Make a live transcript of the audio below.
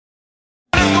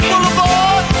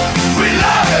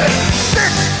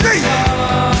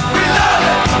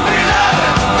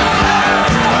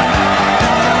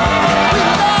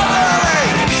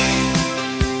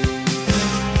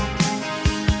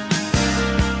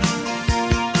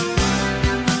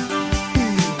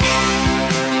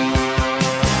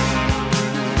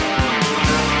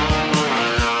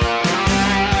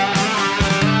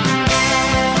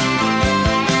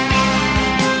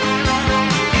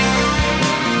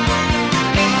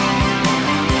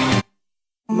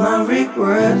My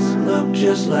regrets look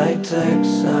just like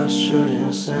texts I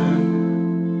shouldn't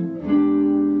send.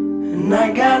 And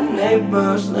I got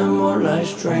neighbors, they're more like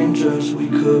strangers, we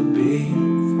could be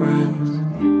friends.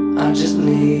 I just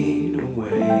need a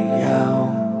way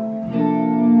out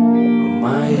of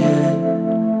my head.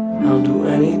 I'll do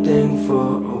anything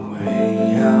for a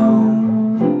way out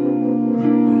of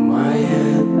my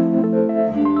head.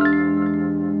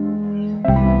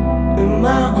 In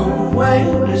my own way,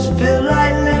 this feel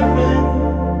like living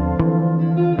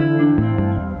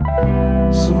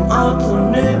some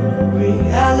alternate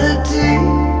reality.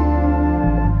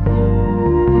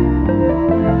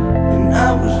 And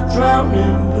I was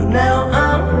drowning, but now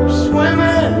I'm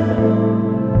swimming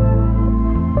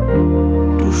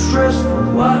through stressful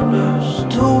waters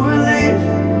to relieve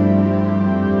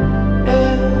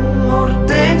all the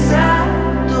things I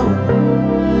do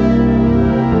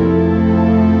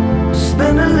to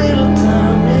spend a little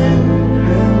time in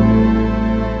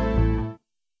hell.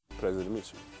 Pleasure to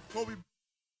meet you. Kobe.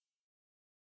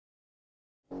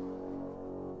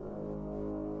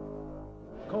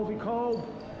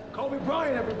 Kobe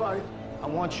Bryant, everybody. I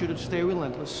want you to stay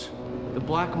relentless. The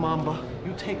Black Mamba,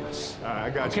 you take us. All right, I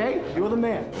got you. Okay? You're the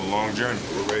man. A long journey.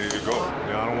 We're ready to go.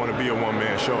 Now, I don't want to be a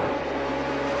one-man show.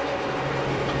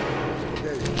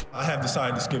 I have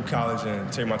decided to skip college and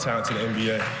take my talent to the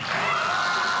NBA.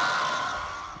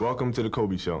 Welcome to the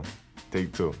Kobe Show.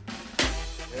 Take 2.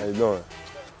 How you doing?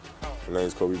 My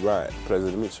name's Kobe Bryant.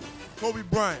 Pleasure to meet you. Kobe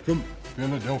Bryant. From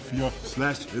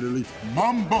Philadelphia/Italy,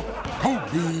 Mamba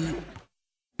Kobe.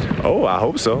 Oh, I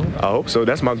hope so.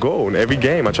 That's my goal. In every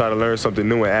game, I try to learn something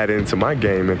new and add it into my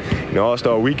game. And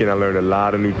All-Star Weekend, I learned a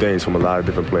lot of new things from a lot of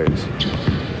different players.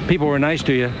 People were nice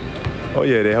to you. Oh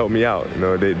yeah, they helped me out.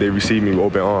 They received me with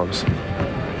open arms.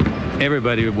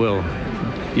 Everybody will.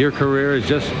 Your career is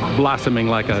just blossoming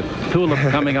like a tulip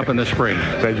coming up in the spring.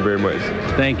 Thank you very much.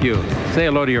 Thank you. Say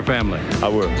hello to your family. I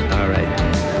will. All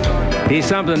right. He's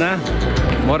something, huh?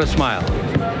 What a smile.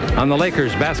 On the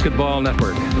Lakers Basketball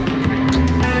Network.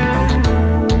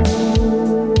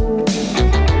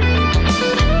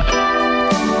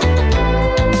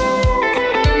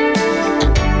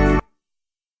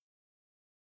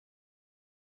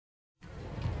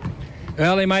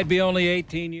 Well, he might be only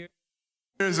 18 years.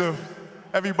 There's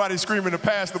everybody screaming to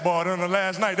pass the ball. Then on the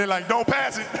last night, they're like, don't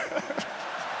pass it.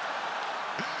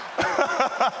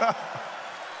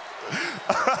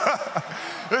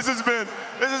 This has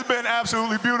been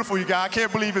absolutely beautiful, you guys. I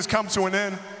can't believe it's come to an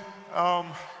end.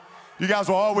 You guys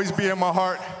will always be in my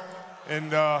heart,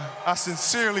 and I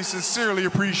sincerely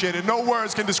appreciate it. No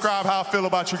words can describe how I feel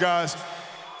about you guys.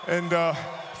 And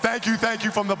thank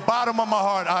you from the bottom of my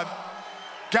heart.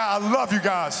 God, I love you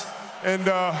guys, and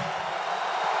I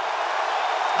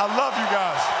love you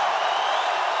guys.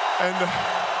 And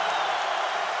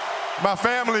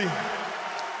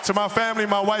to my family,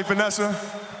 my wife Vanessa,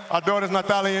 our daughters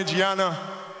Natalia and Gianna,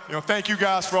 thank you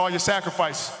guys for all your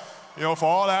sacrifice. For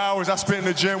all the hours I spent in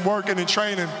the gym working and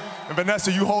training, and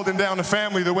Vanessa, you holding down the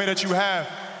family the way that you have.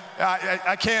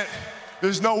 I can't,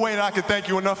 there's no way that I can thank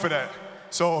you enough for that.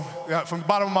 So from the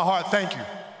bottom of my heart, thank you.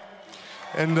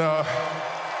 And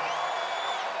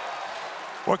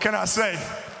what can I say?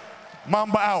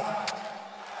 Mamba out.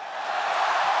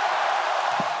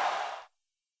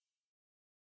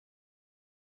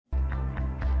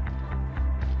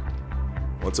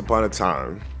 Once upon a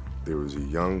time, there was a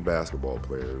young basketball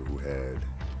player who had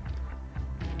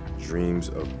dreams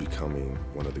of becoming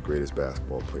one of the greatest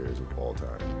basketball players of all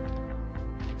time.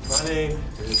 My name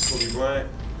is Kobe Bryant.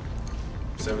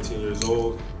 I'm 17 years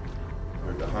old. I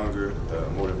have the hunger, the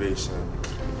motivation,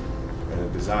 and a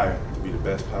desire to be the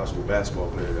best possible basketball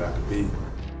player that I could be.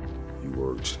 He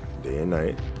worked day and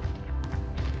night,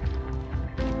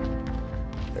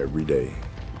 every day,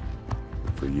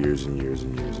 for years and years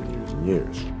and years and years and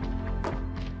years.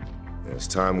 And as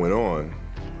time went on,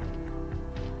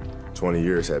 20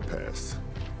 years had passed,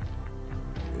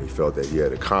 and he felt that he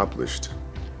had accomplished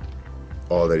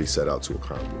all that he set out to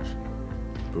accomplish.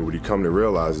 But what he come to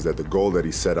realize is that the goal that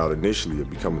he set out initially of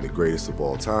becoming the greatest of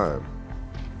all time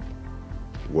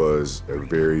was a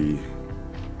very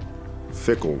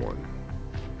fickle one.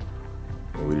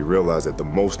 And what he realized that the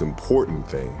most important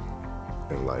thing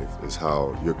in life is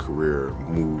how your career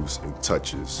moves and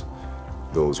touches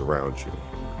those around you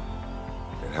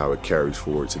and how it carries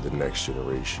forward to the next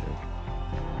generation.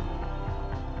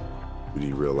 But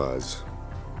he realized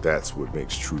that's what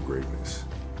makes true greatness.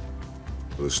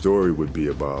 Well, the story would be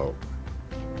about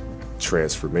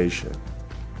transformation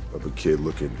of a kid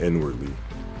looking inwardly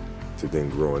to then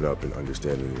growing up and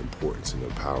understanding the importance and the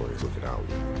power is looking outward.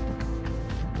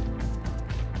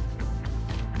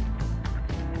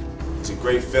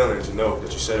 great feeling to know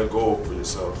that you set a goal for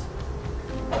yourself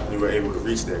and you were able to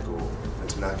reach that goal and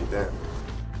to knock it down.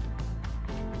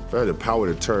 If I had the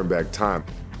power to turn back time,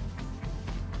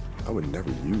 I would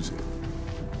never use it.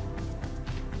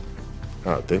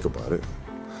 I don't think about it.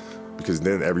 Because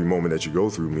then every moment that you go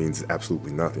through means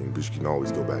absolutely nothing, but you can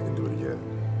always go back and do it again.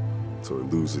 So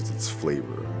it loses its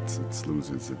flavor, it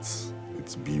loses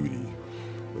its beauty.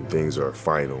 When things are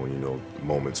final, you know,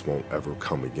 moments won't ever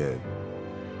come again.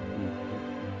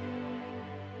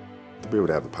 To be able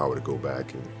to have the power to go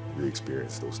back and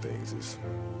re-experience those things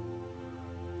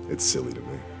it's silly to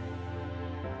me.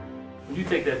 When you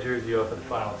take that jersey off for the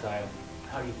final time,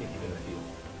 how do you think you're going to feel?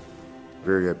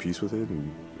 Very at peace with it,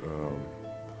 and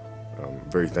I'm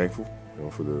very thankful, you know,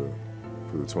 for the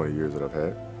 20 years that I've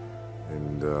had,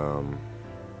 and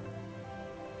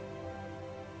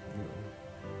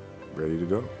ready to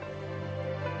go.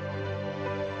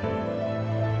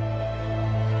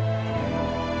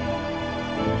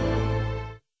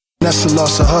 Nessa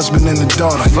lost her husband and a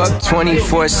daughter. Fuck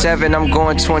 24/7, I'm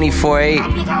going 24/8.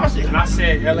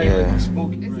 Yeah.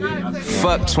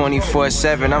 Fuck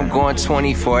 24/7, I'm going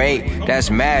 24/8. That's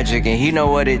magic, and he know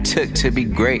what it took to be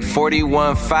great.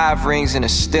 41 5 rings and it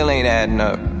still ain't adding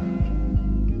up.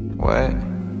 What?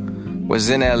 Was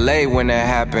in LA when that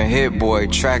happened. Hit boy,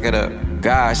 track it up.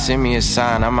 God, send me a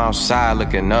sign, I'm outside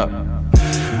looking up.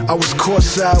 I was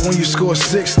courtside when you scored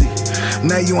 60.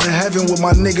 Now you in heaven with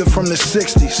my nigga from the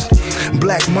 60s.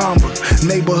 Black Mamba,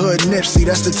 neighborhood Nipsey.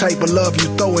 That's the type of love you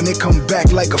throw and it come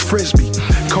back like a frisbee.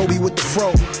 Kobe with the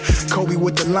fro, Kobe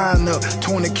with the lineup.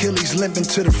 Torn Achilles limping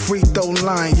to the free throw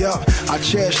line, yup. I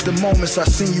cherish the moments I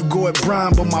seen you go at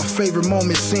Brian, but my favorite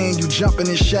moment seeing you jumping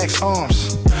in Shaq's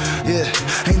arms. Yeah,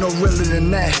 ain't no realer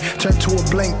than that. Turn to a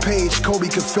blank page, Kobe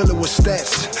could fill it with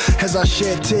stats. As I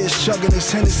shed tears, chugging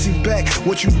his Hennessy back.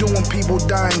 What you doing, people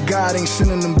dying, God ain't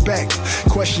sending them back.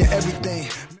 Question everything.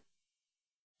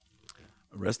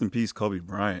 Rest in peace, Kobe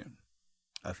Bryant.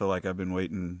 I feel like I've been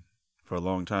waiting for a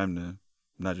long time to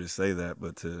not just say that,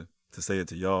 but to say it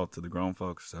to y'all, to the grown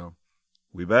folks. So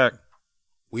we back.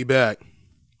 We back.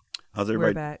 How's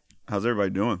everybody? We're back. How's everybody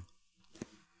doing?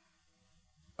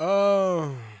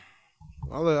 I'll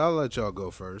let y'all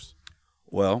go first.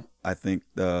 Well, I think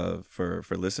for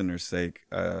listeners' sake,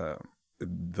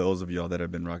 those of y'all that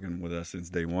have been rocking with us since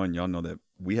day one, y'all know that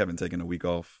we haven't taken a week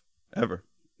off ever.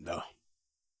 No.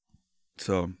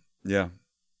 So yeah,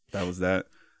 that was that.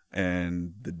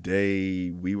 And the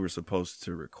day we were supposed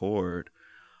to record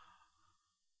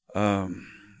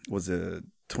was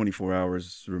 24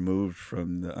 hours removed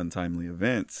from the untimely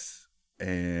events,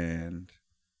 and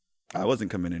I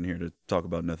wasn't coming in here to talk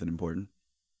about nothing important.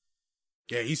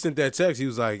 Yeah, he sent that text. He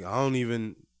was like, I don't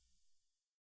even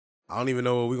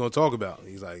know what we're gonna talk about.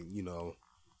 He's like, you know.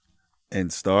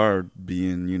 And Star,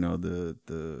 being, you know,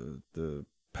 the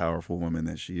powerful woman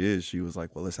that she is, she was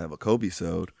like, well, let's have a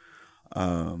Kobe-sode.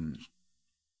 And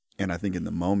I think in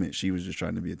the moment she was just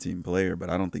trying to be a team player, but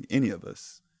I don't think any of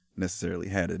us necessarily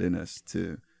had it in us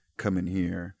to come in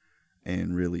here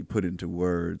and really put into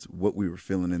words what we were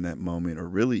feeling in that moment, or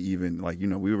really even, like, you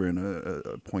know, we were in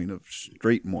a point of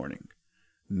straight mourning.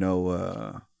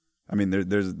 No, I mean,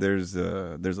 there's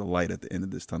a light at the end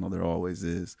of this tunnel. There always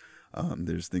is.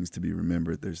 There's things to be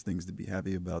remembered. There's things to be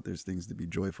happy about. There's things to be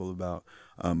joyful about.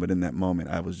 But in that moment,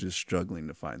 I was just struggling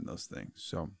to find those things.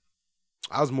 So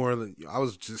I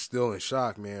was just still in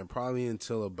shock, man. Probably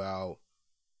until about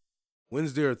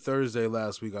Wednesday or Thursday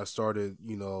last week, I started,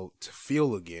 you know, to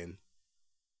feel again.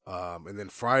 And then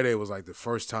Friday was like the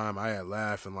first time I had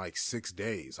laughed in like 6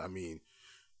 days. I mean,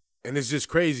 and it's just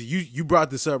crazy. You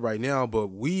brought this up right now, but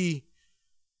we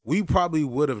probably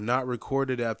would have not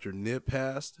recorded after Nip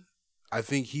passed. I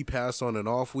think he passed on an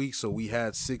off week, so we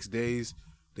had 6 days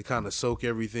to kind of soak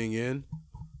everything in.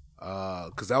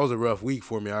 Because that was a rough week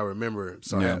for me, I remember.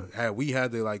 So yeah. had we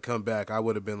had to like come back, I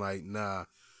would have been like, nah.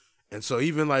 And so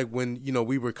even like when, you know,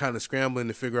 we were kind of scrambling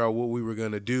to figure out what we were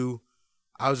going to do,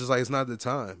 I was just like, it's not the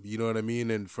time. You know what I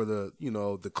mean? And for the, you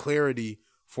know, the clarity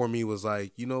for me was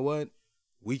like, you know what?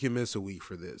 We can miss a week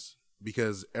for this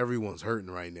because everyone's hurting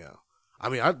right now. I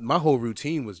mean, my whole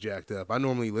routine was jacked up. I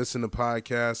normally listen to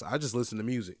podcasts. I just listen to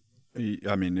music.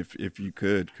 I mean, if you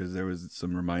could, because there was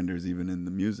some reminders even in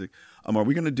the music. Are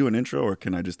we going to do an intro, or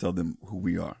can I just tell them who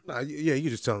we are? Nah, yeah, you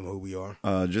just tell them who we are.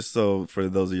 Just so for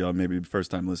those of y'all maybe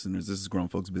first-time listeners, this is Grown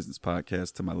Folks Business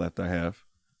Podcast. To my left, I have...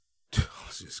 I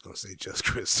was just going to say Just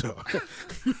Chris Star.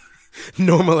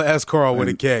 Normal ass Carl with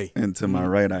a K. And to my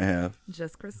right, I have...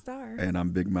 Just Chris Star. And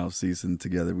I'm Big Mouth Cease,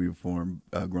 together we form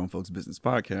Grown Folks Business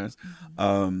Podcast. I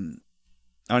don't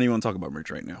even want to talk about merch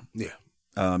right now. Yeah.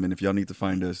 And if y'all need to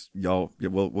find us,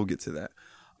 we'll get to that.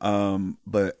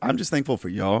 But I'm just thankful for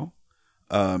y'all.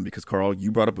 Because Carl,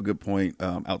 you brought up a good point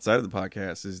outside of the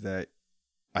podcast is that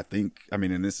I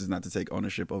mean, and this is not to take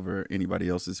ownership over anybody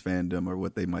else's fandom or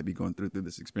what they might be going through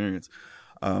this experience.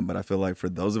 But I feel like for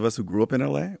those of us who grew up in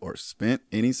LA or spent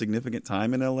any significant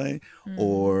time in LA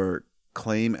or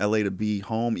claim LA to be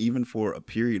home even for a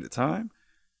period of time,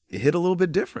 it hit a little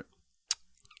bit different,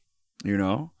 you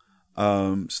know?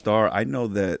 Star, I know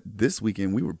that this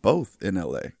weekend we were both in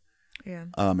LA. Yeah.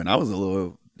 And I was a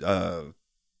little,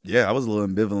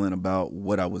 ambivalent about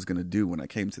what I was going to do when I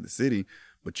came to the city,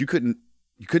 but you couldn't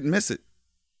miss it.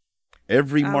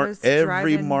 Every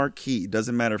marquee,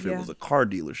 doesn't matter if it was a car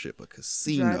dealership, a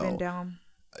casino. Driving down.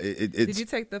 Did you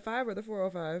take the 5 or the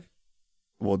 405?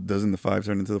 Well, doesn't the 5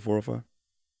 turn into the 405?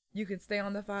 You can stay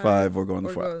on the 5. 5 or go on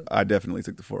the 5. I definitely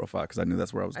took the 405 because I knew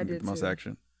that's where I was going to get the most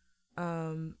action.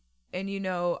 And you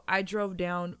know, I drove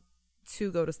down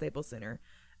to go to Staples Center.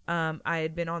 I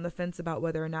had been on the fence about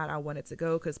whether or not I wanted to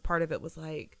go because part of it was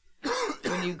like,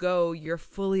 when you go, you're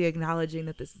fully acknowledging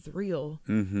that this is real.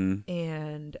 Mm-hmm.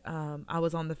 And I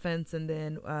was on the fence, and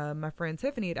then my friend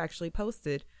Tiffany had actually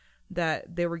posted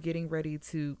that they were getting ready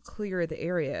to clear the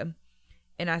area.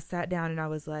 And I sat down and I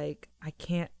was like, I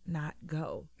can't not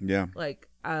go. Yeah. Like,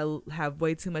 I have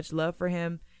way too much love for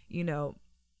him. You know,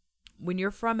 when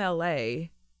you're from LA,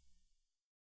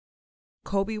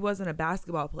 Kobe wasn't a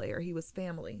basketball player. He was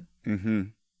family. Mm-hmm.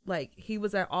 Like, he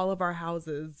was at all of our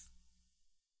houses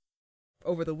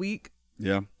over the week.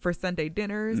 Yeah. For Sunday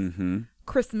dinners, mm-hmm.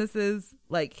 Christmases.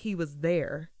 Like, he was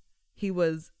there. He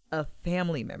was a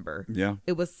family member. Yeah.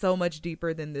 It was so much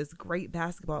deeper than this great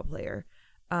basketball player.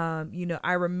 You know,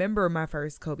 I remember my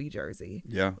first Kobe jersey.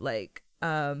 Yeah. Like,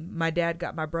 my dad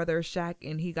got my brother Shaq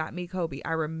and he got me Kobe.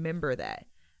 I remember that.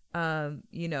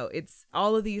 You know, it's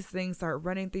all of these things start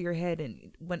running through your head.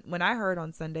 And when I heard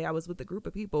on Sunday, I was with a group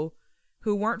of people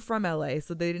who weren't from LA,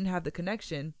 so they didn't have the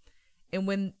connection. And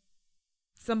when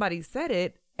somebody said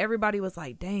it, everybody was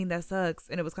like, dang, that sucks.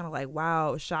 And it was kind of like,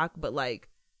 wow, shock, but like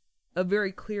a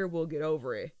very clear, we'll get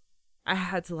over it. I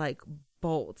had to like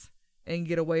bolt and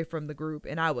get away from the group.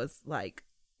 And I was like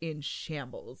in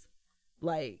shambles.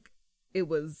 Like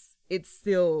it's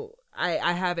still,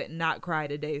 I haven't not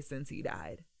cried a day since he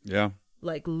died. Yeah.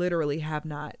 Like literally have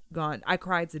not gone. I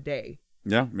cried today.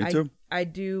 Yeah, me too. I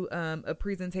do a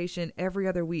presentation every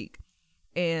other week.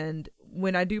 And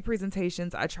when I do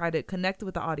presentations, I try to connect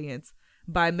with the audience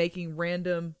by making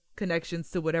random connections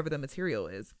to whatever the material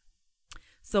is.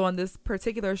 So on this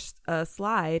particular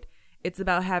slide, it's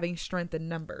about having strength in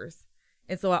numbers.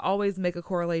 And so I always make a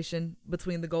correlation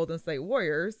between the Golden State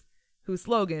Warriors, whose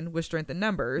slogan was strength in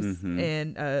numbers, mm-hmm.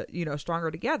 and, you know,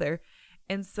 stronger together.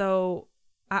 And so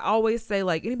I always say,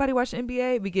 like, anybody watch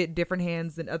NBA? We get different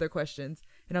hands and other questions.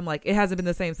 And I'm like, it hasn't been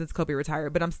the same since Kobe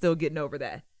retired, but I'm still getting over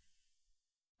that.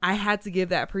 I had to give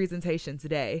that presentation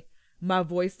today. My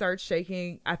voice starts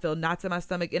shaking. I feel knots in my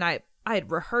stomach. And I had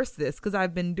rehearsed this because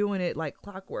I've been doing it like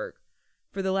clockwork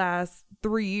for the last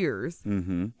 3 years.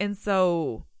 Mm-hmm. And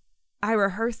so I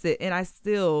rehearsed it and I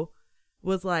still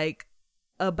was like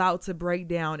about to break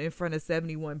down in front of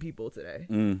 71 people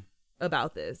today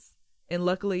about this. And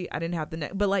luckily I didn't have the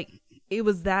neck, but like it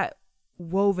was that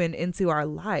woven into our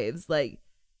lives. Like,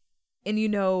 and you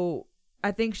know,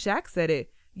 I think Shaq said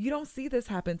it. You don't see this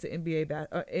happen to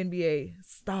NBA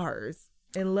stars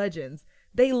and legends.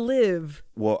 They live.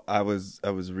 Well, I was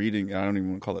reading, I don't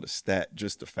even want to call it a stat,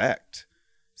 just a fact.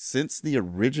 Since the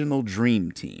original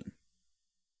Dream Team.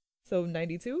 So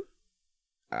 92?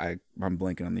 I'm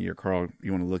blanking on the year. Carl,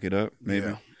 you want to look it up? Maybe.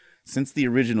 Yeah. Since the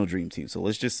original Dream Team. So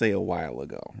let's just say a while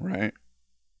ago, right?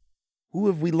 Who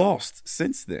have we lost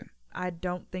since then? I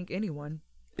don't think anyone.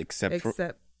 Except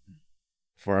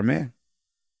for our man.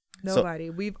 Nobody.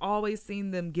 So, we've always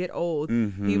seen them get old.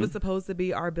 Mm-hmm. He was supposed to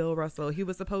be our Bill Russell. He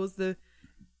was supposed to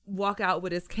walk out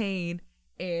with his cane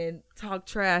and talk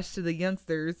trash to the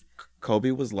youngsters. Kobe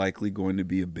was likely going to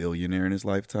be a billionaire in his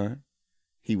lifetime.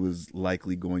 He was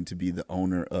likely going to be the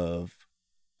owner of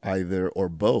either or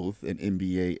both an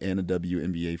NBA and a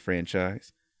WNBA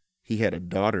franchise. He had a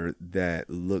daughter that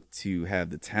looked to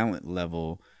have the talent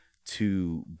level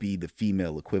to be the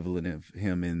female equivalent of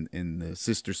him in the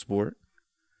sister sport.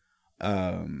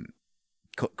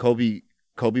 Kobe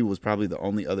was probably the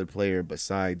only other player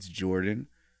besides Jordan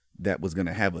that was going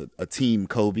to have a team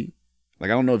Kobe.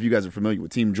 Like, I don't know if you guys are familiar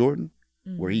with Team Jordan,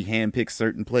 where he handpicked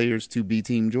certain players to be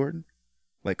Team Jordan.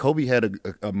 Like, Kobe had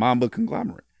a Mamba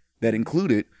conglomerate that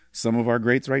included some of our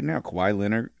greats right now: Kawhi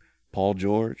Leonard, Paul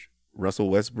George, Russell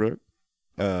Westbrook,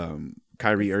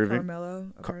 Kyrie Irving.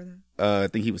 Carmelo, I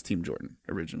think he was Team Jordan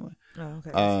originally. Oh,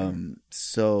 okay.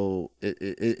 So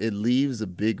it leaves a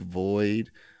big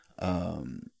void,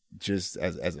 just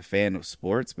as a fan of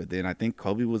sports. But then I think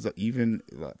Kobe was, even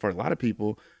for a lot of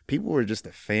people were just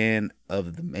a fan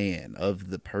of the man, of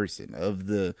the person, of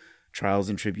the trials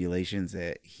and tribulations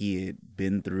that he had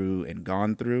been through and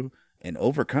gone through and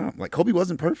overcome. Like, Kobe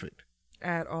wasn't perfect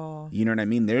at all. You know what I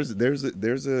mean? There's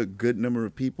a good number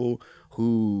of people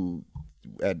who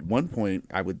at one point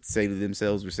I would say to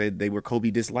themselves or say they were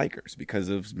Kobe dislikers because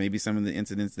of maybe some of the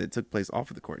incidents that took place off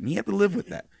of the court. And he had to live with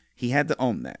that. He had to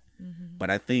own that. Mm-hmm. But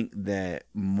I think that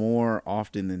more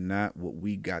often than not, what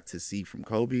we got to see from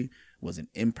Kobe was an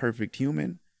imperfect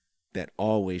human that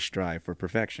always strived for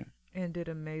perfection. And did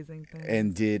amazing things.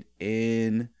 And did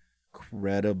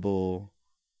incredible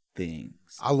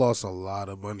things. I lost a lot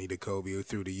of money to Kobe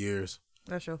through the years.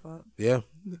 That's your fault. Yeah.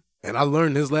 And I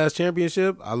learned his last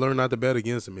championship, I learned not to bet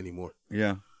against him anymore.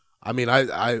 Yeah. I mean,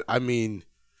 I mean,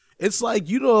 it's like,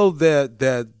 you know,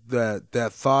 that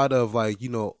thought of, like, you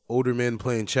know, older men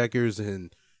playing checkers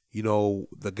and, you know,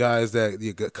 the guys that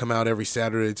you come out every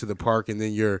Saturday to the park and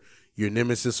then your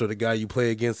nemesis or the guy you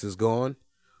play against is gone.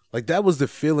 Like, that was the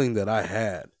feeling that I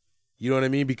had. You know what I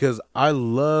mean? Because I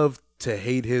loved to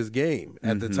hate his game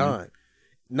at the time.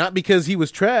 Not because he was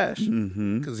trash,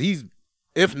 because he's,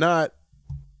 if not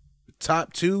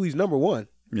top 2, he's number 1.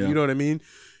 Yeah. You know what I mean?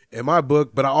 In my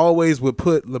book, but I always would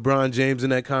put LeBron James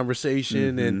in that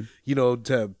conversation and, you know,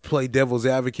 to play devil's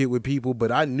advocate with people.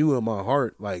 But I knew in my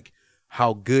heart, like,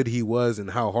 how good he was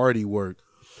and how hard he worked.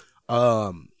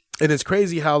 And it's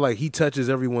crazy how, like, he touches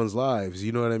everyone's lives.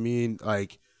 You know what I mean?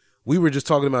 Like, we were just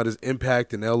talking about his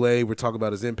impact in LA. We're talking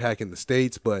about his impact in the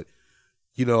States. But,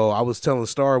 you know, I was telling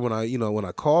Star when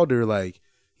I called her, like,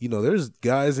 you know, there's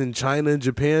guys in China and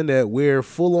Japan that wear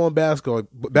full-on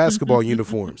basketball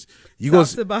uniforms. You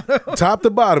top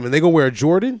to bottom, and they're going to wear a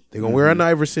Jordan, they're going to wear an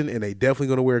Iverson, and they definitely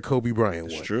going to wear a Kobe Bryant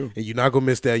one. It's true. And you're not going to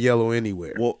miss that yellow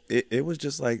anywhere. Well, it was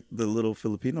just like the little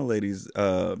Filipino ladies,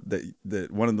 that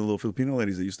one of the little Filipino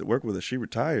ladies that used to work with us, she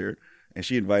retired, and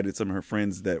she invited some of her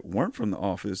friends that weren't from the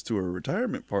office to her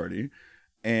retirement party.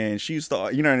 And she used to,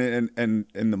 you know, and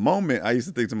in the moment, I used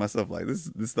to think to myself, like, this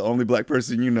is the only black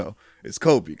person you know is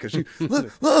Kobe. Because she,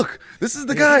 look, this is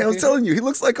the guy I was telling you. He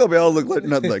looks like Kobe. I don't look like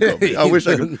nothing like Kobe. I wish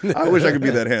I could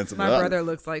be that handsome. My brother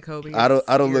looks like Kobe. I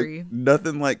don't look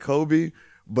nothing like Kobe.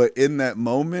 But in that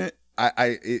moment,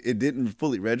 it didn't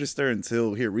fully register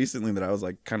until here recently that I was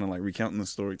like kind of like recounting the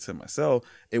story to myself.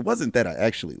 It wasn't that I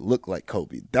actually looked like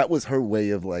Kobe. That was her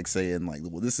way of like saying, like,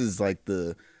 well, this is like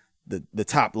the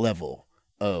top level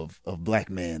of black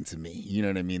man to me. You know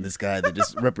what I mean? This guy that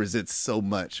just represents so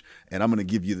much, and I'm going to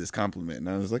give you this compliment. And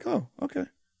I was like, oh, okay,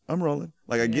 I'm rolling.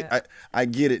 Like, I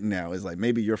get it now. It's like,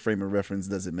 maybe your frame of reference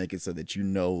doesn't make it so that you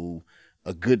know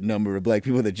a good number of black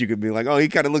people that you could be like, oh, he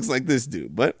kind of looks like this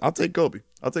dude. But I'll take Kobe.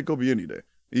 I'll take Kobe any day,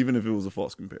 even if it was a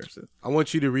false comparison. I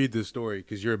want you to read this story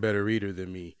because you're a better reader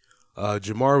than me.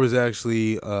 Jamar was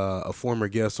actually a former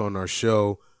guest on our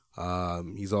show.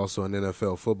 He's also an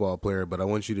NFL football player, but I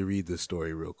want you to read this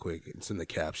story real quick. It's in the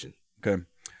caption. Okay.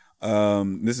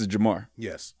 This is Jamar.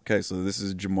 Yes. Okay, so this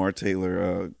is Jamar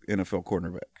Taylor, NFL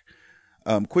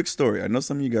cornerback. Quick story. I know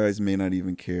some of you guys may not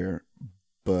even care,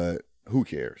 but who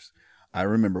cares? I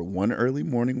remember one early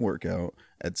morning workout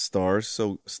at Stars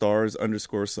 _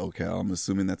 SoCal. I'm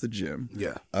assuming that's a gym.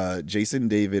 Yeah. Jason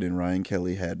David and Ryan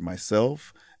Kelly had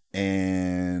myself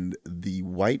and the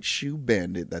White Shoe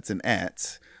Bandit, that's an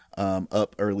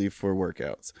up early for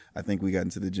workouts. I think we got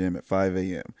into the gym at 5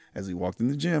 a.m. As we walked in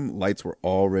the gym, lights were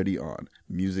already on.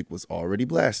 Music was already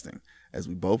blasting. As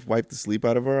we both wiped the sleep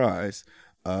out of our eyes,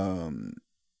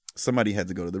 somebody had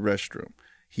to go to the restroom.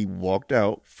 He walked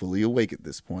out, fully awake at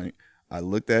this point. I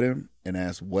looked at him and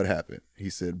asked what happened. He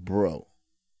said, bro,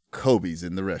 Kobe's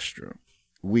in the restroom.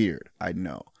 Weird, I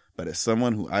know. But as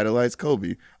someone who idolized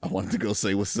Kobe, I wanted to go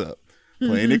say what's up.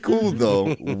 Playing it cool,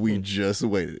 though, we just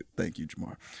waited. Thank you,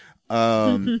 Jamar.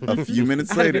 A few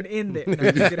minutes later. In there.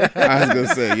 I was going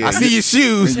to say, yeah. I see your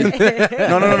shoes. No,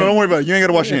 don't worry about it. You ain't got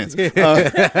to wash your hands.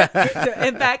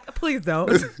 In fact, please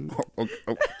don't.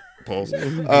 Pause.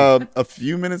 A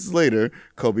few minutes later,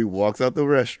 Kobe walks out the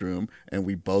restroom, and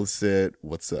we both said,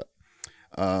 what's up?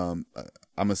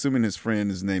 I'm assuming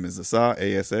his name is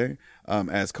Asa,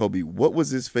 asked Kobe, what was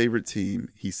his favorite team?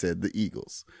 He said the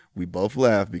Eagles. We both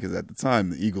laughed because at the time,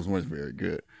 the Eagles weren't very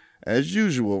good. As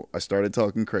usual, I started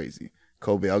talking crazy.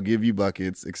 Kobe, I'll give you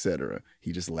buckets, etc.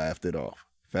 He just laughed it off.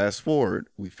 Fast forward,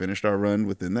 we finished our run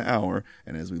within the hour,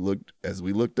 and as we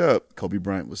looked up, Kobe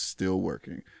Bryant was still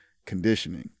working,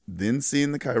 conditioning, then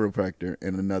seeing the chiropractor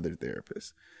and another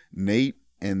therapist, Nate,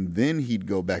 and then he'd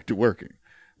go back to working.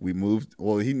 We moved.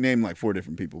 Well, he named like 4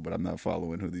 different people, but I'm not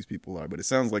following who these people are. But it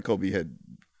sounds like Kobe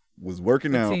was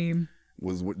working out. Team.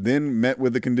 Then met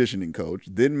with the conditioning coach,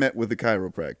 then met with the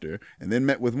chiropractor, and then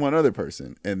met with one other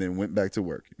person, and then went back to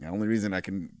work. The only reason I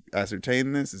can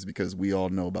ascertain this is because we all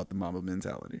know about the Mamba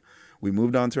mentality. We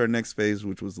moved on to our next phase,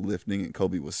 which was lifting, and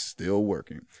Kobe was still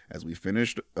working. As we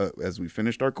finished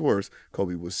our course,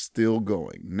 Kobe was still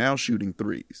going, now shooting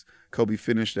threes. Kobe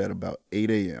finished at about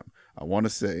 8 a.m., I want to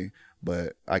say,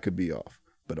 but I could be off.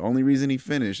 But the only reason he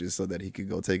finished is so that he could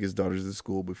go take his daughters to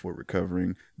school before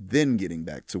recovering, then getting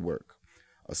back to work.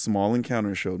 A small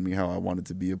encounter showed me how I wanted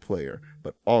to be a player,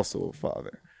 but also a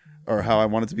father. Or how I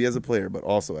wanted to be as a player, but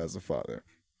also as a father.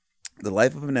 The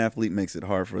life of an athlete makes it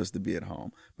hard for us to be at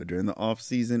home. But during the off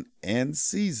season and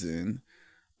season,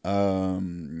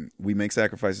 we make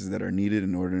sacrifices that are needed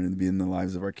in order to be in the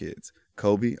lives of our kids.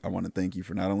 Kobe, I want to thank you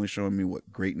for not only showing me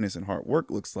what greatness and hard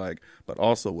work looks like, but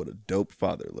also what a dope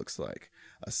father looks like.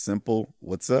 A simple,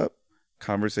 what's up,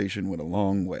 conversation went a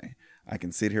long way. I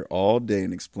can sit here all day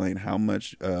and explain how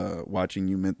much watching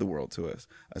you meant the world to us.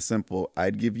 A simple,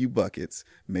 I'd give you buckets,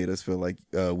 made us feel like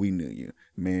we knew you.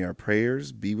 May our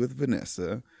prayers be with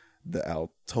Vanessa, the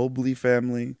Altobli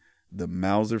family, the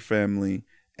Mauser family,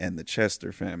 and the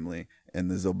Chester family, and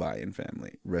the Zobayan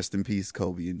family. Rest in peace,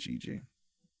 Kobe and Gigi.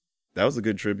 That was a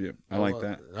good tribute. I like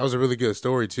that. That was a really good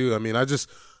story, too. I mean,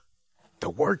 the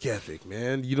work ethic,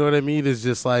 man. You know what I mean? It's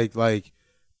just like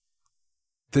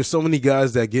there's so many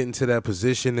guys that get into that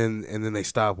position and then they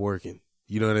stop working.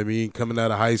 You know what I mean? Coming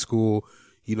out of high school,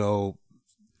 you know,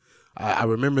 I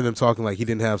remember them talking like he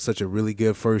didn't have such a really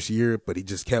good first year, but he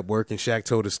just kept working. Shaq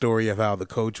told a story of how the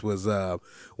coach was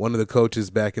one of the coaches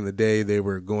back in the day. They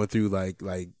were going through like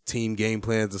team game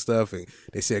plans and stuff, and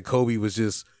they said Kobe was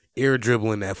just air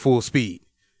dribbling at full speed.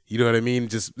 You know what I mean?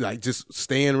 Just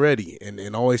staying ready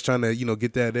and always trying to, you know,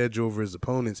 get that edge over his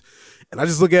opponents. And I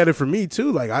just look at it for me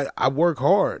too. Like I work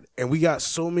hard, and we got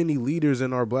so many leaders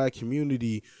in our black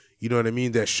community, you know what I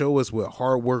mean, that show us what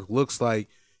hard work looks like,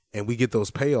 and we get those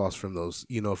payoffs from those,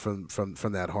 you know, from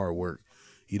that hard work.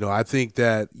 You know, I think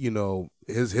that, you know,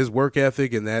 his work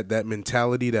ethic and that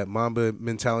mentality, that Mamba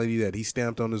mentality that he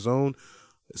stamped on his own,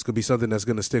 it's going to be something that's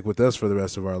going to stick with us for the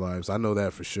rest of our lives. I know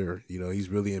that for sure. You know, he's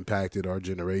really impacted our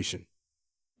generation.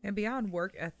 And beyond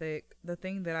work ethic, the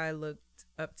thing that I looked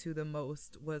up to the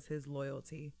most was his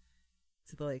loyalty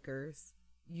to the Lakers.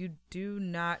 You do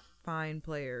not find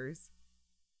players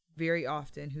very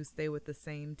often who stay with the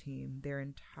same team their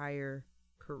entire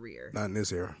career. Not in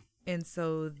this era. And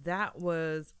so that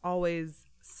was always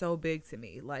so big to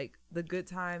me. Like the good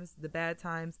times, the bad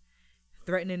times,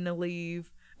 threatening to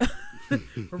leave,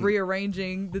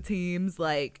 rearranging the teams,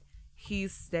 like he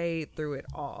stayed through it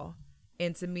all.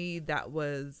 And to me, that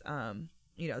was,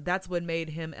 you know, that's what made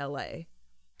him LA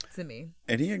to me.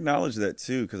 And he acknowledged that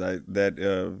too, because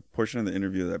that portion of the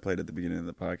interview that I played at the beginning of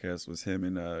the podcast was him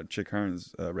and Chick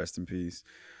Hearns, rest in peace.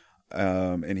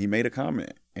 And he made a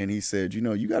comment, and he said, you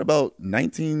know, you got about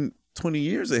 19, 20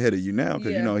 years ahead of you now,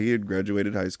 because, you know, he had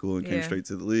graduated high school and came straight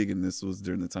to the league, and this was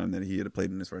during the time that he had played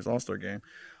in his first All-Star game.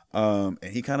 And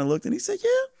he kind of looked and he said, yeah,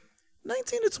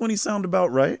 19 to 20 sound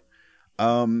about right.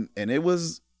 And it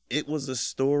was a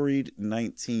storied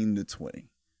 19 to 20.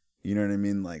 You know what I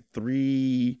mean? Like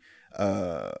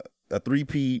a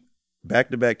three-peat,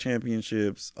 back-to-back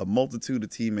championships, a multitude of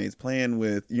teammates playing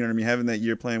with, you know what I mean, having that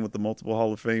year playing with the multiple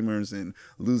Hall of Famers and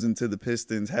losing to the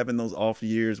Pistons, having those off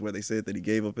years where they said that he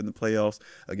gave up in the playoffs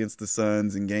against the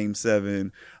Suns in Game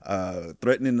 7,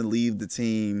 threatening to leave the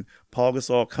team, Paul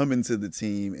Gasol coming to the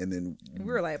team, and then we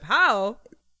were like, Powell?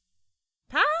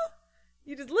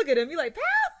 You just look at him, you're like,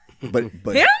 Powell?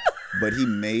 But him? But he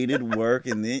made it work,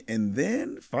 and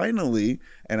then finally,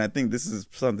 and I think this is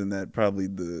something that probably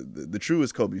the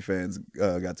truest Kobe fans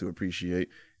got to appreciate,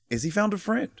 is he found a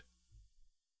friend.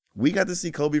 We got to see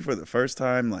Kobe for the first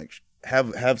time, like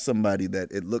have somebody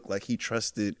that it looked like he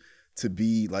trusted to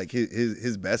be like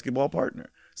his basketball partner.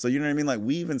 So you know what I mean? Like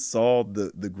we even saw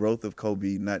the growth of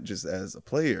Kobe not just as a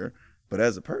player, but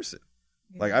as a person.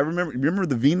 Yeah. Like I remember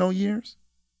the Vino years.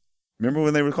 Remember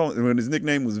when they were when his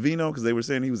nickname was Vino because they were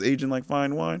saying he was aging like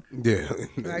fine wine? Yeah.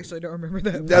 I actually don't remember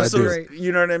that. That's great.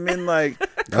 You know what I mean? Like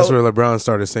that's where LeBron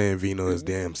started saying Vino his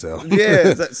damn self.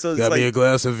 Yeah. So got me a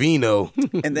glass of Vino.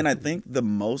 And then I think the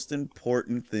most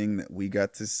important thing that we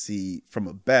got to see from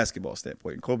a basketball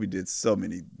standpoint, and Kobe did so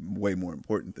many way more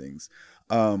important things,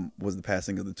 was the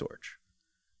passing of the torch.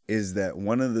 Is that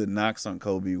one of the knocks on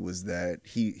Kobe was that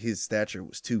his stature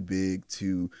was too big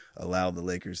to allow the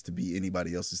Lakers to be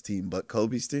anybody else's team but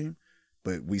Kobe's team.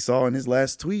 But we saw in his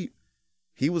last tweet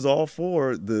He was all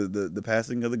for the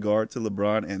passing of the guard to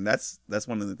LeBron, and that's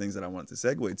one of the things that I wanted to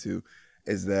segue to,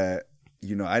 is that,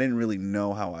 you know, I didn't really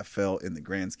know how I felt in the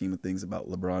grand scheme of things about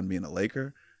LeBron being a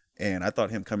Laker, and I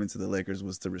thought him coming to the Lakers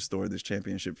was to restore this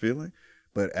championship feeling.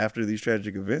 But after these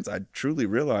tragic events, I truly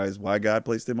realized why God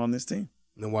placed him on this team.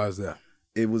 And why is that?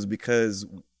 It was because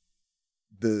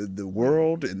the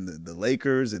world and the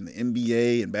Lakers and the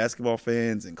NBA and basketball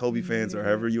fans and Kobe fans, or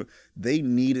however they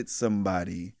needed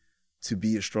somebody to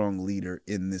be a strong leader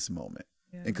in this moment.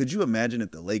 Yeah. And could you imagine if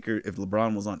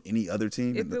LeBron was on any other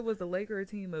team? If it was a Laker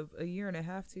team of a year and a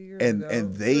half, 2 years ago.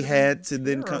 And they had to terrible.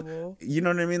 Then come, you know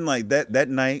what I mean? Like that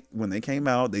night when they came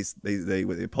out,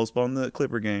 they postponed the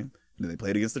Clipper game, and then they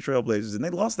played against the Trailblazers, and they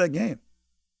lost that game.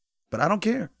 But I don't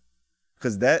care.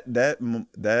 Because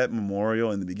that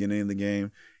memorial in the beginning of the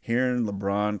game, hearing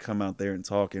LeBron come out there and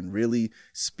talk and really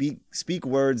speak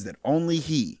words that only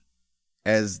he,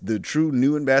 as the true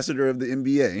new ambassador of the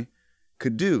NBA,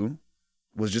 could do,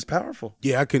 was just powerful.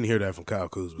 Yeah, I couldn't hear that from Kyle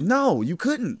Kuzma. No, you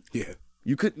couldn't. Yeah.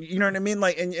 You couldn't, you know what I mean?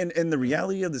 Like, and the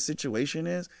reality of the situation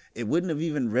is, it wouldn't have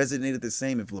even resonated the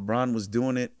same if LeBron was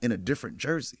doing it in a different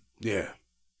jersey. Yeah.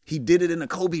 He did it in a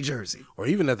Kobe jersey. Or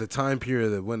even at the time period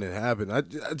that when it happened. I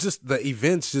just the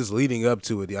events just leading up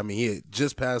to it. I mean, he had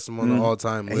just passed him on the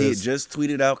all-time list. He had just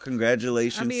tweeted out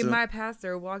congratulations. I mean, my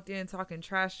pastor walked in talking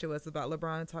trash to us about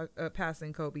LeBron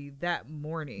passing Kobe that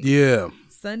morning. Yeah.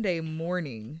 Sunday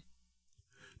morning.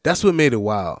 That's what made it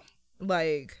wild.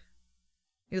 Like,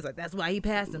 he was like, that's why he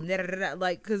passed him.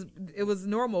 Like, because it was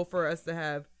normal for us to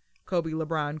have Kobe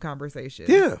LeBron conversations.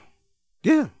 Yeah.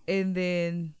 Yeah. And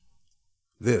then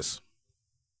this.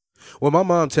 Well, my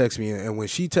mom texted me, and when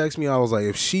she texted me, I was like,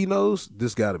 if she knows,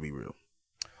 this got to be real.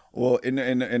 Well, and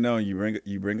no,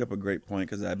 you bring up a great point,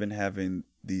 because I've been having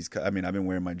these. I mean, I've been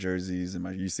wearing my jerseys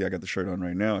and you see I got the shirt on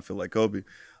right now. I feel like Kobe.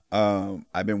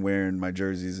 I've been wearing my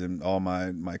jerseys and all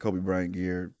my Kobe Bryant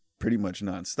gear pretty much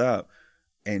nonstop,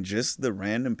 and just the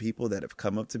random people that have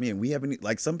come up to me, and we haven't,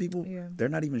 like, some people, they're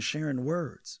not even sharing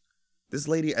words. This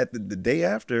lady at the day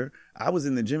after, I was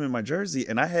in the gym in my jersey,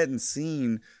 and I hadn't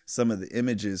seen some of the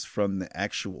images from the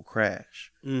actual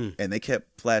crash. And they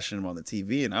kept flashing them on the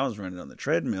TV, and I was running on the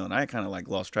treadmill, and I kind of like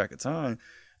lost track of time.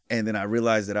 And then I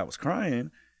realized that I was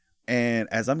crying. And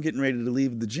as I'm getting ready to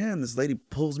leave the gym, this lady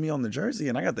pulls me on the jersey,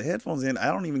 and I got the headphones in. I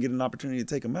don't even get an opportunity to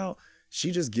take them out.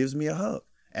 She just gives me a hug.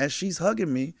 As she's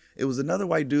hugging me, it was another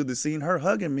white dude that seen her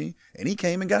hugging me, and he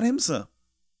came and got him some.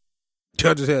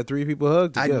 Y'all just had 3 people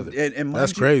hug together. And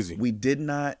that's crazy. We did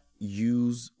not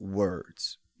use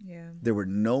words. Yeah. There were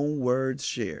no words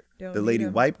shared. The lady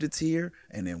wiped a tear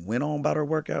and then went on about her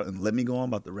workout and let me go on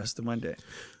about the rest of my day.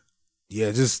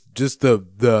 Yeah, just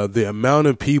the amount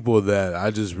of people that I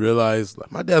just realized,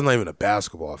 like, my dad's not even a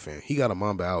basketball fan. He got a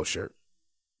Mamba Out shirt.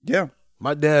 Yeah.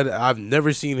 My dad, I've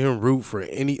never seen him root for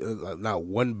any, not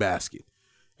one basket.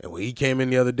 And when he came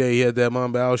in the other day, he had that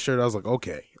Mamba Out shirt. I was like,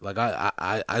 okay, like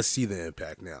I see the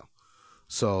impact now.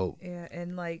 So yeah,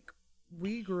 and like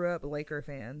we grew up Laker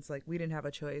fans. Like we didn't have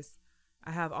a choice.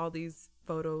 I have all these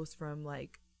photos from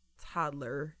like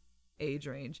toddler age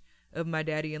range of my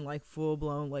daddy in like full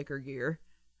blown Laker gear,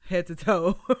 head to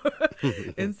toe.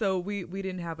 And so we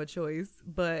didn't have a choice.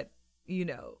 But you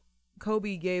know,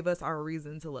 Kobe gave us our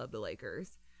reason to love the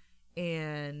Lakers,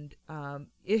 and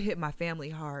it hit my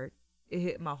family hard. It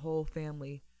hit my whole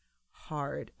family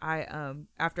hard.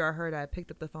 After I heard, I picked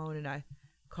up the phone and I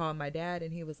called my dad,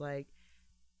 and he was like,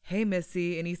 "Hey,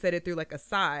 Missy," and he said it through like a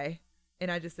sigh, and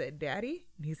I just said, "Daddy,"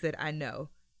 and he said, "I know,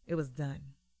 it was done."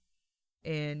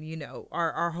 And you know,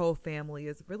 our whole family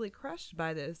is really crushed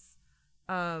by this.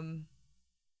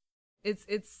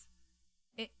 It's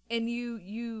and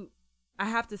you I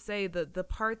have to say the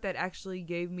part that actually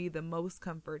gave me the most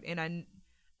comfort, and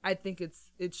I think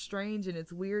it's strange and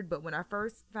it's weird, but when I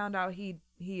first found out he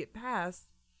had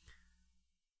passed,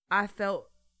 I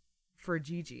felt for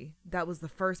Gigi. That was the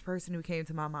first person who came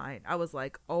to my mind. I was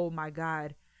like, oh my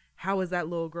God, how is that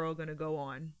little girl going to go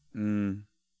on?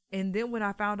 And then when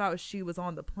I found out she was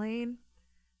on the plane,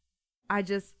 I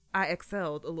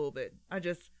exhaled a little bit. I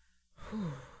just,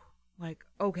 like,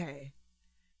 okay,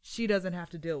 she doesn't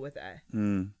have to deal with that.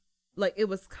 Like, it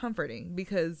was comforting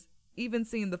because even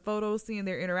seeing the photos, seeing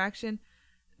their interaction,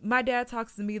 my dad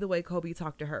talks to me the way Kobe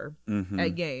talked to her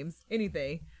at games,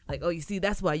 anything. Like, oh, you see,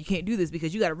 that's why you can't do this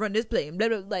because you got to run this play. And blah,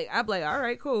 blah, blah. Like, I'm like, all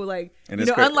right, cool. Like, and you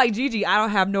know, unlike Gigi, I don't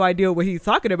have no idea what he's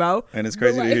talking about. And it's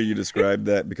crazy to hear you describe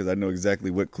that because I know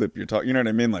exactly what clip you're talking. You know what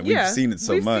I mean? Like, we've seen it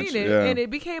so much. Seen it, and it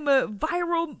became a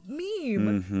viral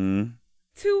meme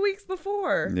 2 weeks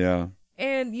before. Yeah.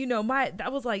 And, you know,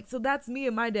 that was like, so that's me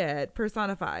and my dad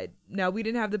personified. Now, we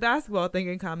didn't have the basketball thing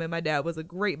in common. My dad was a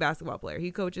great basketball player.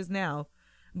 He coaches now.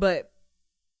 But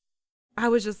I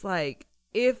was just like,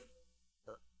 if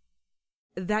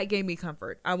that gave me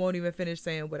comfort. I won't even finish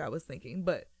saying what I was thinking,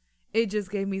 but it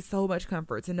just gave me so much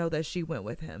comfort to know that she went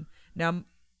with him. Now,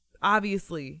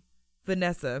 obviously,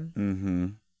 Vanessa,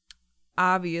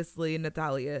 obviously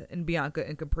Natalia and Bianca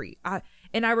and Capri. I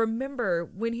remember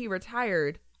when he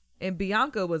retired and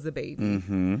Bianca was a baby,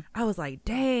 I was like,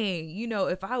 dang, you know,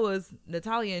 if I was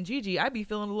Natalia and Gigi, I'd be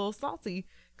feeling a little salty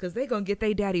because they going to get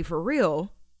their daddy for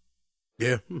real.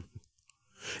 Yeah.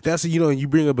 That's, you know, you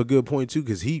bring up a good point too,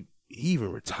 because he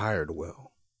even retired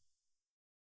well.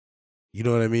 You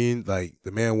know what I mean? Like,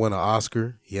 the man won an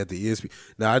Oscar. He had the ESPN.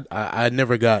 Now, I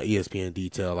never got ESPN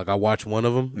detail. Like, I watched one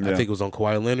of them. I think it was on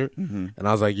Kawhi Leonard. And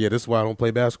I was like, yeah, this is why I don't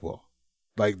play basketball.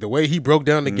 Like, the way he broke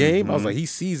down the game, I was like, he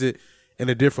sees it in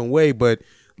a different way. But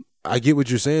I get what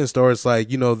you're saying, Star. It's like,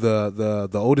 you know, the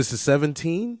oldest is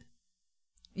 17.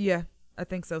 Yeah, I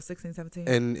think so, 16, 17.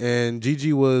 And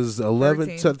Gigi was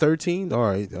 11 to 13. All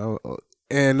right.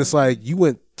 And it's like, you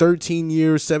went 13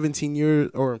 years, 17 years,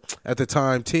 or at the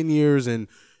time, 10 years and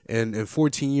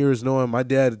 14 years knowing my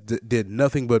dad did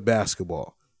nothing but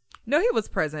basketball. No, he was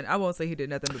present. I won't say he did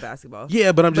nothing but basketball.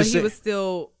 Yeah, but I'm just saying. He was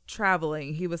still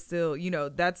traveling. He was still, you know,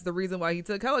 that's the reason why he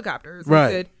took helicopters. Right.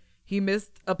 He said he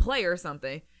missed a play or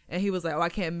something. And he was like, oh, I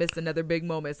can't miss another big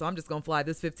moment, so I'm just going to fly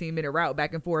this 15-minute route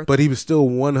back and forth. But he was still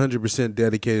 100%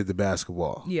 dedicated to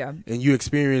basketball. Yeah. And you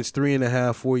experienced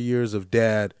 3.5, 4 years of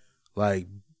dad, like,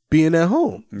 being at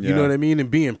home. Yeah. You know what I mean? And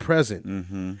being present.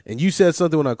 And you said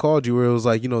something when I called you where it was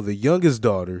like, you know, the youngest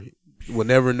daughter will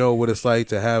never know what it's like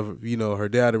to have, you know, her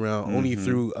dad around only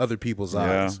through other people's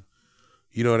eyes.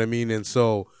 You know what I mean? And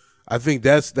so I think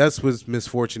that's what's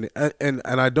misfortunate. And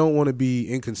I don't want to be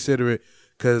inconsiderate,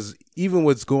 because even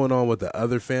what's going on with the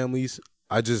other families,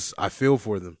 I feel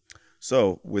for them.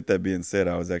 So with that being said,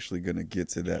 I was actually going to get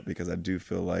to that, because I do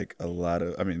feel like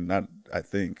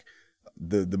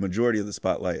the majority of the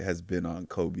spotlight has been on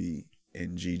Kobe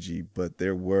and Gigi, but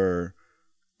there were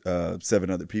 7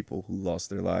 other people who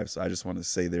lost their lives. So I just want to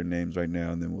say their names right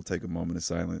now, and then we'll take a moment of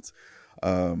silence,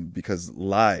 because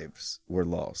lives were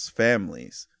lost.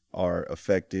 Families are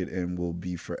affected and will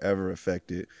be forever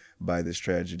affected by this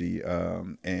tragedy,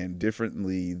 and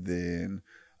differently than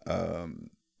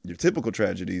your typical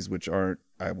tragedies, which aren't,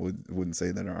 I wouldn't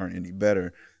say that aren't any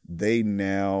better. They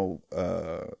now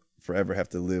forever have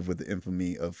to live with the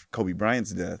infamy of Kobe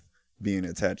Bryant's death being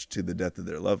attached to the death of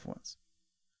their loved ones.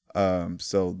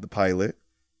 So the pilot,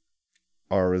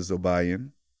 Ara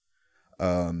Zobayan,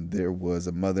 there was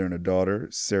a mother and a daughter,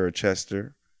 Sarah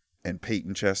Chester and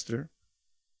Peyton Chester,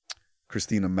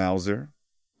 Christina Mauser.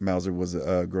 Mauser was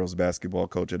a girls basketball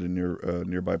coach at a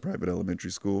nearby private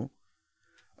elementary school.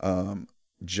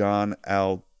 John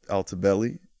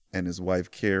Altobelli and his wife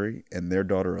Carrie and their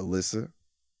daughter Alyssa.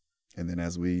 And then,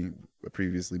 as we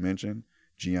previously mentioned,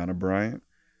 Gianna Bryant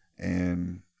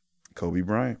and Kobe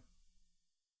Bryant.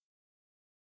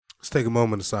 Let's take a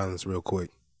moment of silence real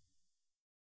quick.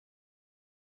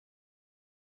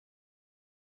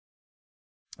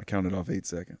 I counted off 8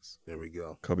 seconds. There we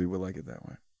go. Kobe would like it that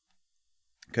way.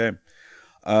 Okay.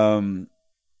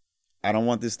 I don't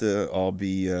want this to all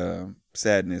be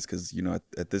sadness, because, you know,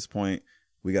 at this point,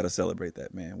 we got to celebrate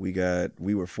that, man.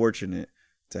 We were fortunate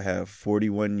to have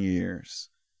 41 years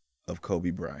of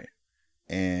Kobe Bryant.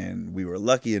 And we were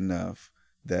lucky enough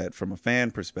that, from a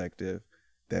fan perspective,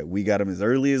 that we got him as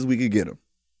early as we could get him,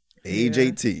 age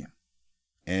 18.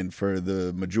 And for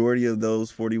the majority of those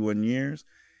 41 years,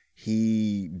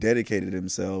 he dedicated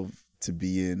himself to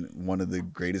being one of the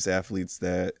greatest athletes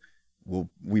that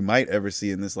we might ever see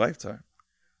in this lifetime.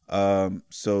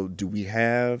 So do we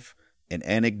have an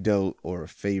anecdote or a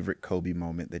favorite Kobe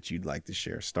moment that you'd like to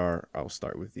share? Star, I'll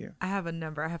start with you. I have a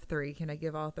number. I have 3. Can I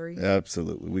give all 3?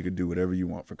 Absolutely. We could do whatever you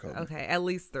want for Kobe. Okay, at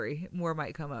least 3. More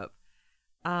might come up.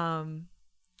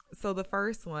 So the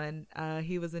first one,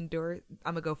 he was endorsed.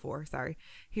 I'm going to go 4. Sorry.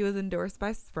 He was endorsed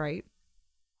by Sprite.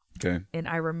 Okay. And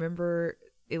I remember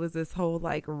it was this whole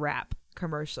like rap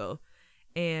commercial,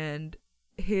 and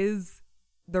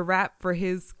the rap for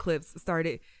his clips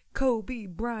started, Kobe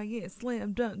Bryant,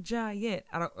 slam dunk giant.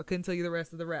 I couldn't tell you the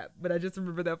rest of the rap, but I just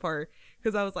remember that part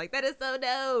because I was like, that is so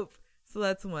dope. So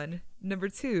that's 1. Number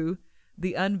 2,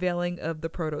 the unveiling of the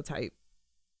prototype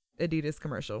Adidas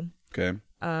commercial. Okay.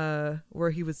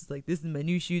 Where he was just like, this is my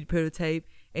new shoe prototype,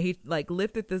 and he like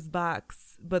lifted this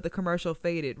box, but the commercial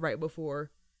faded right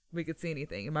before we could see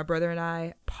anything. And my brother and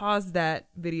I paused that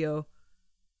video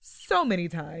so many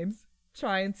times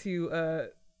trying to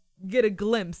get a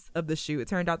glimpse of the shoe. It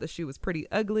turned out the shoe was pretty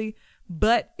ugly,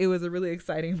 but it was a really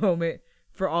exciting moment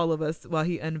for all of us while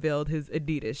he unveiled his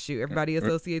Adidas shoe. Everybody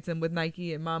associates him with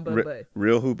Nike and Mamba, but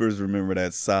real hoopers remember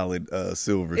that solid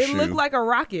silver shoe. It looked like a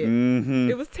rocket. Mm-hmm.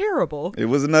 It was terrible. It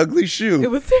was an ugly shoe. It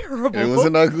was terrible. It was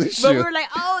an ugly shoe. But we were like,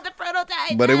 oh, the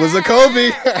prototype. But it was a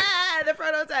Kobe. The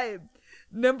prototype.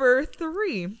 Number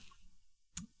 3.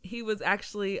 He was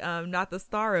actually not the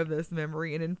star of this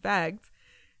memory. And in fact,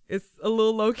 it's a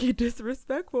little low-key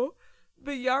disrespectful.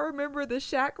 But y'all remember the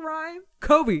Shaq rhyme?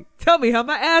 Kobe, tell me how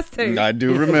my ass tastes. I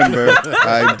do remember.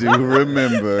 I do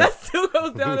remember. That still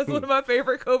goes down as one of my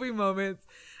favorite Kobe moments.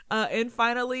 And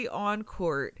finally, on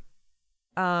court,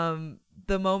 the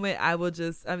moment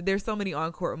there's so many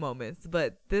on court moments,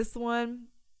 but this one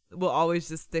will always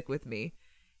just stick with me.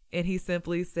 And he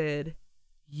simply said,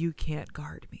 "You can't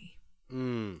guard me,"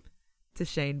 to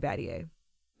Shane Battier.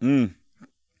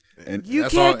 And you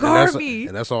can't guard me.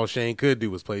 And that's all Shane could do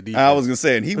was play defense. I was gonna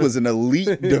say, and he was an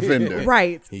elite defender.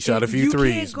 Right. He shot a few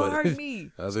threes, can't guard but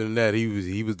me. other than that,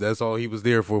 he was. That's all he was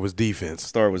there for was defense.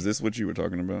 Star, was this what you were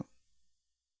talking about?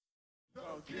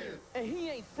 And he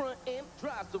ain't front end,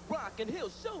 drives the rock, and he'll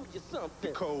show you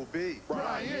something. Kobe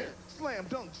Bryant, slam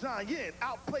dunk giant,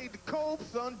 outplayed the Kobe,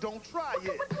 son, don't try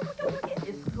it.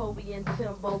 It's Kobe and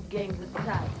Tim, both games is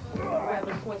tight.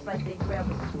 Grabbing points like they grab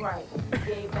a Sprite.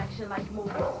 Game action like movie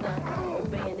stunts.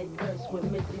 Obeying the curse with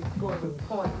Missy scoring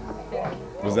points.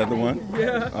 Was that the one?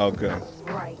 Yeah. Okay.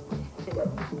 Right.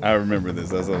 I remember this.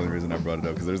 That's the only reason I brought it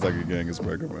up, because there's like a Gang of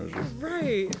Square commercial.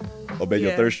 Right. Obey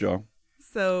your thirst, y'all.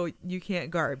 So you can't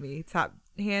guard me. Top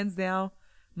hands down,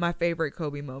 my favorite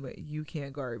Kobe moment. You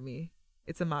can't guard me.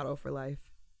 It's a motto for life.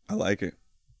 I like it.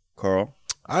 Carl?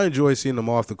 I enjoy seeing him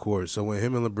off the court. So when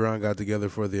him and LeBron got together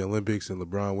for the Olympics and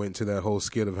LeBron went into that whole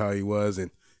skit of how he was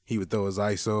and he would throw his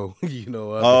ISO,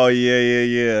 Oh,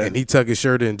 yeah. And he tuck his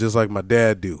shirt in just like my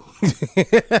dad do. Who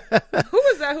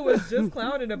was that who was just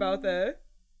clowning about that?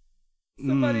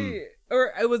 Somebody...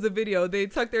 Or it was a video. They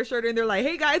tucked their shirt in. They're like,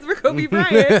 "Hey guys, we're Kobe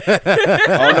Bryant."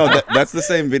 Oh no, that's the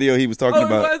same video he was talking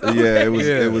about. It was? Yeah,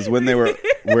 Okay. it was when they were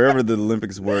wherever the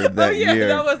Olympics were that year.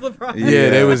 That was LeBron. Yeah,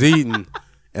 they was eating,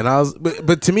 and I was.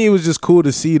 But to me, it was just cool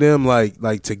to see them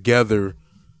like together,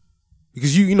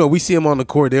 because you know we see them on the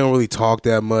court. They don't really talk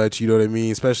that much. You know what I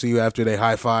mean? Especially after they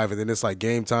high five and then it's like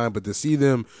game time. But to see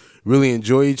them really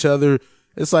enjoy each other.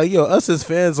 It's like, yo, us as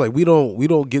fans, like we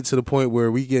don't get to the point where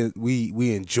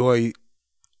we enjoy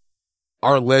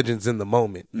our legends in the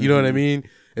moment. You know what I mean?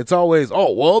 It's always,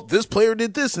 oh, well, this player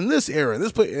did this in this era, and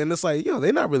this player, and it's like, yo,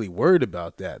 they're not really worried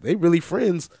about that. They really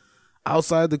friends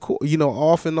outside the court,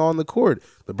 off and on the court.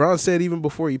 LeBron said even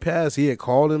before he passed, he had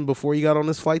called him before he got on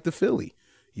his flight to Philly.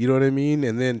 You know what I mean?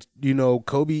 And then,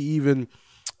 Kobe even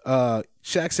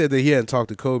Shaq said that he hadn't talked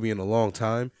to Kobe in a long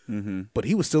time, but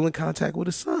he was still in contact with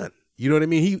his son. You know what I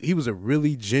mean? He was a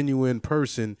really genuine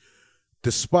person,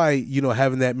 despite,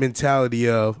 having that mentality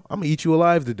of, I'm going to eat you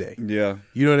alive today. Yeah.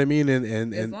 You know what I mean?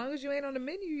 And as long as you ain't on the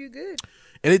menu, you good.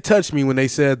 And it touched me when they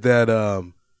said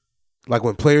that, like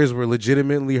when players were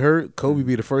legitimately hurt, Kobe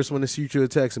be the first one to shoot you a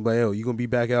text and be like, yo, you're going to be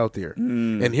back out there.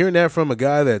 And hearing that from a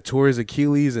guy that tore his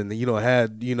Achilles and,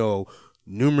 had,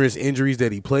 numerous injuries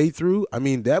that he played through, I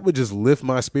mean, that would just lift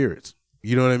my spirits.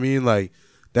 You know what I mean? Like,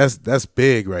 that's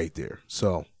big right there.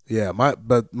 So, yeah,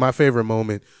 my favorite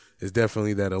moment is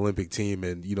definitely that Olympic team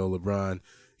and, LeBron,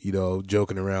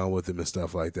 joking around with him and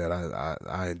stuff like that.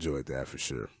 I enjoyed that for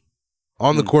sure.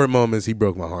 On the court moments, he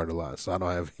broke my heart a lot, so I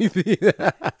don't have anything.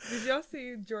 Did y'all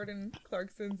see Jordan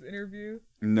Clarkson's interview?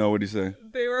 No, what'd he say?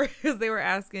 They were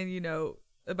asking,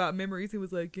 about memories. He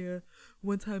was like, yeah,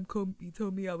 one time Kobe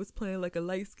told me I was playing like a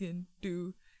light-skinned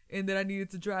dude, and then I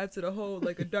needed to drive to the hole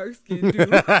like a dark-skinned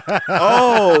dude.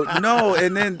 Oh, no.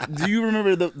 And then do you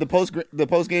remember the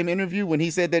post-game interview when he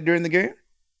said that during the game?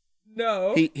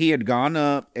 No. He had gone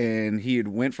up and he had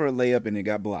went for a layup and it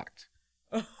got blocked.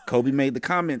 Kobe made the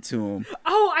comment to him.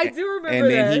 Oh, I do remember that. And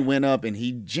then he went up and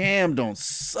he jammed on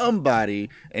somebody.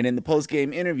 And in the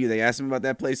post-game interview, they asked him about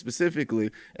that play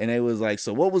specifically. And they was like,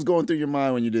 so what was going through your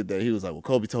mind when you did that? He was like, well,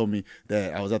 Kobe told me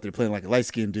that I was out there playing like a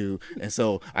light-skinned dude. And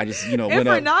so I just, went up. And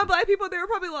for non-black people, they were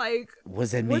probably like, what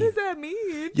does that mean? What does that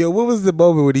mean? Yo, what was the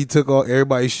moment when he took all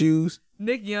everybody's shoes?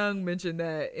 Nick Young mentioned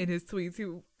that in his tweets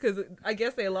because I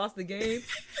guess they lost the game,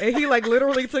 and he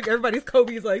literally took everybody's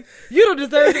Kobe's like, you don't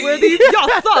deserve to wear these, y'all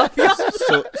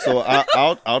suck. So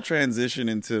I'll transition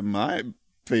into my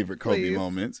favorite Kobe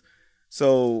moments.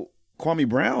 So Kwame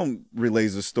Brown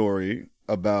relays a story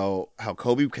about how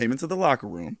Kobe came into the locker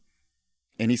room,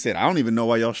 and he said, I don't even know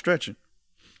why y'all stretching.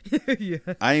 Yeah.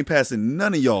 I ain't passing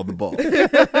none of y'all the ball.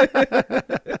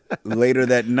 Later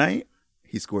that night,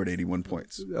 he scored 81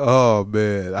 points. Oh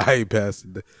man, I ain't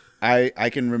passing that. I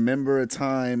can remember a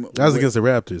time that was against the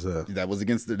Raptors. That was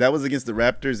against the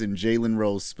Raptors and Jalen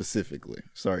Rose specifically.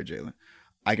 Sorry, Jalen.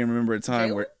 I can remember a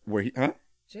time where he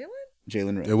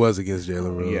Jalen Rose. It was against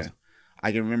Jalen Rose. Yeah,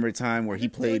 I can remember a time where he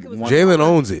played. Jalen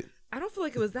owns it. I don't feel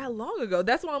like it was that long ago.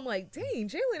 That's why I'm like, dang,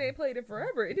 Jalen ain't played it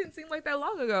forever. It didn't seem like that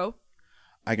long ago.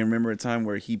 I can remember a time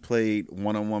where he played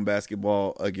one-on-one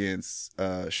basketball against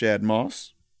Shad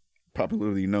Moss,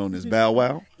 popularly known as Bow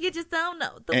Wow. You just don't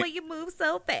know the way you move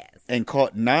so fast. And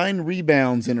caught 9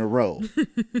 rebounds in a row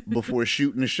before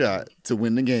shooting a shot to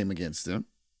win the game against him.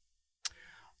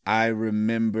 I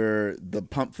remember the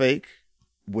pump fake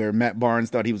where Matt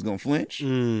Barnes thought he was going to flinch.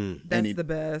 That's the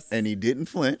best. And he didn't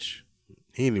flinch.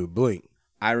 He didn't even blink.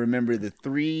 I remember the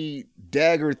 3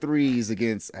 dagger threes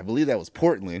against, I believe that was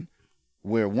Portland,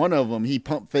 where one of them he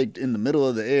pump faked in the middle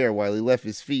of the air while he left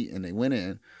his feet and they went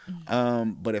in.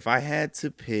 But if I had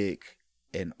to pick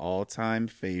an all-time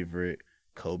favorite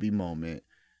Kobe moment,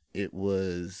 it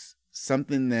was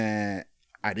something that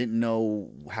I didn't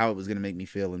know how it was going to make me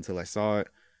feel until I saw it.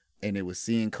 And it was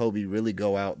seeing Kobe really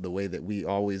go out the way that we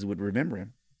always would remember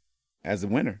him, as a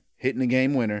winner, hitting a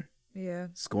game winner,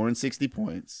 scoring 60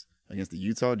 points against the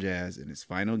Utah Jazz in his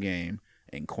final game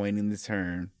and coining the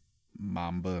term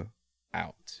Mamba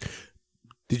out.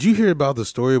 Did you hear about the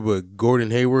story with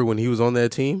Gordon Hayward when he was on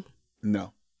that team?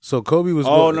 No. So Kobe was.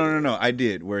 No. I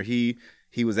did. Where he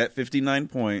was at 59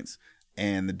 points,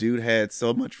 and the dude had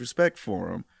so much respect for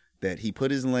him that he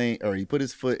put his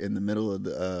foot in the middle of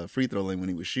the free throw lane when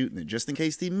he was shooting it, just in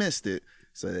case he missed it,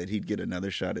 so that he'd get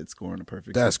another shot at scoring a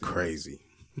perfect. That's crazy.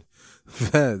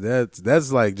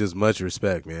 That's like just much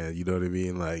respect, man. You know what I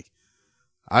mean? Like,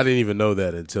 I didn't even know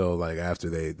that until like after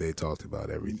they talked about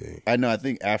everything. I know. I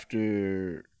think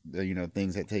after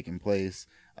things had taken place,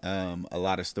 a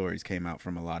lot of stories came out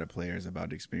from a lot of players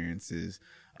about experiences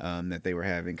that they were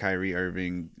having. Kyrie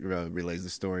Irving relays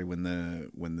the story when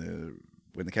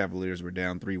the Cavaliers were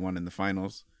down 3-1 in the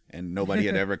finals, and nobody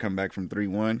had ever come back from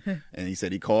 3-1, and he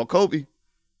said he called Kobe.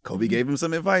 Kobe gave him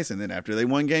some advice, and then after they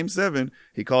won Game 7,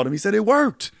 he called him. He said, "It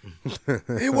worked.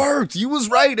 It worked. You was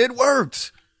right. It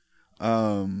worked."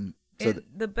 And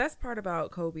the best part about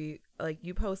Kobe, like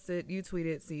you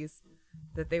tweeted, Cease,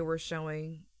 that they were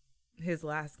showing his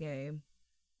last game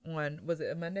on, was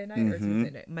it a Monday night or Tuesday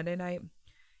night? Monday night.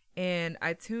 And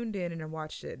I tuned in and I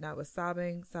watched it, and I was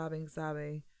sobbing,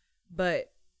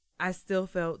 but I still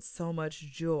felt so much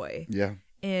joy. Yeah.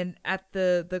 And at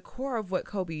the core of what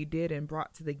Kobe did and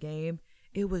brought to the game,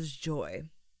 it was joy.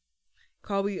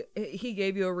 Kobe, he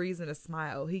gave you a reason to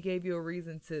smile. He gave you a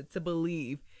reason to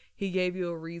believe. He gave you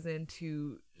a reason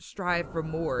to strive for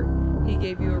more. He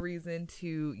gave you a reason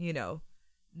to,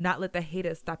 not let the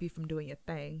haters stop you from doing your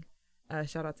thing.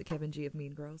 Shout out to Kevin G of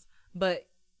Mean Girls. But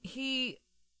he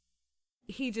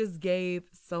just gave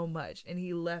so much, and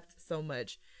he left so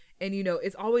much. And,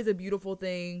 it's always a beautiful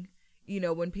thing,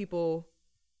 when people,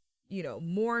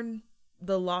 mourn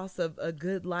the loss of a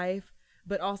good life,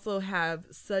 but also have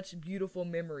such beautiful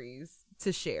memories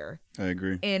to share. I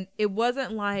agree. And it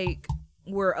wasn't like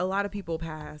where a lot of people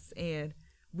pass and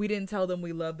we didn't tell them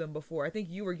we loved them before. I think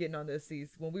you were getting on this,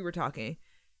 Cease, when we were talking.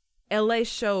 LA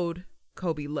showed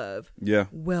Kobe love. Yeah.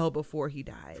 Well before he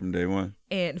died. From day one.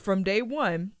 And from day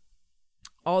one,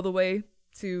 all the way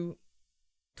to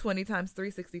 20 times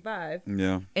 365.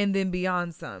 Yeah. And then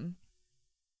beyond some.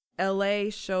 LA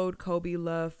showed Kobe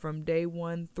love from day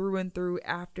one through and through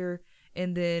after,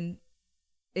 and then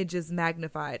it just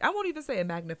magnified. I won't even say it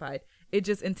magnified. It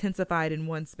just intensified in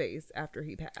one space after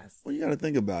he passed. Well, you got to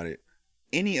think about it.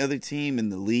 Any other team in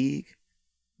the league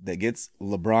that gets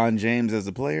LeBron James as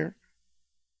a player,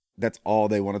 that's all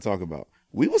they want to talk about.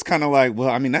 We was kind of like, well,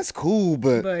 I mean, that's cool,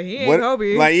 but he ain't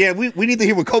Kobe. Like, yeah, we need to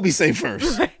hear what Kobe say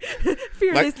first.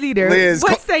 Fearless leader. Liz,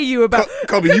 what say you about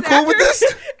Kobe? You cool with this?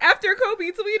 After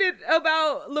Kobe tweeted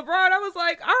about LeBron, I was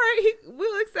like, all right,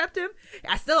 we'll accept him.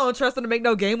 I still don't trust him to make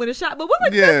no game-winning shot, but we'll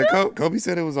accept him. Kobe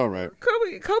said it was all right.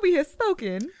 Kobe has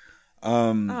spoken.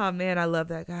 Oh man, I love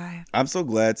that guy. I'm so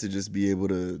glad to just be able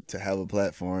to have a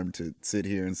platform to sit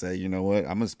here and say, you know what,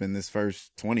 I'm gonna spend this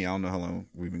first 20. I don't know how long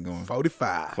we've been going.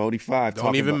 45.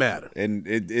 Don't even matter. And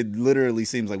it literally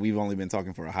seems like we've only been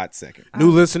talking for a hot second.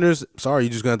 New listeners, sorry, you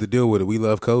just gonna have to deal with it. We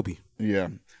love Kobe. Yeah.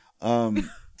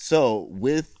 So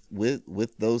with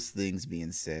those things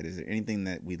being said, is there anything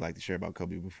that we'd like to share about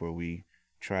Kobe before we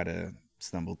try to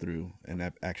stumble through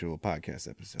an actual podcast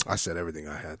episode? I said everything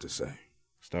I had to say.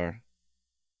 Star?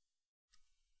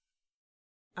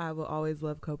 I will always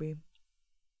love Kobe.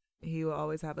 He will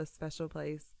always have a special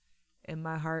place in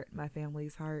my heart, my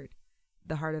family's heart,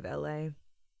 the heart of LA,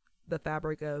 the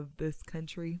fabric of this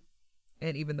country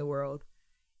and even the world.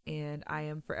 And I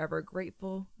am forever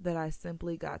grateful that I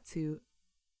simply got to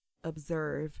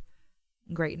observe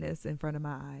greatness in front of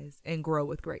my eyes and grow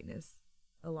with greatness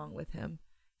along with him.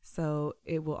 So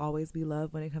it will always be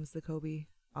love when it comes to Kobe,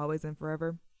 always and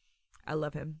forever. I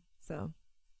love him. So,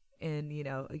 and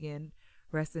again,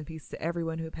 rest in peace to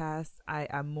everyone who passed.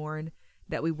 I mourn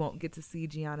that we won't get to see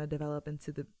Gianna develop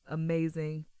into the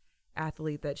amazing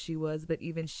athlete that she was, but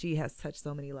even she has touched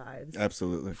so many lives.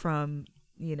 Absolutely. From,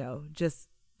 just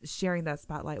sharing that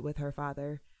spotlight with her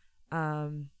father.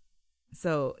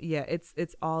 So yeah,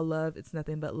 it's all love. It's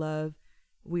nothing but love.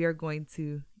 We are going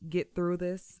to get through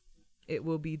this. It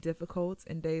will be difficult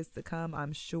in days to come,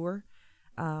 I'm sure.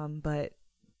 But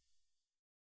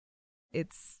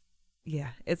it's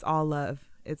all love.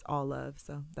 It's all love.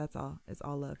 So that's all. It's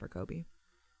all love for Kobe.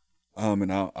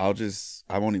 And I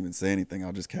won't even say anything.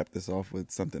 I'll just cap this off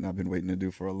with something I've been waiting to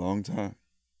do for a long time.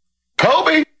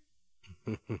 Kobe!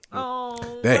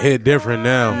 That hit different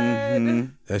now.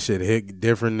 Mm-hmm. That shit hit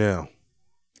different now.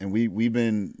 And we've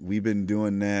been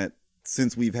doing that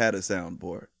since we've had a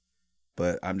soundboard.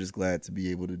 But I'm just glad to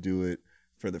be able to do it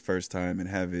for the first time and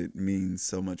have it mean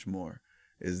so much more.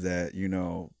 Is that,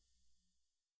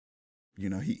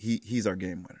 he's our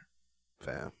game winner.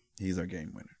 Fam. He's our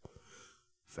game winner.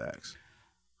 Facts.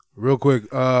 Real quick,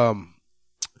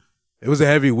 it was a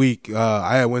heavy week.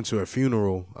 I had went to a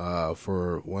funeral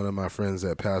for one of my friends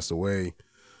that passed away,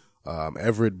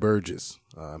 Everett Burgess.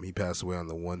 He passed away on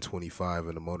the 125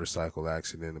 in a motorcycle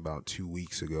accident about 2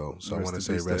 weeks ago. So I want to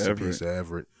say rest in peace to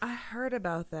Everett. I heard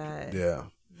about that. Yeah.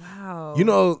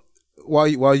 Wow.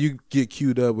 While you get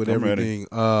queued up with everything,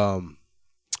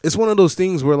 it's one of those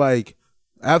things where, like,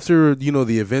 after,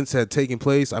 the events had taken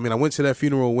place, I mean, I went to that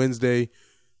funeral Wednesday.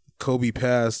 Kobe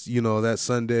passed, that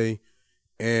Sunday.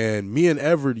 And me and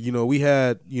Everett, we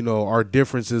had, our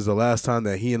differences the last time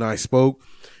that he and I spoke.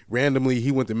 Randomly,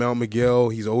 he went to Mount Miguel.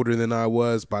 He's older than I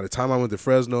was. By the time I went to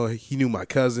Fresno, he knew my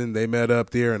cousin. They met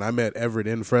up there, and I met Everett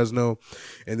in Fresno.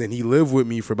 And then he lived with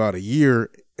me for about a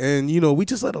year. And, we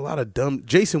just let a lot of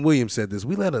Jason Williams said this,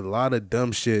 we let a lot of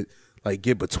dumb shit, like,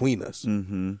 get between us.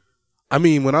 Mm-hmm. I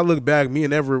mean, when I look back, me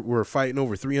and Everett were fighting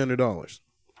over $300.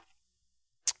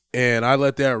 And I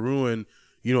let that ruin,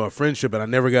 a friendship, and I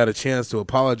never got a chance to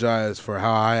apologize for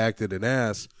how I acted an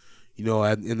ass,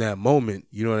 in that moment,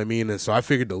 you know what I mean? And so I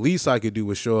figured the least I could do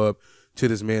was show up to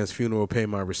this man's funeral, pay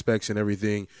my respects and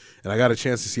everything. And I got a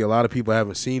chance to see a lot of people I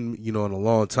haven't seen, in a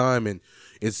long time. And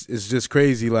it's just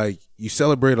crazy. Like, you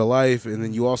celebrate a life, and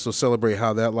then you also celebrate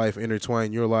how that life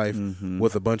intertwined your life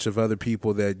with a bunch of other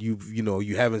people that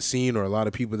you haven't seen, or a lot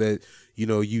of people that,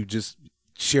 you just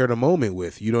shared a moment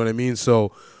with, you know what I mean?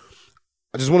 So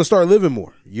I just want to start living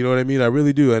more. You know what I mean? I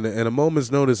really do. And a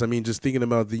moment's notice, I mean, just thinking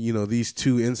about these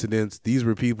two incidents, these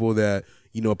were people that,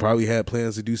 probably had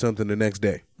plans to do something the next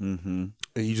day. Mm-hmm.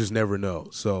 And you just never know.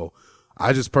 So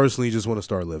I just personally just want to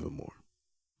start living more.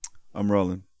 I'm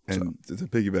rolling. And to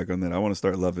piggyback on that, I want to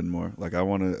start loving more. Like, I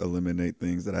want to eliminate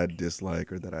things that I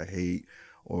dislike or that I hate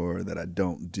or that I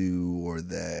don't do or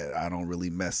that I don't really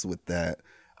mess with that.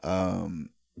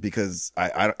 Because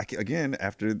I again,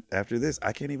 after this,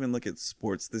 I can't even look at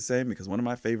sports the same, because one of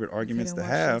my favorite arguments to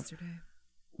have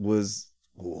was,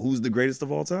 who's the greatest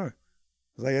of all time?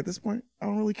 I was like, at this point, I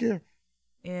don't really care.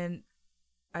 And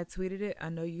I tweeted it. I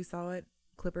know you saw it.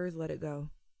 Clippers, let it go.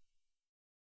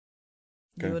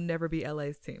 Okay. You will never be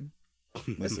LA's team.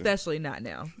 Listen. Especially not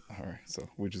now. All right, so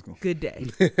we're just going. Good day.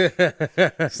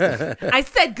 I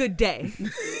said good day.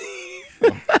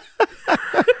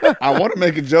 I want to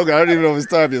make a joke. I don't even know if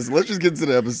it's time yet. So let's just get into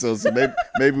the episode. So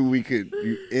maybe we could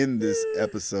end this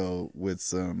episode with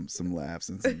some laughs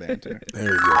and some banter.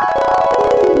 There you go.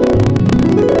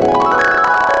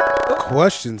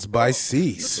 Questions by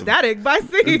Cease. Static by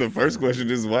Cease. The first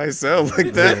question is, why it sound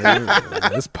like that? Yeah,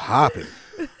 it's popping.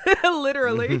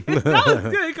 Literally. That was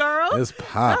good, Carl. It's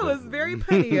popping. That was very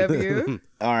punny of you.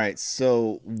 All right.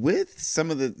 So with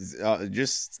some of the,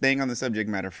 just staying on the subject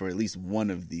matter for at least one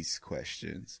of these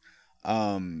questions,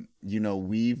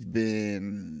 we've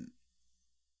been,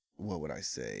 what would I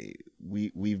say?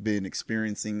 We've been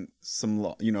experiencing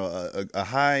some, a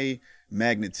high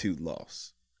magnitude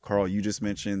loss. Carl, you just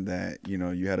mentioned that,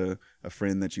 you had a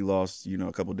friend that you lost,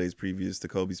 a couple of days previous to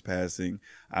Kobe's passing.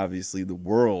 Obviously, the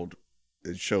world,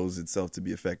 it shows itself to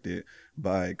be affected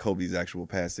by Kobe's actual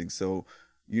passing. So,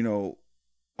 do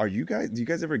you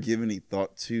guys ever give any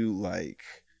thought to, like,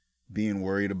 being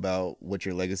worried about what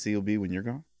your legacy will be when you're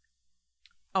gone?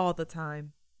 All the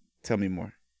time. Tell me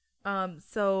more.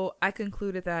 So I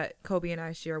concluded that Kobe and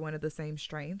I share one of the same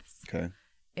strengths. Okay.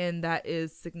 And that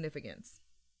is significance.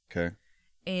 Okay.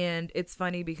 And it's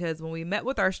funny because when we met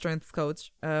with our strengths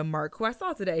coach, Mark, who I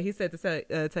saw today, he said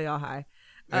to tell y'all hi.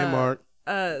 Hey, Mark.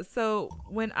 So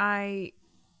when I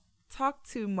talked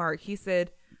to Mark, he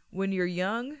said, when you're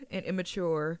young and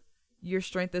immature, your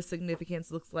strength of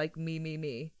significance looks like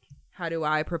me. How do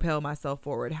I propel myself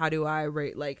forward? How do I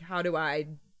how do I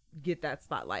get that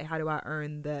spotlight? How do I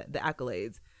earn the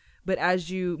accolades? But as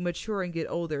you mature and get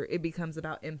older, it becomes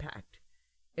about impact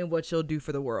and what you'll do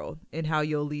for the world and how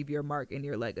you'll leave your mark and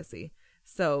your legacy.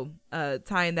 So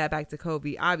tying that back to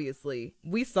Kobe, obviously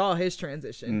we saw his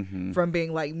transition from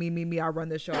being like me, I run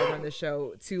the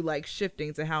show to like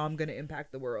shifting to how I'm going to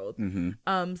impact the world.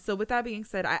 So with that being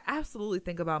said, I absolutely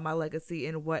think about my legacy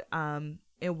and what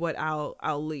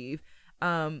I'll leave.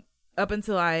 Up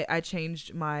until I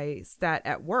changed my stat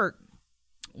at work,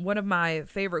 one of my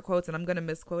favorite quotes, and I'm going to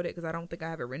misquote it because I don't think I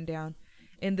have it written down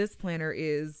in this planner,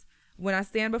 is, when I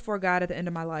stand before God at the end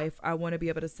of my life, I want to be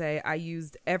able to say, I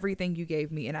used everything you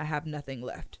gave me and I have nothing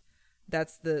left.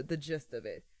 That's the gist of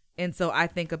it. And so I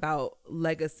think about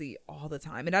legacy all the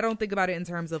time. And I don't think about it in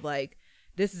terms of like,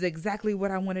 this is exactly what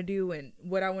I want to do and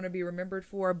what I want to be remembered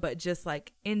for. But just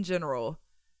like in general,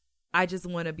 I just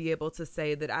want to be able to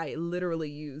say that I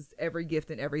literally used every gift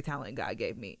and every talent God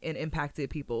gave me and impacted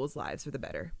people's lives for the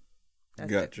better.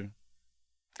 That's Gotcha. it.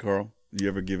 Carl, do you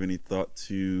ever give any thought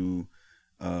to...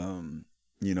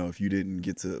 if you didn't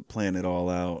get to plan it all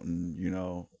out and,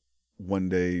 one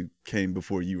day came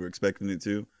before you were expecting it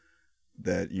to,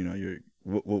 that,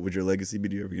 what would your legacy be?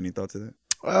 Do you ever give any thought to that?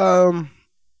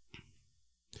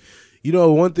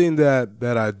 One thing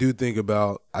that I do think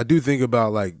about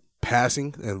like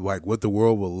passing and like what the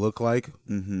world will look like.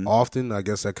 Often, I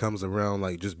guess that comes around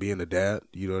like just being a dad.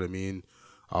 You know what I mean?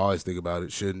 I always think about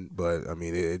it. Shouldn't, but I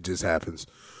mean, it just happens.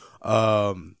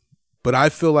 But I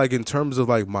feel like in terms of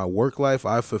like my work life,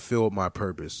 I fulfilled my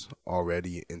purpose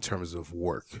already in terms of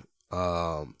work.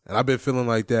 And I've been feeling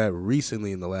like that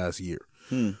recently in the last year.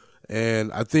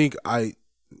 And I think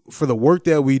for the work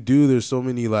that we do, there's so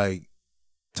many like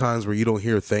times where you don't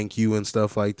hear thank you and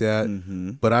stuff like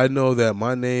that. But I know that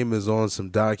my name is on some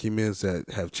documents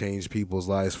that have changed people's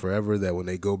lives forever, that when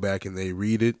they go back and they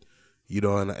read it,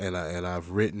 and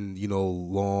I've written,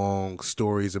 long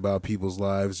stories about people's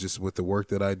lives just with the work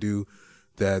that I do,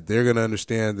 that they're going to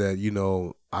understand that,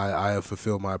 I have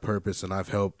fulfilled my purpose and I've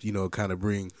helped, kind of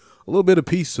bring a little bit of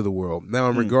peace to the world. Now,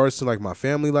 in regards to like my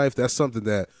family life, that's something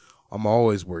that I'm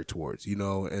always work towards,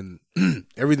 and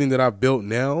everything that I've built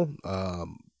now,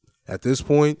 at this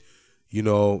point,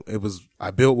 I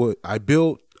built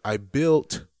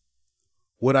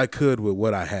what I could with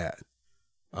what I had.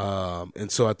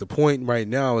 And so at the point right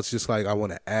now, it's just like I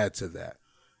want to add to that.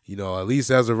 At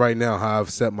least as of right now, how I've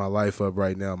set my life up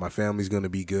right now, my family's going to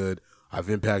be good. I've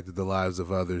impacted the lives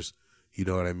of others. You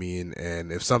know what I mean?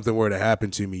 And if something were to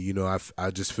happen to me,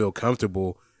 I just feel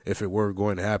comfortable if it were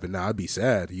going to happen. Now, I'd be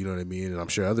sad, you know what I mean? And I'm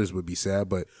sure others would be sad,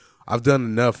 but I've done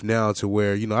enough now to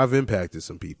where, I've impacted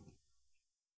some people.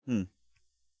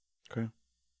 Okay.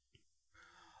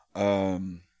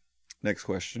 Next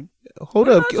question. Hold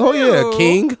up. Oh, yeah,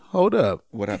 King. Hold up.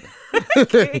 What happened?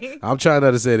 I'm trying not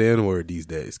to say the N-word these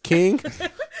days. King?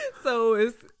 So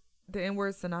is the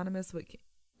N-word synonymous with King?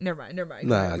 Never mind.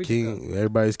 Nah, King.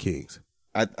 Everybody's kings.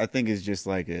 I think it's just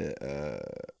like a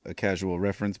casual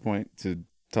reference point to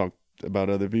talk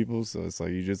about other people. So it's like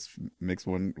you just mix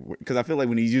one. Because I feel like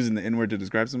when he's using the N-word to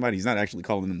describe somebody, he's not actually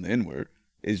calling them the N-word.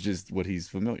 It's just what he's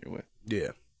familiar with. Yeah.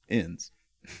 Ends.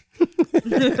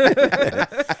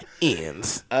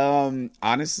 Ends.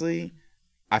 Honestly,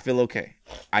 I feel okay.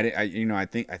 I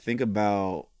think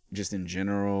about just in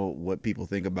general what people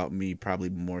think about me probably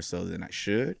more so than I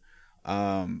should.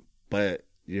 But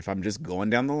if I'm just going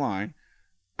down the line,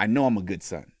 I know I'm a good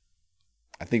son.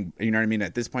 I think, you know what I mean?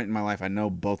 At this point in my life, I know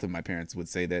both of my parents would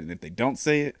say that, and if they don't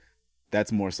say it,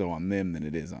 that's more so on them than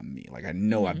it is on me. Like, I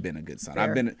know I've been a good son.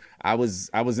 Fair. I was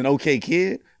an okay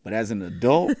kid, but as an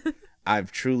adult,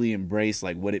 I've truly embraced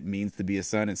like what it means to be a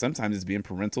son, and sometimes it's being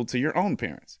parental to your own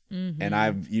parents. And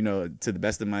I've, to the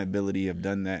best of my ability, have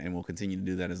done that, and will continue to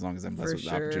do that as long as I'm blessed with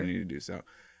the opportunity to do so.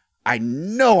 I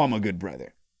know I'm a good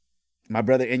brother. My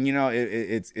brother, and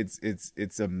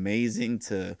it's amazing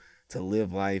to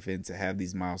live life and to have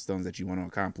these milestones that you want to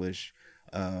accomplish,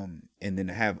 and then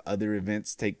to have other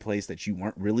events take place that you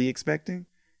weren't really expecting,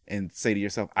 and say to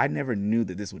yourself, I never knew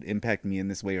that this would impact me in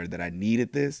this way or that I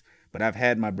needed this, but I've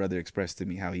had my brother express to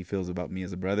me how he feels about me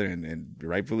as a brother, and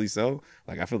rightfully so.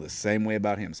 Like, I feel the same way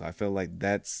about him, so I feel like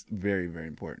that's very, very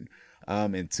important.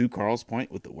 And to Carl's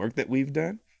point, with the work that we've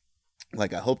done,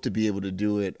 like, I hope to be able to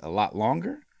do it a lot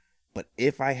longer, but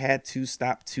if I had to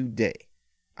stop today,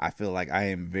 I feel like I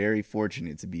am very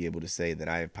fortunate to be able to say that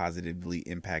I have positively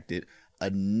impacted a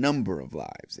number of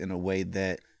lives in a way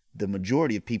that the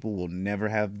majority of people will never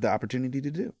have the opportunity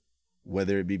to do.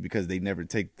 Whether it be because they never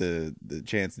take the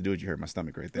chance to do it. You hurt my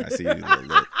stomach right there. I see you.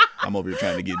 Look. I'm over here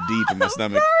trying to get deep in my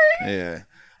stomach. Yeah.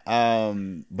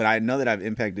 But I know that I've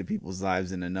impacted people's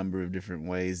lives in a number of different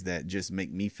ways that just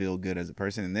make me feel good as a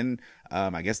person. And then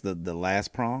I guess the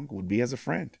last prong would be as a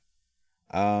friend.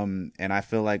 And I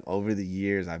feel like over the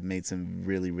years, I've made some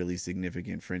really, really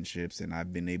significant friendships, and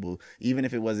I've been able, even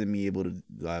if it wasn't me able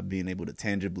to being able to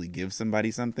tangibly give somebody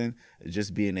something,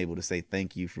 just being able to say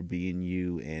thank you for being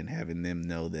you and having them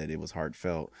know that it was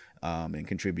heartfelt, and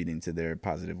contributing to their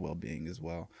positive well-being as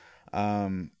well.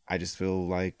 I just feel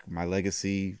like my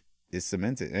legacy is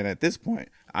cemented. And at this point,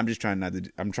 I'm trying to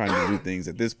do things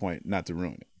at this point, not to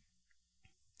ruin it.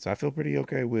 So I feel pretty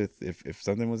okay with if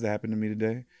something was to happen to me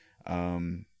today,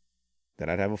 that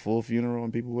I'd have a full funeral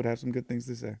and people would have some good things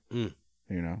to say, you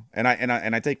know, and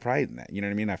I take pride in that. You know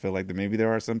what I mean? I feel like that maybe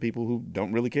there are some people who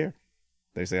don't really care.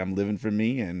 They say I'm living for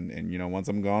me, and you know, once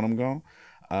I'm gone, I'm gone.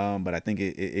 But I think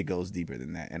it goes deeper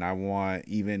than that. And I want,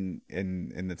 even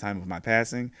in the time of my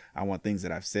passing, I want things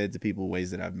that I've said to people,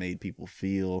 ways that I've made people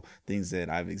feel, things that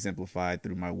I've exemplified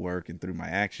through my work and through my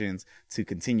actions to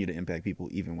continue to impact people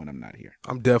even when I'm not here.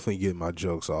 I'm definitely getting my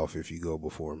jokes off if you go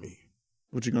before me.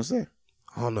 What you gonna say?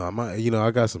 I don't know.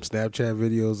 I got some Snapchat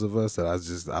videos of us that I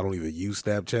don't even use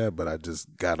Snapchat, but I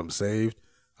just got them saved.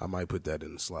 I might put that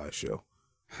in the slideshow.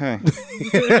 Huh.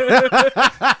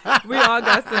 We all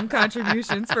got some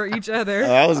contributions for each other.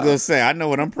 I was gonna say, I know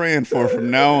what I'm praying for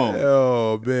from now on.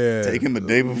 Oh man, take him a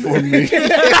day before me.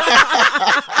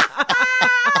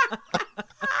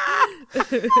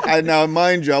 Now,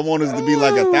 mind you, I want us to be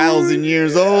like 1,000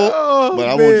 years old, but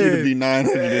I want you to be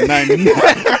 999.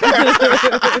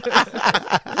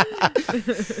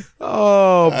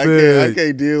 I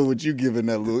can't deal with you giving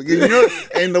that little. You know,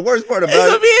 and the worst part about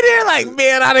it, be in there like,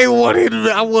 man, I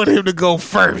want him to go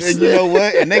first. And you know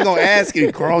what? And they gonna ask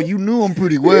him, Carl, you knew him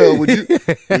pretty well. Would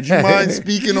you mind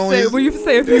speaking on his? Will you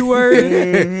say a few words?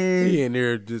 He in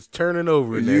there just turning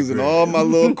over, using all my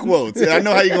little quotes. I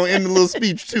know how you gonna end the little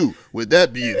speech too. With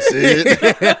that being said,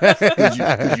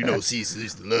 because you know Cecil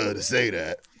used to love to say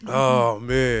that. Oh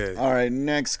man! All right,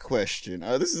 next question.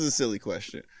 This is a silly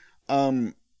question.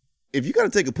 If you got to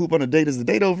take a poop on a date, is the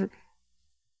date over?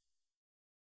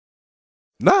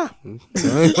 Nah. I'm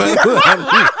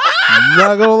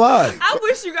not gonna lie. I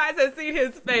wish you guys had seen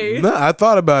his face. Nah, I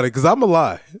thought about it because I'm gonna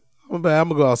lie. I'm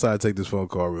gonna go outside and take this phone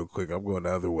call real quick. I'm going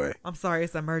the other way. I'm sorry,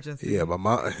 it's emergency. Yeah, my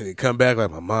mom come back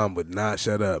like my mom would not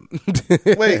shut up.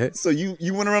 Wait, so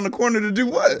you went around the corner to do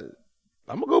what?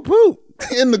 I'm gonna go poop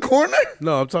in the corner.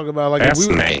 No, I'm talking about like That's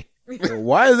me.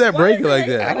 Why is that breaking like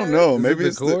that? I don't know. Maybe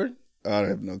it's the cord. I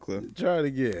have no clue. Try it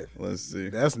again. Let's see.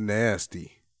 That's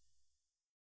nasty.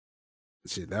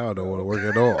 Shit, now I don't want to work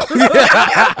at all.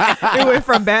 It went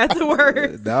from bad to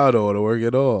worse. Now I don't want to work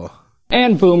at all.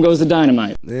 And boom goes the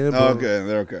dynamite. Okay,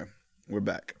 they're okay. We're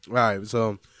back. All right,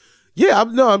 so yeah,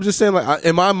 I'm just saying, like,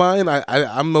 in my mind,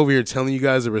 I'm over here telling you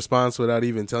guys a response without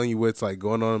even telling you what's like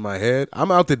going on in my head.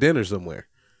 I'm out to dinner somewhere,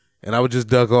 and I would just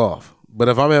duck off. But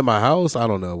if I'm at my house, I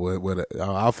don't know what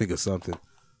I'll think of something.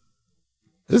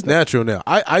 It's natural now.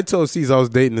 I told C's I was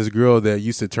dating this girl that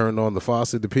used to turn on the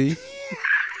faucet to pee.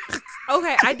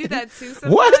 Okay, I do that too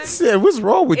sometimes. What? What's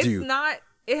wrong with you?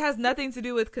 It has nothing to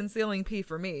do with concealing pee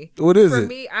for me. What is it? For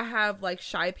me, I have like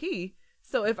shy pee.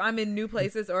 So if I'm in new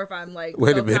places or if I'm like,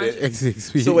 wait a minute.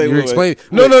 So wait, explain.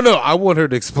 No. I want her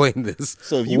to explain this.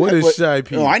 So if you what is shy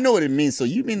pee? No, I know what it means. So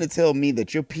you mean to tell me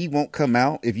that your pee won't come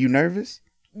out if you're nervous?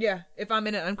 Yeah, if I'm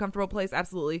in an uncomfortable place,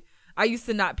 absolutely. I used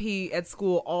to not pee at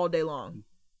school all day long,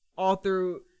 all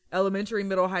through elementary,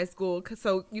 middle, high school.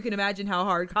 So you can imagine how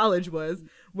hard college was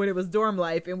when it was dorm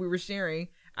life and we were sharing.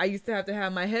 I used to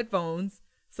have my headphones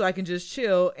so I can just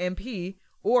chill and pee.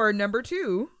 Or number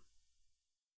two,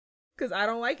 because I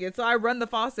don't like it. So I run the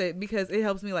faucet because it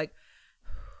helps me it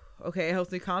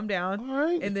helps me calm down. All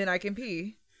right. And then I can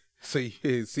pee. So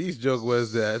C's joke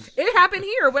was that it happened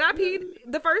here when I peed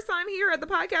the first time here at the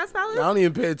Podcast Palace. I don't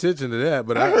even pay attention to that,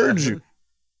 but I heard you.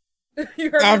 You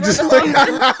heard I'm me just playing.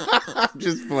 I'm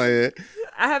just playing.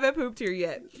 I haven't pooped here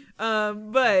yet,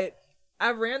 but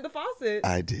I ran the faucet.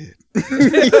 I did.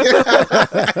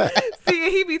 See,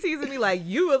 he be teasing me like,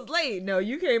 you was late. No,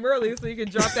 you came early so you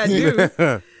can drop that deuce.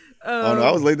 Oh no,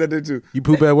 I was late that day too. You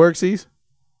poop at work, C's?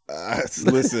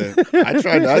 Listen, I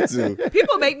try not to.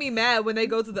 People make me mad when they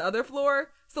go to the other floor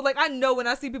So, like, I know when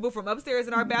I see people from upstairs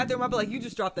in our bathroom, I'll be like, you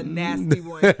just dropped a nasty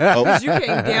one. Because you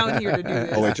came down here to do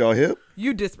this. Oh, wait, y'all hip?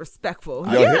 You disrespectful.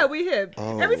 Y'all yeah, hip? we hip.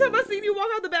 Oh. Every time I see you walk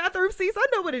out the bathroom seats, I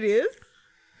know what it is.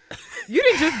 You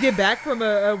didn't just get back from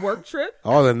a work trip.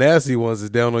 All the nasty ones is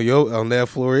down on that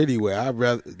floor anyway. I'd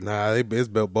rather it's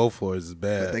both floors is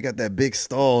bad. But they got that big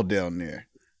stall down there.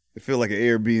 It feel like an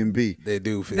Airbnb. They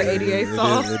do feel The ADA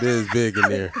stall. It is big in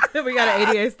there. We got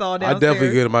an ADA stall I downstairs.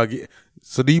 definitely get my.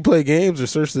 So do you play games or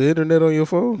search the internet on your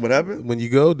phone? What happened? When you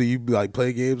go, do you like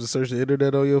play games and search the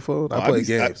internet on your phone? I play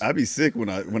games. I be sick when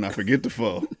I forget the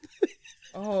phone.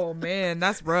 Oh man,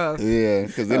 that's rough. Yeah,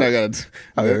 because then I got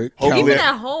to. Even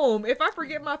at home, if I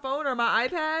forget my phone or my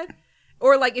iPad,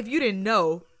 or like if you didn't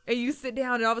know and you sit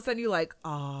down and all of a sudden you're like,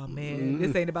 oh man,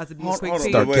 this ain't about to be a quick peek.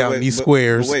 Start counting these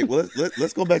squares. Wait,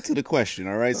 let's go back to the question.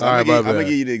 All right, so All I'm right, gonna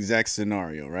give you the exact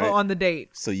scenario, right? Oh, on the date.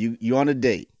 So you on a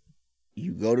date.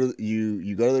 You go to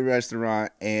the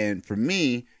restaurant, and for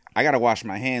me, I gotta wash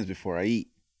my hands before I eat,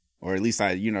 or at least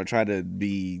I try to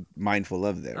be mindful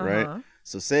of that, right?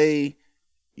 So say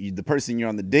the person you're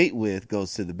on the date with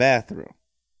goes to the bathroom,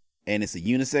 and it's a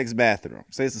unisex bathroom.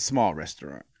 Say it's a small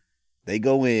restaurant. They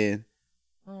go in,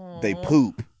 they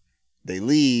poop, they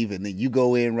leave, and then you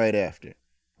go in right after.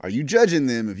 Are you judging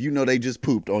them if you know they just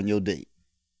pooped on your date?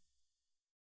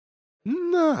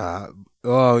 Nah.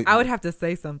 I would have to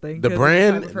say something. The 'cause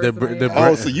brand, of the the brand.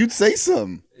 Oh, so you'd say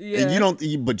something. Yeah. And you don't,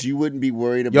 but you wouldn't be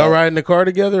worried about. Y'all ride in the car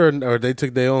together, or they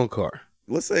took their own car?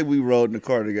 Let's say we rode in the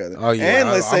car together. Oh yeah, and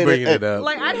let's I'm say bringing that, it up.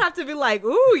 Like I'd have to be like,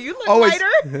 ooh, you look Oh,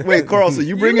 lighter. wait, Carl. So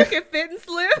you bring you it? looking fit and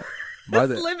slim.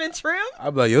 Slim and trim.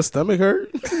 I'm like, your stomach hurt?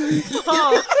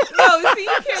 Oh no! See,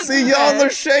 you can't. See, do y'all that. are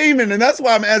shaming, and that's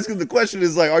why I'm asking the question.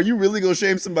 Is like, are you really gonna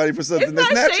shame somebody for something It's that's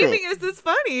not natural? shaming. It's just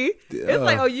funny. It's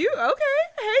like, oh, you okay?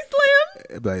 Hey,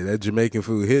 Slim. Like that Jamaican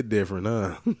food hit different,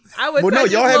 huh? I would. Well, no,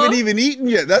 touch y'all his haven't lung. even eaten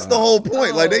yet. That's the whole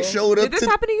point. Like they showed up. Did this to,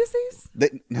 happen to you, Cease?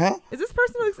 Huh? Is this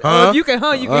personal? Huh? Oh, if you can,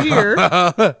 you can hear.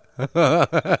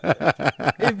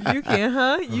 If you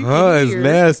can, you can It's hear.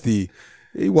 nasty.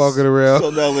 He walking around. So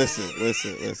now listen.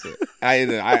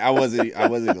 I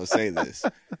wasn't gonna say this.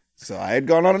 So I had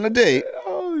gone on a date.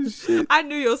 Oh shit! I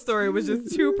knew your story was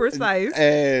just too precise.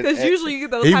 And- Because usually you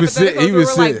get those He was hypotheticals sit. He where was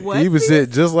we're sit. like, what? He was sit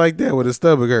just like that with his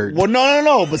stomach hurt. Well,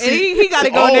 no. But And see, he gotta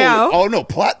go now. Oh no,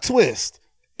 plot twist.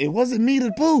 It wasn't me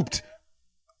that pooped.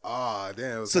 Oh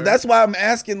damn! So that's why I'm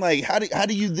asking, like, how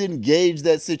do you then gauge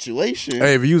that situation?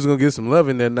 Hey, if you was gonna get some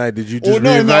loving that night, did you just?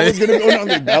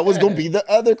 That was gonna be the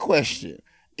other question.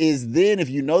 Is then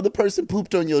if you know the person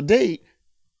pooped on your date,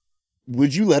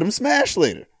 would you let him smash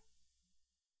later?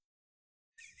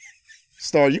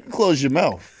 Star, you can close your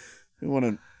mouth. You want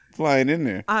to fly in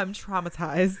there? I'm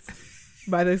traumatized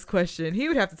by this question. He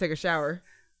would have to take a shower.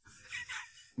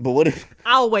 But what if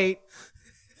I'll wait.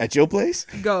 at your place?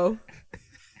 Go.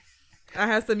 I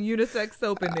have some unisex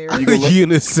soap in there. You gonna let-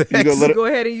 Unisex. You gonna let him, Go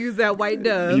ahead and use that white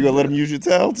dove. you gonna let him use your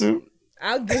towel too,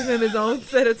 I'll give him his own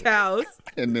set of towels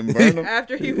and then burn him?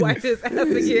 after he wiped his ass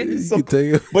again. So- You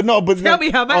take it. but no, but Tell me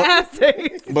how my ass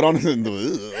tastes. But on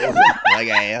like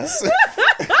ass.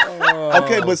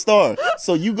 Okay, but Star,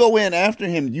 so you go in after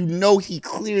him. You know he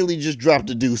clearly just dropped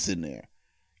a deuce in there.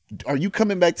 Are you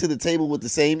coming back to the table with the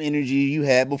same energy you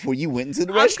had before you went into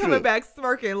the I'm restroom? coming back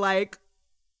smirking like,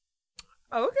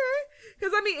 okay.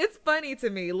 Because, I mean, it's funny to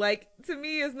me. Like, to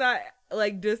me, it's not,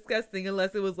 like, disgusting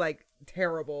unless it was, like,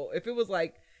 terrible. If it was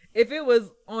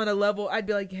on a level, I'd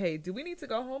be like, hey, do we need to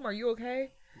go home? Are you okay?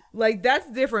 Like, that's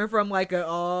different from, like,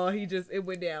 it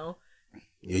went down.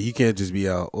 Yeah, you can't just be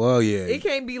out. Well, yeah. It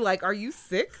can't be like, are you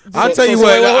sick? I'll tell you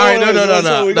what. All right,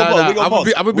 no.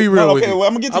 I'm gonna be real with you. Well,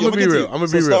 I'm gonna get to I'm you. gonna be real. I'm gonna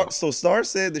be real. So Star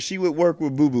said that she would work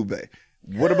with Boo Boo Bay.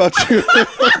 What about you?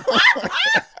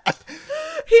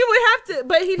 He would have to,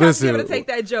 but he'd have to be able to take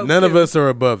that joke. None of too. us are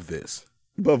above this.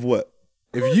 Above what?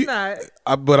 If you, not.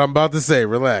 But I'm about to say,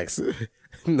 relax.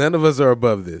 None of us are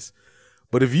above this.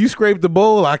 But if you scrape the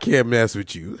bowl, I can't mess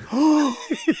with you.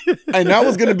 And that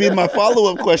was gonna be my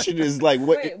follow up question. Is like,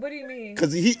 what? Wait, what do you mean?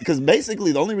 Because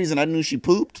basically the only reason I knew she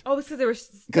pooped. Oh, it's because they were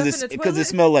stuff in the Because toilet? it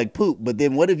smelled like poop. But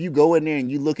then what if you go in there and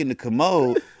you look in the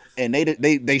commode and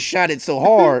they shot it so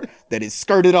hard that it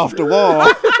skirted off the wall.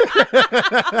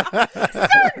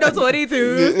 No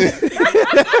 22s.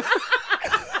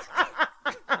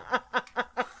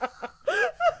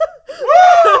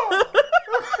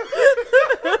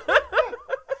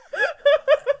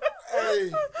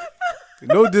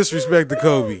 No disrespect to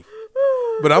Kobe,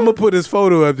 but I'm gonna put his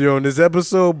photo up there on this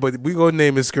episode. But we gonna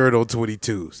name his skirt on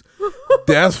 22s.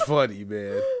 That's funny,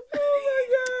 man.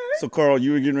 So Carl,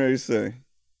 you were getting ready to say.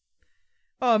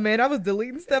 Oh man, I was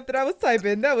deleting stuff that I was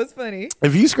typing. That was funny.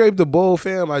 If you scrape the bowl,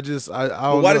 fam, I don't But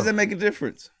why know. does that make a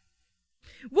difference?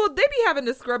 Well, they be having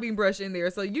the scrubbing brush in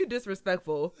there, so you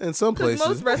disrespectful. In some 'Cause places.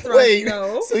 most restaurants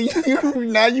know. So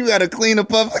now you got to clean a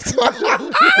public toilet.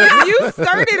 You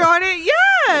started on it,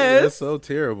 yes. That's so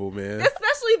terrible, man.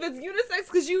 Especially if it's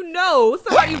unisex, because you know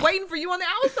somebody waiting for you on the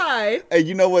outside. Hey,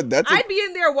 you know what? I'd be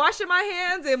in there washing my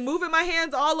hands and moving my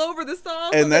hands all over the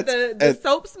stall, And so that that's- the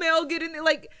soap smell get in there.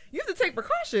 Like, you have to take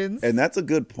precautions. And that's a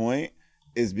good point,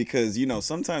 is because,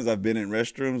 sometimes I've been in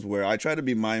restrooms where I try to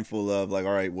be mindful of, like,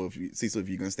 all right, well, if you're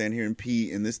going to stand here and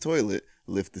pee in this toilet,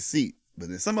 lift the seat. But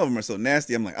then some of them are so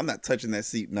nasty, I'm like, I'm not touching that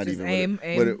seat, not Just even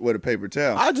aim. with a paper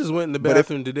towel. I just went in the But if-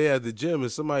 bathroom today at the gym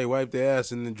and somebody wiped their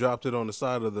ass and then dropped it on the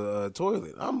side of the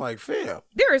toilet. I'm like, fam.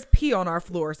 There is pee on our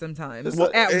floor sometimes Well,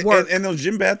 at work. And those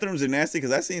gym bathrooms are nasty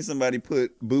because I seen somebody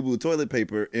put boo-boo toilet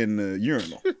paper in the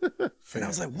urinal. And I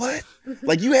was like, what?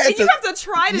 Like, you had And to... you have to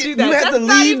try to do that. You had That's to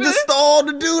not leave even- the stall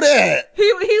to do that.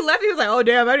 He left. He was like, "Oh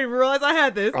damn, I didn't realize I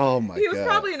had this." Oh, my He was God.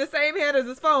 probably in the same hand as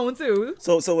his phone too.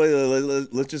 So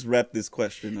let's just wrap this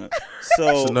question up. So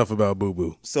That's enough about boo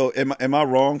boo. So am I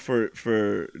wrong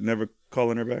for never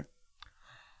calling her back?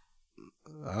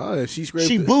 If she scraped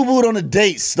She boo booed on a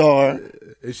date, Star.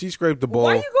 If she scraped the ball,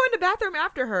 Why are you going to the bathroom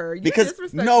after her? You're Because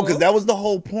disrespectful. because that was the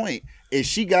whole point. Is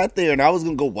she got there and I was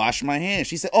gonna go wash my hands.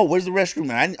 She said, "Oh, where's the restroom?"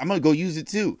 And I'm gonna go use it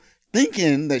too,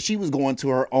 thinking that she was going to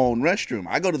her own restroom.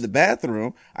 I go to the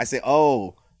bathroom. I say,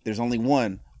 "Oh, there's only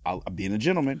one. I'll being a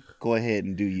gentleman. Go ahead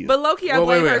and do you." But low key, I Well,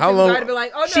 blame wait, her how too. long- I'd be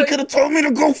like, "Oh no, She could have told me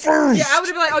to go first. Yeah, I would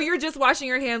have been like, "Oh, you're just washing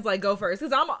your hands. Like, go first."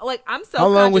 Because I'm so. how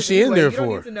long was she in there You don't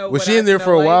for? need to know Was what she in I there smell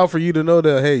for a like. while for you to know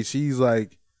that? Hey, she's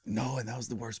like, No, and that was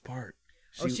the worst part.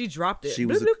 She dropped it.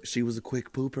 She was a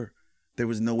quick pooper. There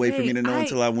was no way for me to know Dang,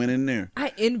 until I went in there.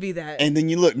 I envy that. And then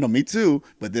you look, no, me too.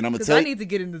 But then I'm gonna Because tell I you, need to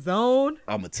get in the zone.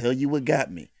 I'm gonna tell you what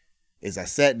got me. Is I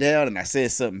sat down and I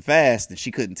said something fast, and she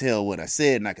couldn't tell what I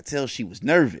said, and I could tell she was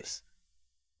nervous.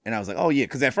 And I was like, oh yeah,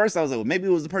 because at first I was like, well, maybe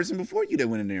it was the person before you that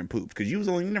went in there and pooped, because you was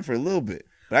only in there for a little bit.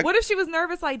 But What if she was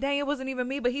nervous? Like, dang, it wasn't even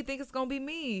me, but he thinks it's gonna be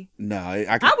me. No, I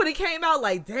I would have came out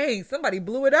like, dang, somebody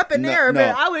blew it up in No, there, no.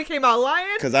 man. I would have came out lying.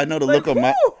 because I know the Like, look on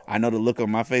whew. I know the look on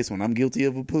my face when I'm guilty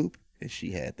of a poop, and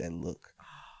she had that look.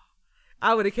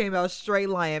 I would have came out straight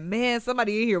lying. Man,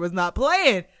 somebody in here was not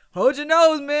playing. Hold your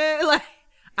nose, man. Like,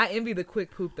 I envy the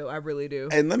quick poop though. I really do.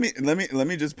 And let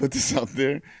me just put this out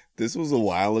there. This was a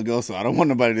while ago, so I don't want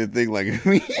nobody to think like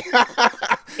me.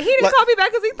 He didn't call me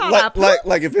back because he thought I pooped.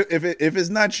 like if it's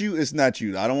not you, it's not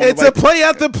you. I don't want. it's a play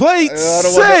at the plate.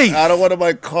 I don't want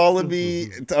nobody calling me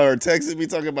or texting me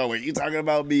talking about what you talking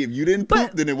about me. If you didn't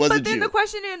poop, then it wasn't But then you. the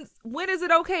question is, when is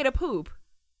it okay to poop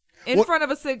in Well- front of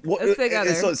a sick Well,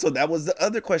 other? so that was the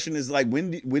other question is like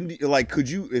when do like could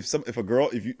you if a girl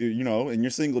if you know in your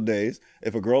single days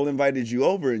if a girl invited you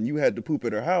over and you had to poop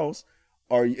at her house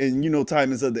and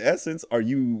time is of the essence, are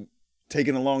you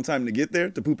taking a long time to get there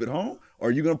to poop at home, or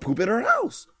are you gonna poop at her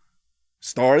house?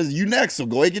 Stars, you next, so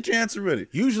go ahead and get your answer ready.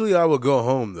 Usually I would go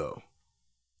home though.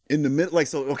 In the middle, like,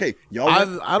 so okay, y'all.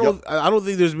 I don't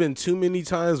think there's been too many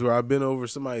times where I've been over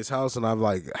somebody's house and I've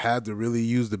like had to really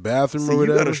use the bathroom See, or you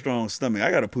whatever. got a strong stomach.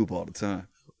 I gotta poop all the time.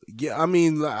 Yeah, I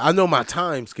mean, like, I know my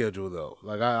time schedule though.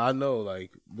 Like I know,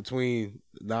 like between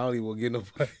not only will get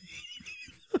nobody.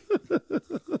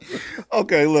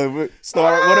 Okay, look,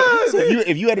 Star. So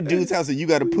if you had a dude's house and you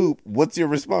got to poop, what's your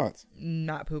response?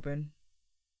 Not pooping.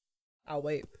 I'll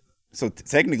wait. So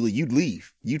technically, you'd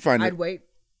leave. You'd find I'd it. wait.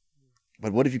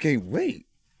 But what if you can't wait?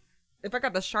 If I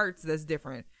got the sharks, that's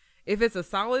different. If it's a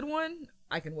solid one,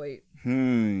 I can wait.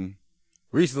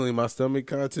 Recently, my stomach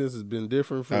contents has been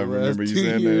different for I the last remember you 2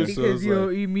 saying years. that. So Because it's you like,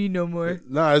 don't eat me no more.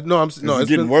 no, it's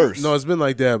getting been worse. No, it's been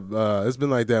like that. It's been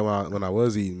like that when I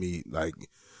was eating meat. Like,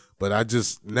 but I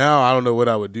just now I don't know what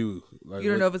I would do. Like, You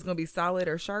don't know if it's gonna be solid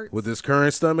or sharks. with this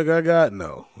current stomach I got.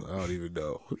 No, I don't even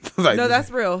know. Like, No,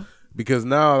 that's real. because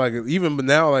now, like even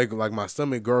now, like my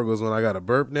stomach gurgles when I got a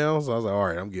burp now. So I was like, all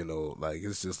right, I'm getting old. Like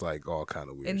it's just like all kind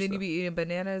of weird. And then stuff. you be eating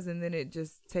bananas, and then it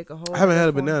just take a whole. I haven't had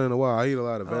a form. banana in a while. I eat a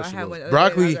lot of Oh, I vegetables. had one.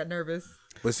 Broccoli. I got nervous.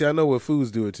 But see, I know what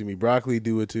foods do it to me. Broccoli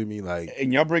do it to me. Like,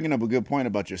 And y'all bringing up a good point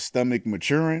about your stomach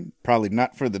maturing, probably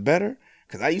not for the better.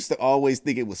 Because I used to always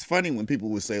think it was funny when people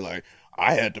would say like,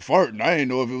 I had to fart and I didn't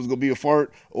know if it was gonna be a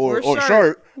fart or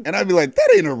shark. And I'd be like, that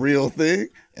ain't a real thing.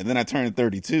 And then I turned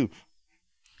 32.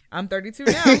 I'm 32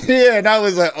 now. Yeah, and I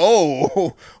was like,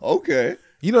 oh, okay.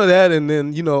 You know that, and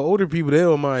then, you know, older people, they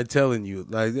don't mind telling you.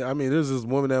 Like, I mean, there's this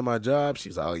woman at my job.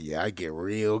 She's like, oh, yeah, I get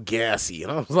real gassy.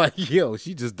 And I was like, yo,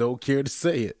 she just don't care to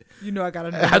say it. You know I got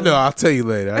to know. I know, I'll tell you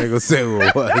later. I ain't going to say who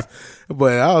it was.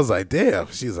 But I was like,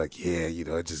 damn. She's like, yeah, you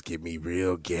know, it just get me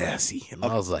real gassy. And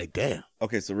I was like, damn.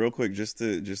 Okay, so real quick, just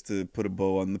to put a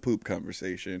bow on the poop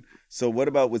conversation. So what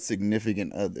about with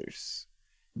significant others?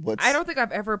 I don't think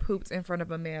I've ever pooped in front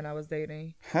of a man I was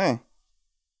dating. Huh.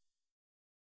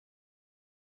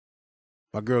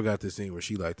 My girl got this thing where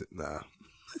she liked it. Nah.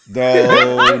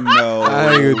 No.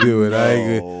 I ain't gonna do it. I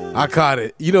ain't gonna. I caught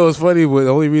it. You know, it's funny, but the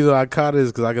only reason I caught it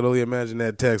is because I can only imagine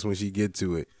that text when she get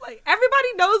to it. Like,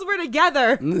 everybody knows we're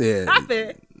together. Yeah. Stop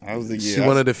it. I was thinking, She's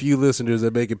one of the few listeners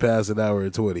that make it past an hour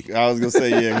and 20. I was going to say,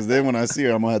 yeah, because then when I see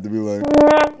her, I'm going to have to be like.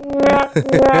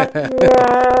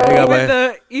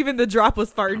 Even the drop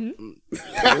was farting.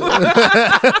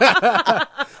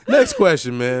 Next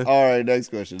question, man. All right, next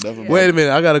question. Wait a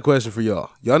minute. I got a question for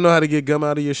y'all. Y'all know how to get gum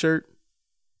out of your shirt?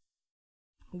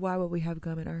 Why would we have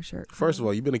gum in our shirt? First of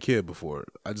all, you've been a kid before.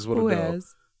 I just want to Who know.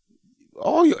 has?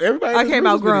 Everybody. I came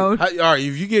out grown. All right,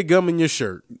 if you get gum in your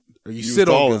shirt, or you sit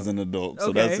tall on gum, as an adult, so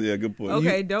Okay. that's a good point.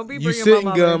 Okay, don't be you bringing sit my in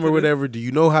mama gum into or this. whatever. Do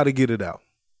you know how to get it out?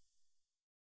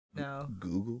 No.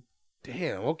 Google.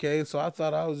 Damn. Okay, so I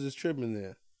thought I was just tripping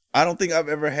there. I don't think I've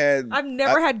ever had. I've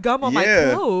never had gum on my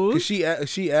clothes. 'Cause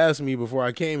she asked me before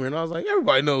I came here, and I was like,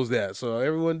 everybody knows that, so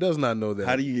everyone does not know that.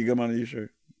 How do you get gum out of your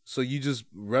shirt? So you just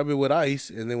rub it with ice,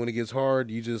 and then when it gets hard,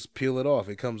 you just peel it off.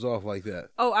 It comes off like that.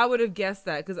 Oh, I would have guessed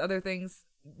that because other things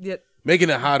Making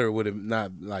it hotter would have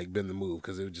not like been the move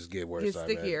because it would just get worse. Get I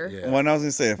stickier. imagine. Yeah. When I was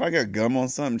gonna say, if I got gum on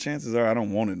something, chances are I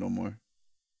don't want it no more.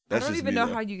 I don't even know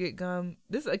how you get gum.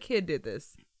 A kid did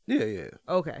this. Yeah.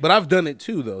 Okay. But I've done it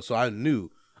too, though, so I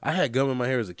knew. I had gum in my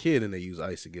hair as a kid, and they used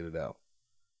ice to get it out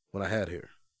when I had hair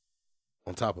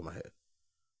on top of my head.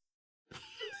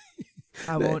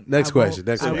 Next question.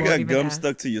 So you got gum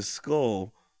stuck to your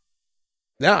skull.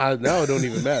 Now it don't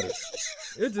even matter.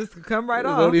 It just could come right It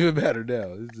off. don't even matter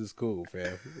now. It's just cool,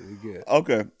 fam. We good.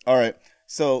 Okay. All right.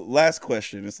 So last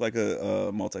question. It's like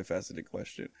a multifaceted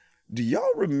question. Do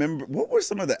y'all remember, what were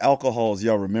some of the alcohols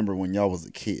y'all remember when y'all was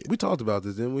a kid? We talked about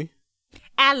this, didn't we?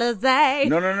 Alizé.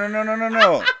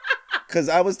 No. Because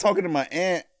I was talking to my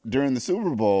aunt during the Super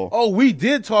Bowl. Oh, we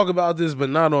did talk about this, but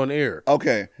not on air.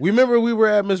 Okay. We remember we were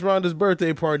at Miss Rhonda's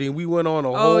birthday party, and we went on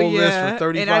a whole list for 35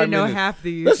 minutes. And I didn't know half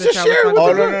these. Let's just share it with Oh,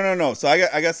 the group. no. So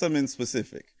I got something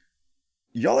specific.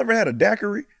 Y'all ever had a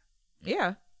daiquiri?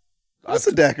 Yeah. What's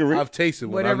a daiquiri? I've tasted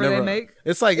one. Whatever I've never, they make.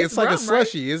 It's like It's a rum,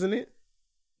 slushie, isn't it?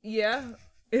 Yeah.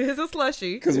 It is a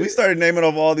slushie. Because we started naming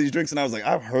off all these drinks, and I was like,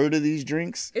 I've heard of these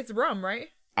drinks. It's rum, right?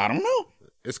 I don't know.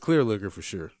 It's clear liquor for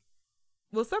sure.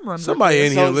 Well, some rum. Somebody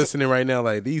in here listening right now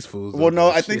like these fools. Well, no,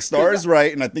 I think Star is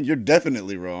right, and I think you're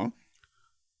definitely wrong.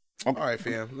 All right,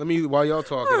 fam. Let me, while y'all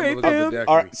talking, I'm gonna look up the daiquiri.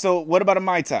 All right, so what about a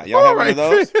Mai Tai? Y'all have one of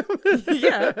those?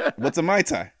 Yeah. What's a Mai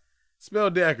Tai? Spell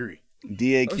daiquiri.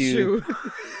 D-A-Q.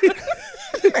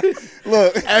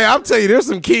 Look, hey, I'm telling you, there's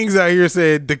some kings out here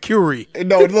saying daiquiri.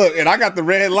 No, look, and I got the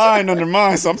red line under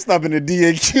mine, so I'm stopping at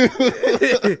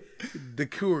D-A-Q.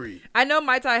 Daiquiri. I know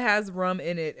Mai Tai has rum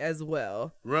in it as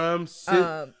well. Rum.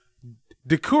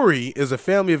 Daiquiri is a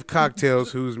family of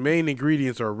cocktails whose main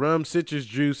ingredients are rum, citrus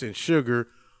juice, and sugar,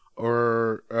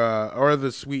 or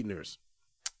the sweeteners.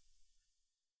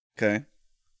 Okay.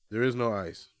 There is no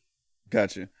ice.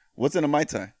 Gotcha. What's in a Mai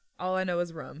Tai? All I know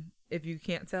is rum. If you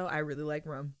can't tell, I really like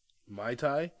rum. Mai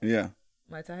Tai? Yeah.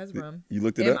 Mai Tai has rum. You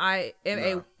looked it up?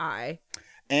 M-A-I.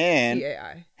 And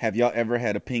T-A-I. have y'all ever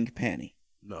had a pink panty?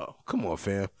 No. Come on,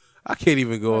 fam. I can't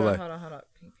even go Hold on.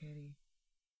 Pink panty.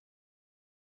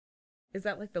 Is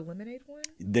that like the lemonade one?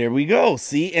 There we go.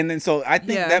 See? And then so I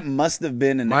think that must have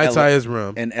been Mai Tai is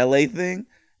rum. An LA thing,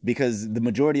 because the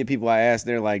majority of people I asked,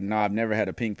 they're like, no, I've never had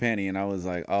a pink panty. And I was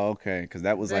like, oh, okay. Because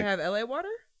that was Do like. they have LA water?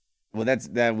 Well,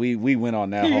 we went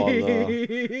on that whole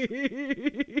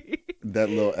that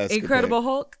little escapade. Incredible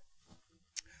Hulk.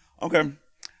 Okay.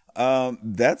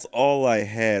 That's all I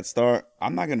had. Star,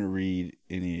 I'm not gonna read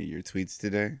any of your tweets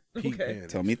today. Okay.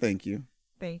 Tell me thank you.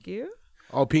 Thank you.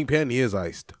 Oh, pink panty is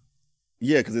iced.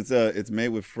 Yeah, because it's made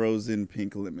with frozen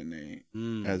pink lemonade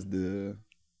as the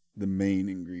main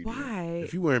ingredient. Why?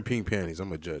 If you're wearing pink panties, I'm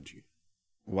gonna judge you.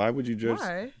 Why would you judge?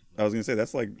 Why? I was gonna say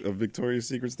that's like a Victoria's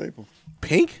Secret staple.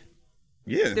 Pink?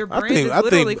 Yeah. Their brand is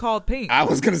literally called Pink. I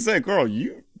was gonna say, Carl,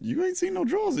 you ain't seen no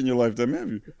drawers in your lifetime,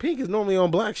 have you? Pink is normally on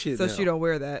black shit. So now. she don't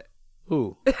wear that.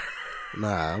 Who?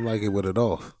 Nah, I like it with it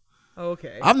off.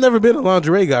 Okay. I've never been a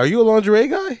lingerie guy. Are you a lingerie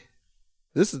guy?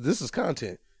 This is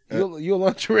content. You a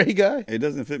lingerie guy? It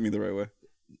doesn't fit me the right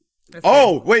way.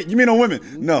 Oh, wait, you mean on women?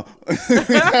 No.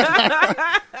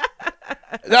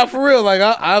 Not for real. Like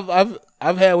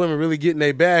I've had women really get in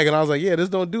their bag, and I was like, yeah, this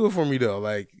don't do it for me though.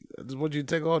 Like I just want you to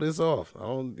take all this off.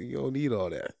 You don't need all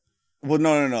that. Well,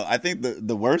 no. I think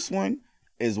the worst one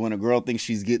is when a girl thinks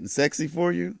she's getting sexy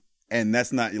for you, and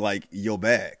that's not like your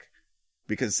bag,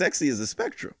 because sexy is a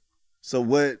spectrum. So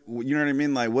what, you know what I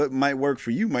mean? Like what might work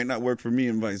for you might not work for me,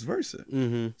 and vice versa.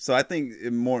 Mm-hmm. So I think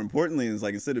more importantly is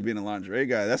like, instead of being a lingerie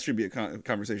guy, that should be a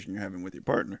conversation you're having with your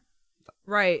partner.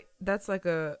 Right. That's like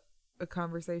a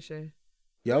conversation.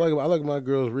 Yeah, I like my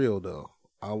girls real though.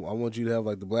 I want you to have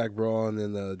like the black bra and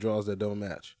then the drawers that don't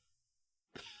match.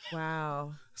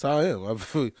 Wow. That's how I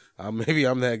am. Maybe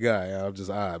I'm that guy. I'm just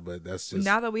odd, but that's just.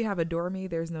 Now that we have Adore Me,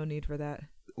 there's no need for that.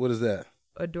 What is that?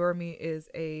 Adore Me is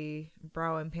a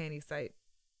bra and panty site.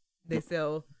 They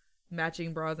sell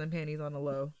matching bras and panties on the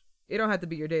low. It don't have to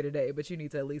be your day to day, but you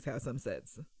need to at least have some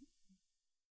sets.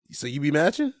 So you be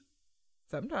matching?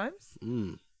 Sometimes.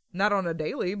 Mm. Not on a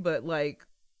daily, but like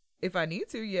if I need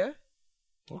to, yeah.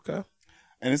 Okay.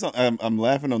 And it's I'm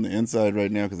laughing on the inside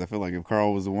right now because I feel like if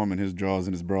Carl was a woman, his drawers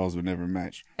and his bras would never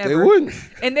match. Ever. They wouldn't.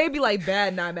 And they'd be like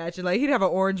bad not matching. Like he'd have an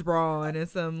orange bra on and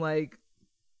some like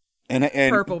and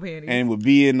purple panties, and would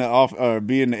be in the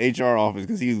be in the HR office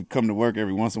because he would come to work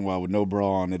every once in a while with no bra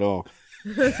on at all.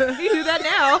 You do that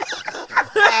now.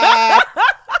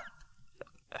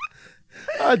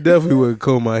 I definitely wouldn't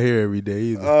comb my hair every day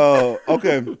either. Oh,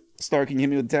 okay. Star, can you hit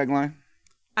me with the tagline?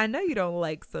 I know you don't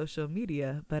like social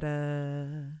media, but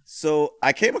So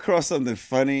I came across something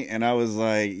funny, and I was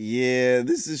like, "Yeah,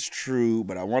 this is true,"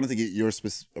 but I wanted to get your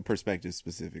perspective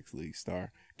specifically.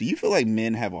 Star, do you feel like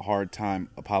men have a hard time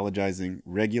apologizing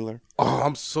regular? Oh,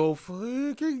 I'm so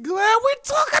fucking glad we're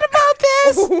talking about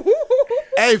this.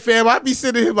 Hey, fam, I be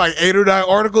sending him like 8 or 9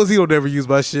 articles. He don't never use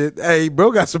my shit. Hey,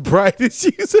 bro, got some pride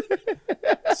issues.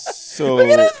 So look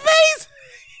at his face.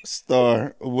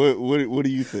 Star, what do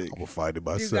you think? I'm gonna find it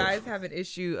myself. do you guys have an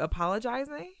issue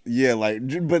apologizing? Yeah,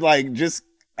 but just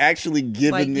actually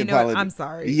giving Like, the you know apology. what? I'm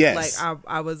sorry. Yes, like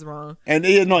I was wrong. And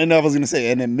I was gonna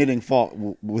say, and admitting fault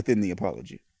within the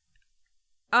apology.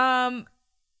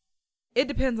 It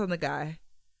depends on the guy.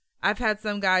 I've had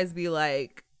some guys be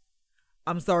like,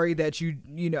 I'm sorry that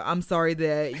I'm sorry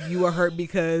that you were hurt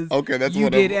because okay, that's you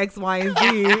did X, Y, and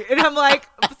Z. And I'm like,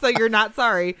 so you're not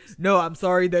sorry? No, I'm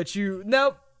sorry that you.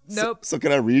 Nope. So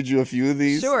can I read you a few of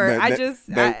these? Sure.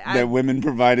 That women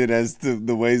provided as to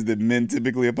the ways that men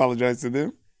typically apologize to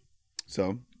them.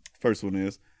 So first one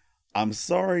is, I'm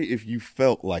sorry if you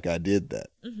felt like I did that.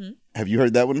 Mm-hmm. Have you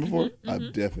heard that one before? Mm-hmm.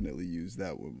 I've definitely used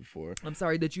that one before. I'm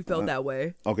sorry that you felt that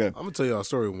way. Okay. I'm going to tell y'all a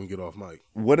story when we get off mic.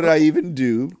 What did I even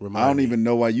do? Remind I don't me. even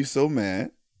know why you so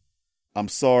mad. I'm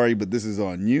sorry, but this is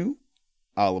on you.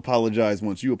 I'll apologize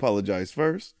once you apologize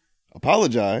first.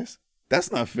 Apologize?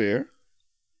 That's not fair.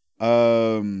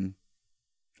 I'm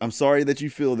sorry that you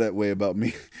feel that way about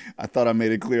me. I thought I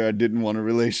made it clear I didn't want a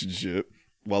relationship,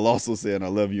 while also saying I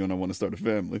love you and I want to start a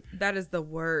family. That is the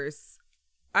worst.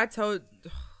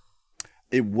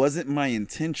 It wasn't my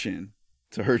intention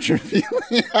to hurt your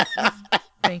feelings.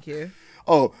 Thank you.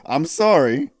 Oh, I'm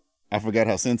sorry. I forgot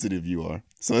how sensitive you are.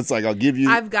 So it's like,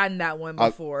 I've gotten that one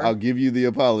before. I'll give you the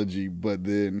apology, but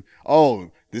then,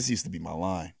 this used to be my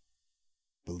line.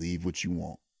 Believe what you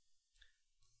want.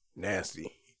 Nasty.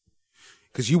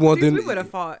 Because you want them. We would have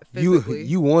fought physically.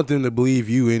 You want them to believe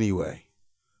you anyway.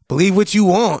 Believe what you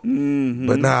want. Mm-hmm.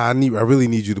 But nah, I really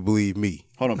need you to believe me.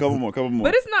 Hold on, couple more.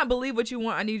 But it's not believe what you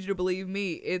want. I need you to believe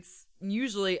me. It's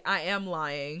usually I am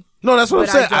lying. No, that's what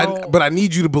I'm saying. But I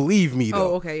need you to believe me,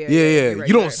 though. Oh, okay. Yeah. Right,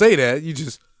 you don't say that. You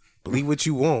just believe what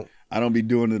you want. I don't be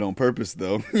doing it on purpose,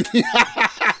 though.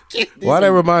 Why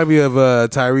that remind me of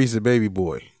Tyrese and Baby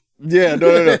Boy? Yeah,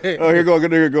 no. Oh, here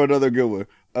go another good one.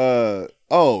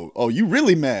 You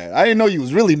really mad? I didn't know you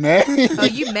was really mad. Oh,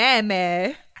 you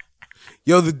mad?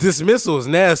 Yo, the dismissal is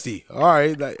nasty. All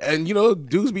right, and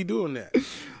dudes be doing that.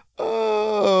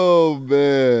 Oh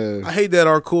man, I hate that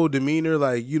our cool demeanor.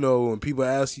 Like, when people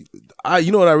ask you,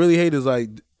 what I really hate is like,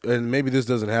 and maybe this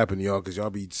doesn't happen to y'all because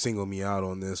y'all be singling me out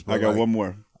on this. But I got one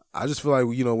more. I just feel like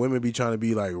women be trying to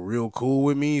be like real cool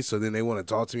with me, so then they want to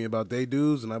talk to me about they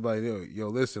dudes, and I'm like, yo,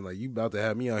 listen, like you about to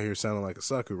have me out here sounding like a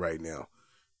sucker right now.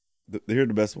 Here's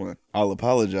the best one. I'll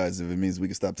apologize if it means we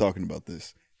can stop talking about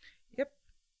this. Yep.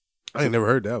 I ain't never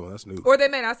heard that one. That's new. Or they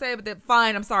may not say it, but then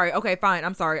fine, I'm sorry. Okay, fine,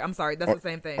 I'm sorry. That's the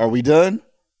same thing. Are we done?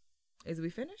 Is we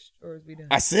finished or is we done?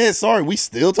 I said sorry. We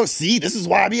still talk. See, this is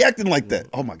why I be acting like that.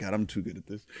 Oh my God, I'm too good at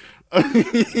this.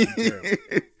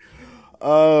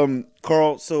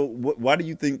 Carl, so why do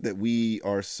you think that we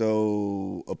are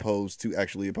so opposed to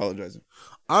actually apologizing?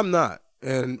 I'm not.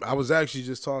 And I was actually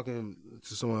just talking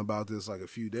to someone about this like a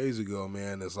few days ago,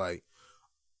 man. It's like,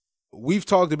 we've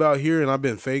talked about here, and I've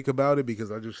been fake about it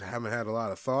because I just haven't had a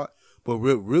lot of thought. But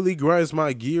what really grinds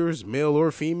my gears, male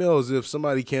or female, is if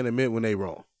somebody can't admit when they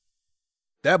wrong.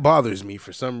 That bothers me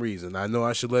for some reason. I know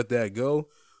I should let that go,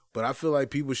 but I feel like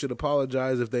people should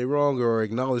apologize if they're wrong or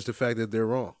acknowledge the fact that they're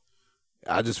wrong.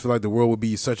 I just feel like the world would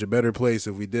be such a better place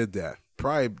if we did that.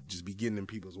 Probably just be getting in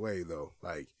people's way, though.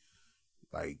 Like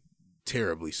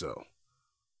terribly so.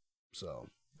 So.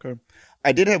 Okay.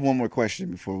 I did have one more question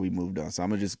before we moved on, so I'm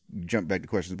going to just jump back to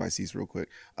questions by Cease real quick.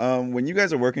 When you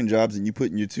guys are working jobs and you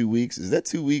put in your 2 weeks, is that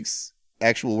 2 weeks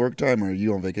actual work time or are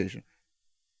you on vacation?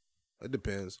 It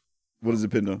depends. What does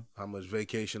it depend on? How much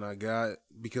vacation I got.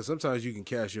 Because sometimes you can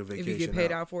cash your vacation if you get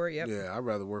paid out for it, yep. Yeah, I'd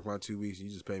rather work my 2 weeks and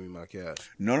you just pay me my cash.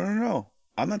 No.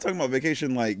 I'm not talking about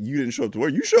vacation like you didn't show up to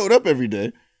work. You showed up every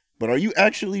day. But are you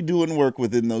actually doing work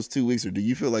within those 2 weeks, or do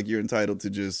you feel like you're entitled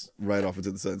to just ride off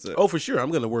into the sunset? Oh, for sure.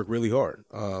 I'm going to work really hard.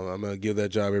 I'm going to give that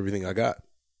job everything I got.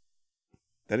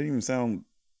 That didn't even sound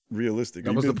realistic.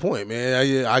 That was the point,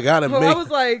 man. I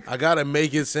gotta I gotta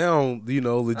make it sound,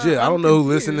 legit. I don't know who's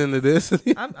listening to this.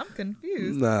 I'm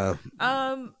confused. Nah.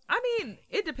 I mean,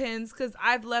 it depends because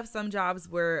I've left some jobs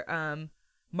where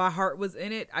my heart was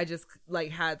in it. I just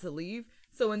had to leave.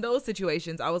 So in those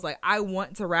situations, I was like, I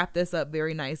want to wrap this up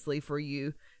very nicely for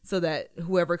you so that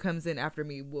whoever comes in after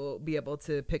me will be able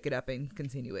to pick it up and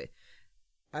continue it.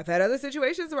 I've had other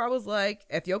situations where I was like,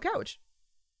 F your couch.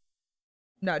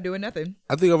 Not doing nothing.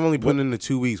 I think I've only put in the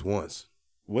 2 weeks once.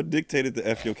 What dictated the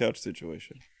F your couch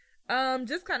situation?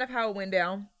 Just kind of how it went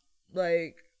down.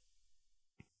 Like,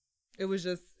 it was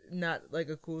just not like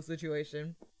a cool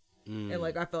situation. And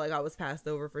I felt like I was passed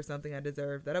over for something I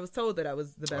deserved. That I was told that I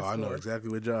was the best. I know exactly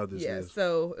what job this is. Yeah,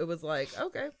 so it was like,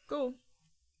 okay, cool.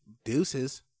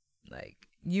 Deuces. Like,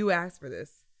 you asked for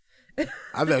this.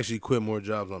 I've actually quit more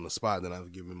jobs on the spot than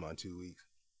I've given my 2 weeks.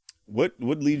 What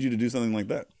leads you to do something like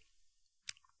that?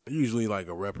 Usually like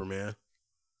a reprimand.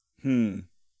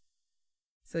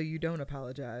 So you don't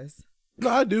apologize? No,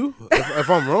 I do. if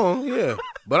I'm wrong, yeah.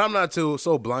 But I'm not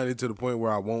so blinded to the point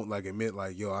where I won't admit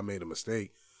yo, I made a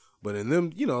mistake. But in them,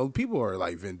 people are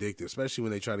vindictive, especially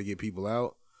when they try to get people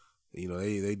out.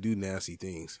 They do nasty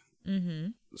things. Mm-hmm.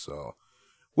 So,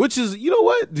 which is, you know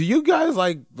what? Do you guys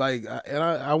and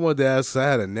I wanted to ask,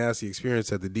 I had a nasty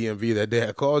experience at the DMV that day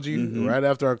I called you. Mm-hmm. Right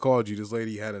after I called you, this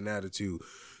lady had an attitude.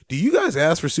 Do you guys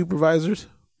ask for supervisors?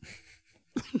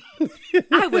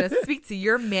 I want to speak to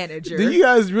your manager. Do you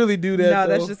guys really do that? No,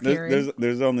 that's just Karen.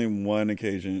 There's only one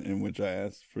occasion in which I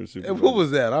asked for a supervisor. And what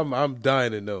was that? I'm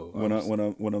dying to know.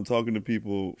 When I'm talking to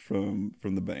people from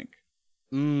the bank.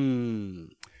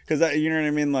 Because you know what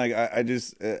I mean. I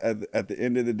just at the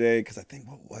end of the day, because I think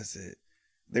what was it?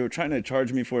 They were trying to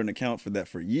charge me for an account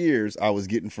for years. I was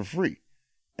getting for free.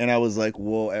 And I was like,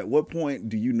 well, at what point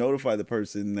do you notify the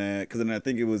person that, because then I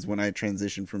think it was when I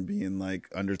transitioned from being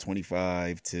under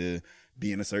 25 to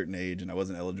being a certain age and I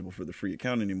wasn't eligible for the free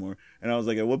account anymore. And I was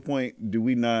like, at what point do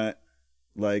we not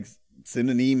send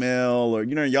an email or,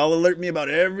 y'all alert me about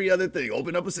every other thing.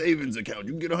 Open up a savings account.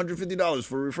 You can get $150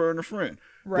 for referring a friend.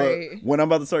 Right. But when I'm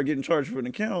about to start getting charged for an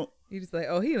account, you just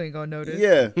oh, he ain't gonna notice.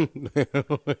 Yeah.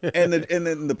 and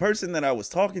then the person that I was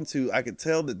talking to, I could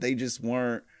tell that they just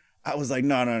weren't. I was like,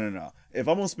 no. If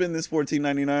I'm going to spend this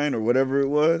 $14.99 or whatever it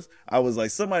was, I was like,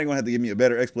 somebody going to have to give me a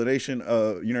better explanation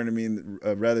of, you know what I mean?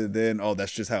 Rather than, oh,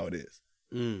 that's just how it is.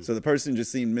 So the person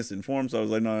just seemed misinformed. So I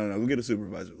was like, no, go get a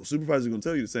supervisor. Well, supervisor's going to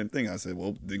tell you the same thing. I said,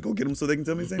 well, then go get them so they can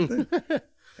tell me the same thing.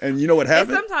 And you know what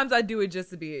happened? And sometimes I do it just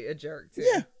to be a jerk, too.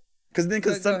 Yeah.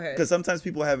 Because sometimes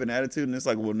people have an attitude and it's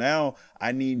like, well, now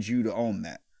I need you to own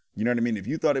that. You know what I mean? If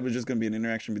you thought it was just going to be an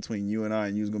interaction between you and I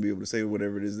and you was going to be able to say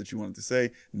whatever it is that you wanted to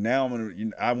say, now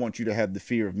I want you to have the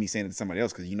fear of me saying it to somebody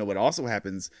else. Because you know what also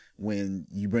happens when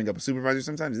you bring up a supervisor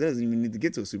sometimes? It doesn't even need to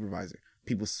get to a supervisor.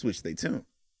 People switch their tune.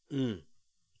 And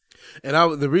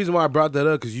the reason why I brought that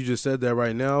up, because you just said that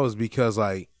right now, is because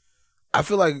I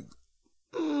feel like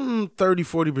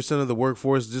 30-40% of the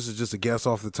workforce, this is just a guess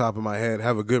off the top of my head,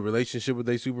 have a good relationship with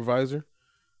their supervisor.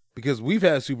 Because we've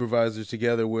had supervisors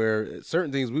together where certain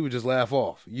things we would just laugh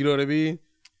off. You know what I mean?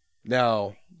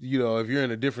 Now, if you're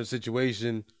in a different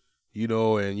situation,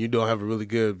 and you don't have a really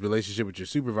good relationship with your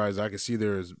supervisor, I can see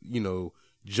there's,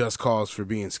 just cause for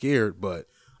being scared. But,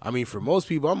 I mean, for most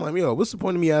people, I'm like, what's the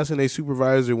point of me asking a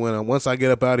supervisor when once I get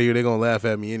up out of here, they're going to laugh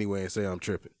at me anyway and say I'm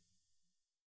tripping?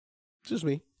 Just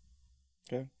me.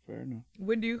 Okay, fair enough.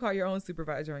 When do you call your own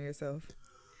supervisor on yourself?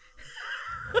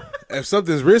 If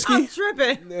something's risky, I'm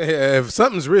tripping. If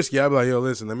something's risky, I'd be like, yo,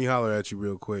 listen, let me holler at you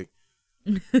real quick.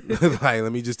 Like,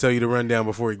 let me just tell you the rundown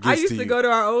before it gets to you. I used to go to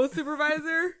our old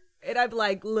supervisor, and I'd be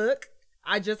like, look,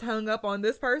 I just hung up on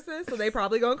this person, so they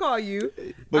probably gonna call you.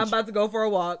 I'm about to go for a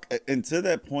walk. And to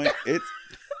that point, it's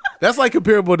that's like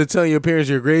comparable to telling your parents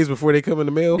your grades before they come in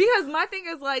the mail. Because my thing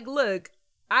is like, look,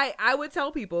 I would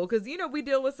tell people, because, you know, we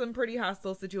deal with some pretty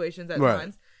hostile situations at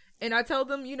times. And I tell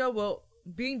them, you know, well,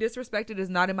 being disrespected is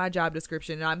not in my job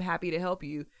description, and I'm happy to help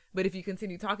you. But if you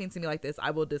continue talking to me like this,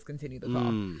 I will discontinue the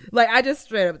call. Like, I just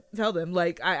straight up tell them,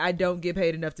 like, I don't get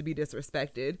paid enough to be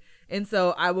disrespected. And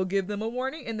so I will give them a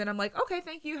warning. And then I'm like, okay,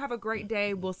 thank you. Have a great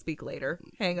day. We'll speak later.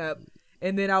 Hang up.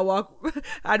 And then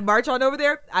I'd march on over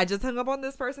there. I just hung up on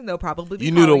this person. They'll probably be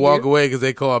You knew to walk away because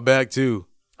they called back too.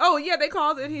 Oh, yeah, they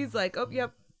called and he's like, oh,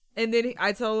 yep. And then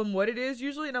I tell him what it is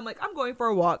usually. And I'm like, I'm going for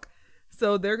a walk.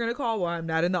 So they're going to call while I'm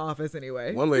not in the office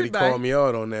anyway. One lady called me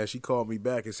out on that. She called me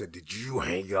back and said, did you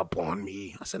hang up on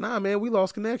me? I said, nah, man, we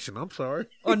lost connection. I'm sorry.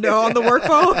 Oh, no, on the work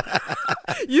phone?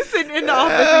 You sitting in the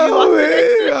office and you lost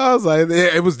connection? I was like,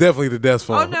 it was definitely the desk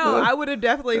phone. Oh, no, I would have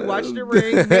definitely watched it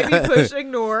ring, maybe push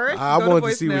ignore. I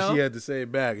wanted to see what she had to say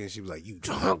back, and she was like, you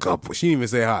hung up. She didn't even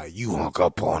say hi. You hung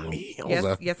up on me.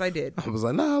 Yes, I did. I was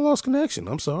like, nah, I lost connection.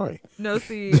 I'm sorry. No,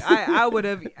 see, I would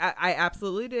have, I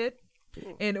absolutely did.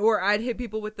 Or I'd hit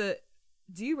people with the,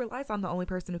 do you realize I'm the only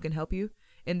person who can help you?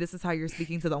 And this is how you're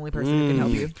speaking to the only person who can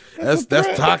help you. That's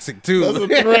toxic too. That's a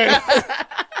threat.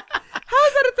 How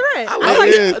is that a threat? I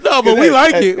like it. No, but we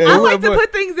like it. I like to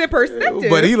put things in perspective.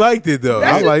 But he liked it though.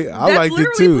 I liked it too. That's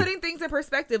literally putting things in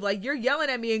perspective. Like, you're yelling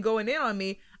at me and going in on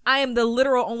me. I am the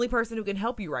literal only person who can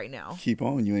help you right now. Keep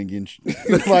on, you ain't getting.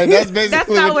 Like, that's basically that's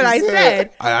not what I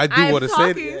said. I do want to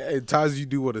say that. At times you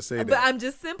do want to say that. But I'm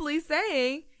just simply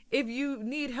saying, if you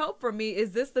need help from me,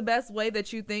 is this the best way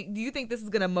that you think? Do you think this is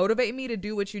going to motivate me to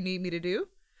do what you need me to do?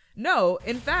 No.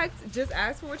 In fact, just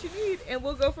ask for what you need and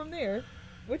we'll go from there.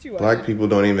 What you want? Black people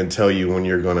don't even tell you when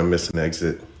you're going to miss an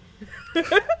exit.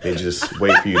 They just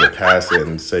wait for you to pass it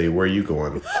and say, where are you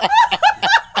going? It's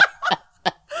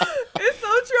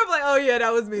so true. I'm like, oh yeah,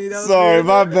 that was me. Sorry,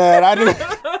 my bad.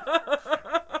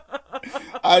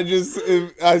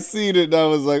 I seen it and I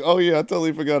was like, oh yeah, I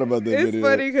totally forgot about that video. It's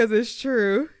funny because it's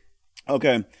true.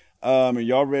 Okay. Are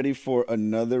y'all ready for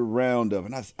another round of,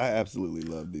 and I absolutely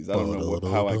love these. I don't know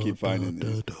how I keep finding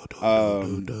these.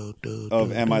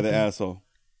 Of Am I the Asshole?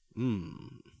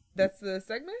 That's the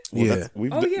segment?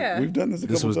 Well, yeah. We've done this a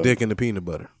couple times. This was Dick and the Peanut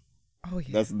Butter. Oh,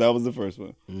 yeah. That was the first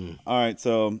one. All right,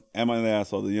 so Am I the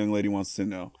Asshole? The young lady wants to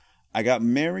know. I got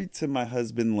married to my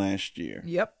husband last year.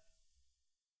 Yep.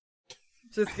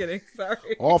 Just kidding.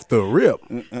 Sorry. Off the rip.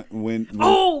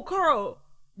 Oh, Carl.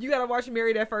 You got to watch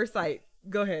Married at First Sight.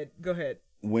 Go ahead.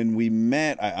 When we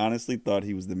met, I honestly thought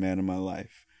he was the man of my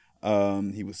life.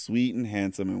 He was sweet and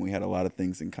handsome, and we had a lot of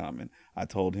things in common. I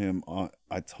told him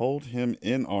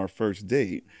in our first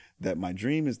date that my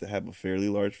dream is to have a fairly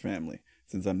large family,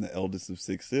 since I'm the eldest of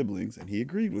 6 siblings, and he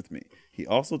agreed with me. He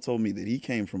also told me that he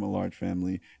came from a large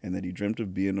family and that he dreamt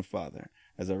of being a father.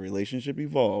 As our relationship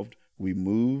evolved, we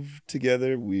moved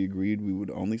together. We agreed we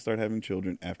would only start having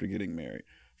children after getting married.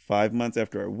 5 months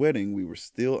after our wedding, we were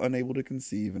still unable to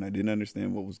conceive, and I didn't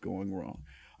understand what was going wrong.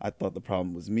 I thought the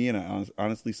problem was me, and I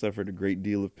honestly suffered a great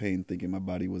deal of pain thinking my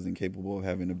body was incapable of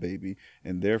having a baby,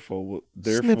 and therefore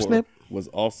snip. was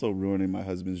also ruining my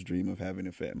husband's dream of having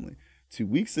a family. 2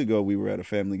 weeks ago, we were at a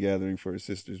family gathering for his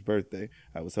sister's birthday.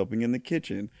 I was helping in the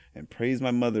kitchen and praised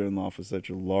my mother-in-law for such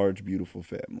a large, beautiful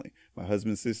family. My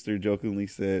husband's sister jokingly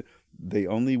said they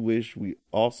only wish we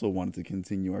also wanted to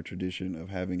continue our tradition of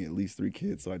having at least 3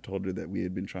 kids, so I told her that we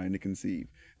had been trying to conceive.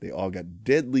 They all got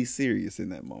deadly serious in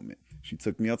that moment. She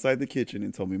took me outside the kitchen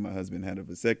and told me my husband had a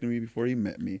vasectomy before he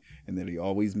met me and that he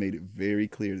always made it very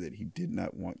clear that he did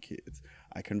not want kids.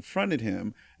 I confronted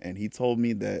him, and he told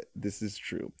me that this is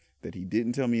true, that he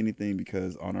didn't tell me anything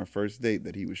because on our first date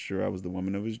that he was sure I was the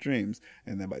woman of his dreams,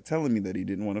 and that by telling me that he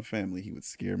didn't want a family, he would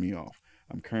scare me off.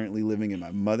 I'm currently living in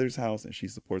my mother's house, and she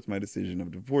supports my decision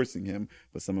of divorcing him,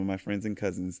 but some of my friends and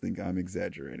cousins think I'm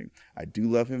exaggerating. I do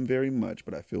love him very much,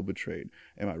 but I feel betrayed.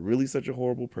 Am I really such a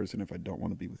horrible person if I don't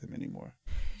want to be with him anymore?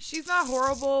 She's not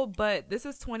horrible, but this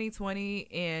is 2020,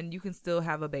 and you can still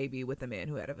have a baby with a man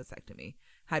who had a vasectomy.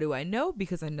 How do I know?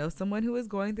 Because I know someone who is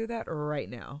going through that right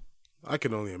now. I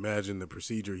can only imagine the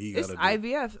procedure he got to do. It's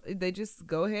IVF. They just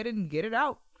go ahead and get it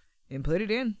out and put it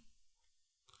in.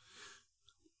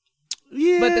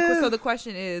 Yeah. But so the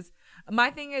question is,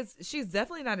 my thing is, she's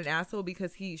definitely not an asshole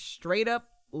because he straight up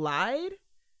lied.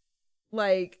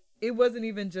 Like, it wasn't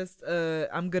even just,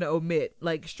 I'm going to omit.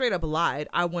 Like, straight up lied.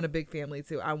 I want a big family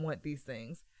too. I want these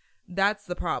things. That's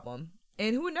the problem.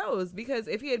 And who knows? Because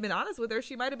if he had been honest with her,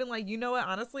 she might have been like, you know what?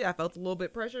 Honestly, I felt a little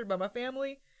bit pressured by my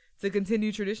family to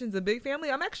continue traditions of big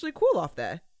family. I'm actually cool off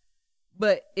that.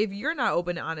 But if you're not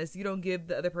open and honest, you don't give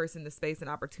the other person the space and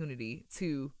opportunity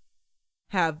to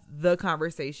have the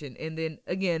conversation. And then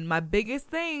again, my biggest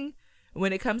thing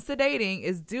when it comes to dating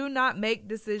is do not make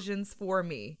decisions for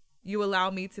me. You allow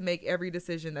me to make every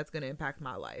decision that's going to impact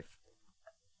my life.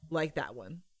 Like that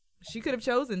one. She could have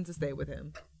chosen to stay with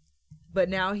him. But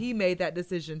now he made that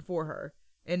decision for her.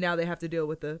 And now they have to deal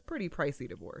with a pretty pricey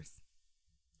divorce.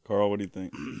 Carl, what do you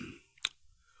think?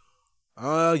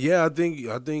 Yeah,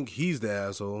 I think he's the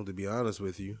asshole, to be honest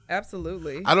with you.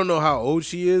 Absolutely. I don't know how old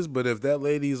she is, but if that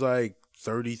lady's like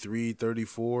 33,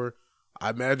 34, I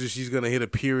imagine she's going to hit a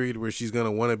period where she's going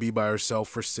to want to be by herself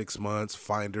for 6 months,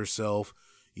 find herself,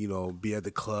 you know, be at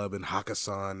the club in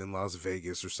Hakkasan in Las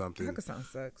Vegas or something. Hakkasan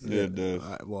sucks. Yeah, it does.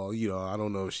 Well, you know, I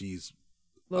don't know if she's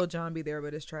Lil Jon be there,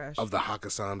 but it's trash. of the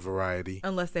Hakkasan variety.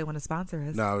 Unless they want to sponsor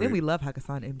us. No, Then we love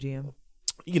Hakkasan MGM.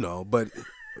 You know, but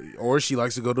or she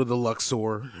likes to go to the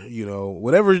Luxor, you know,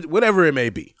 whatever it may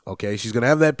be. Okay, she's gonna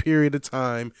have that period of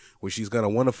time where she's gonna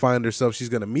want to find herself. She's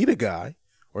gonna meet a guy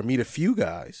or meet a few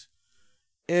guys,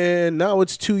 and now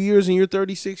it's 2 years and you're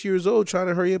 36 years old trying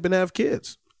to hurry up and have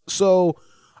kids. So,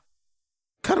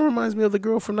 kind of reminds me of the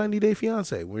girl from 90 Day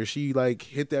Fiance, where she like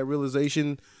hit that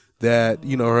realization that,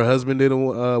 you know, her husband didn't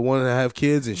want to have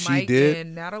kids, and Mike she did.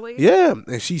 and Natalie? Yeah,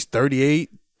 and she's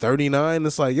 38, 39.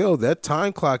 It's like, yo, that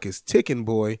time clock is ticking,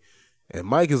 boy. And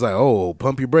Mike is like, oh,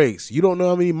 pump your brakes. You don't know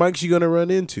how many Mikes you're going to run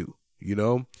into, you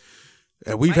know?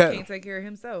 And Mike can't take care of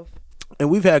himself. And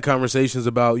we've had conversations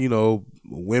about, you know,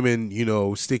 women, you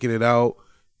know, sticking it out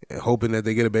and hoping that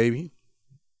they get a baby.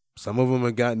 Some of them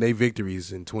have gotten their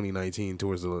victories in 2019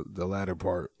 towards the latter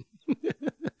part.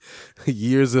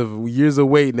 years of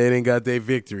waiting, they didn't got their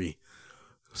victory.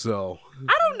 So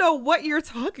I don't know what you're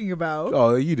talking about.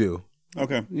 Oh, you do.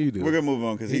 Okay, you do. We're gonna move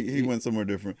on because he went somewhere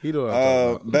different. He know what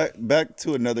I'm talking about. Back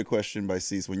to another question by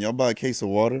Cease. When y'all buy a case of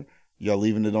water, y'all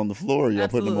leaving it on the floor or y'all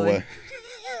putting them away?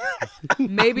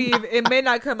 Maybe it may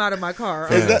not come out of my car.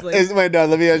 Wait, no,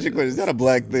 let me ask you a question. Is that a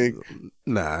black thing?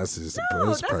 Nah, it's just No,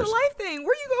 that's a life thing.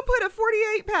 Where you gonna put a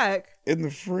 48 pack? In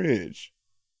the fridge.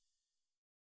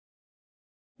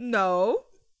 No.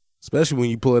 Especially when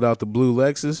you pull it out the blue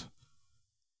Lexus.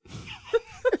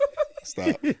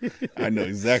 Stop. I know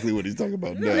exactly what he's talking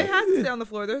about now. It has to stay on the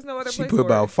floor. There's no other She place put for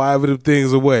about it. 5 of them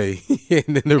things away. and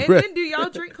then the And rest. then do y'all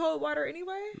drink cold water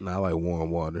anyway? Nah, I like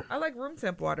warm water. I like room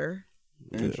temp water.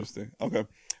 Interesting. Okay.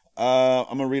 I'm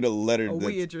gonna read a letter. Oh,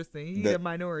 we interesting. He's a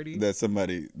minority. That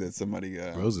somebody.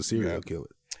 Bro's a serial killer.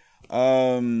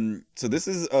 So this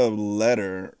is a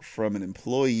letter from an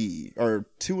employee or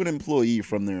to an employee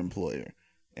from their employer.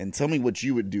 And tell me what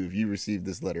you would do if you received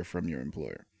this letter from your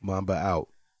employer. Mamba out.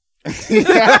 Hey,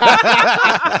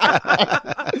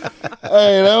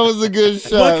 that was a good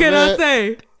shot. What can man. I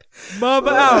say? Mamba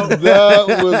out.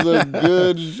 That was a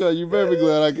good shot. You better be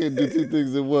glad I can't do two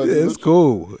things at once. It's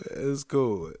cool. It's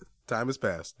cool. Time has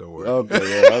passed. Don't worry. Okay,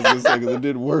 yeah, I was gonna say because it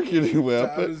didn't work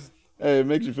anyway. Hey, it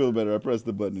makes you feel better. I pressed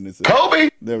the button and it said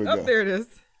Kobe. There we go. There it is.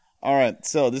 All right,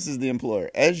 so this is the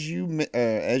employer. As you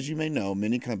may know,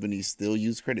 many companies still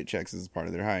use credit checks as part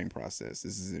of their hiring process.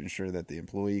 This is to ensure that the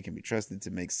employee can be trusted to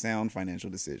make sound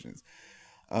financial decisions,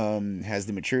 has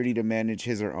the maturity to manage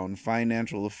his or own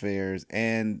financial affairs,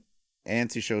 and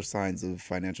to show signs of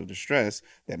financial distress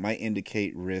that might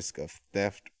indicate risk of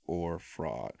theft or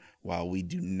fraud. While we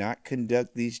do not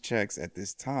conduct these checks at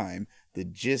this time, the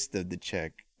gist of the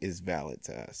check is valid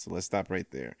to us. So let's stop right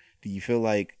there. Do you feel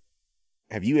like,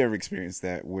 have you ever experienced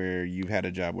that where you've had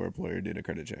a job where an employer did a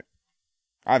credit check?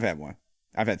 I've had one.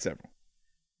 I've had several.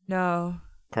 No.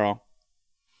 Carl?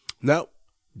 No.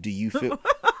 Do you feel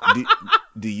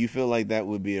do you feel like that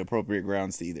would be appropriate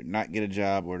grounds to either not get a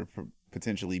job or to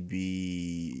potentially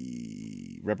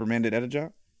be reprimanded at a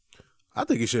job? I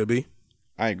think it should be.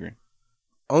 I agree.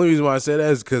 Only reason why I say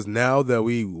that is because now that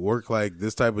we work like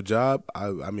this type of job,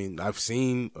 I mean, I've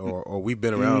seen or we've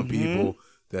been around people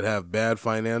that have bad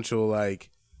financial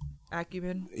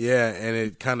acumen. Yeah, and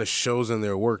it kind of shows in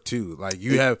their work too. Like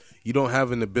you don't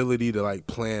have an ability to like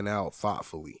plan out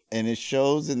thoughtfully. And it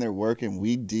shows in their work, and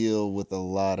we deal with a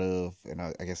lot of, and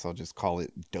I guess I'll just call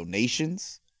it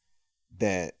donations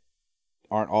that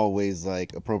aren't always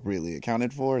like appropriately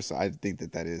accounted for. So I think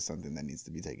that is something that needs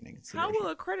to be taken into consideration. How will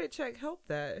a credit check help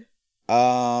that?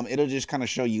 It'll just kind of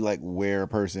show you like where a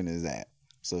person is at.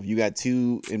 So if you got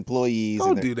two employees,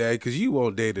 don't do that because you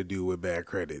won't date a dude with bad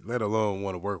credit, let alone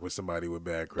want to work with somebody with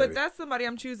bad credit. But that's somebody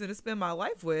I'm choosing to spend my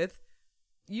life with.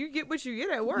 You get what you get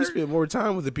at work. You spend more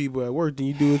time with the people at work than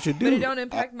you do what you do. But it don't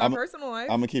impact my personal life.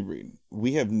 I'm going to keep reading.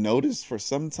 We have noticed for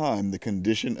some time the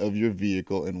condition of your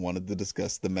vehicle and wanted to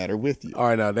discuss the matter with you. All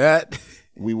right, now that.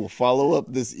 We will follow up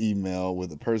this email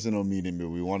with a personal meeting, but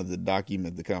we wanted to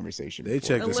document the conversation. They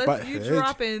check the Unless you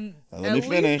dropping at least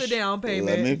the down payment.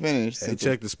 Let me finish. They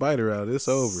check the spider out. It's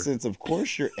over. Since, of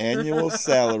course, your annual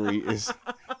salary is...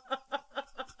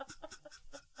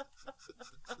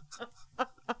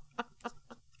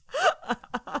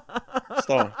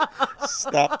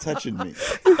 Stop touching me.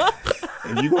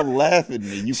 If you gonna laugh at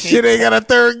me, you can't. Shit ain't got a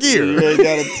third gear. You ain't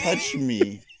gotta touch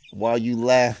me while you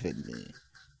laugh at me.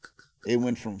 It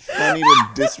went from funny to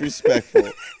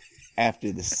disrespectful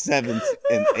after the 7th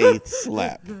and 8th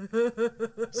slap.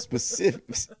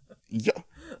 Specifics.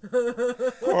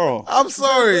 Carl. I'm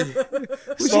sorry.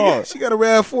 She got a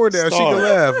RAV4 now. She can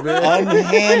laugh, man.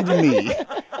 Unhand me.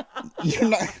 You're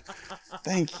not.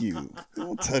 Thank you.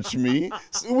 Don't touch me.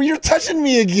 You're touching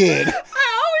me again. I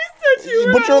always touch you.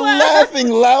 But you're laughing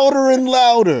louder and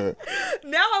louder.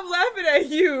 Now I'm laughing at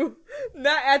you,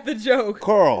 not at the joke.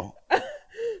 Carl.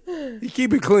 You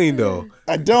keep it clean, though.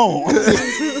 I don't.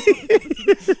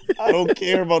 I don't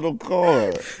care about no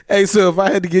car. Hey, so if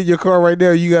I had to get your car right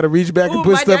now, you got to reach back and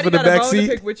put stuff in the back seat? My daddy got a bone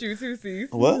to pick with you, too,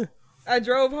 Cease. What? I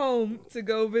drove home to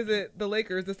go visit the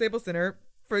Lakers, the Staples Center,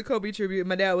 for a Kobe tribute.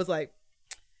 My dad was like,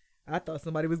 I thought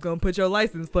somebody was going to put your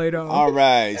license plate on. All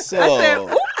right. So, I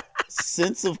said,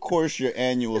 since, of course, your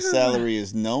annual salary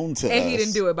is known to us. And he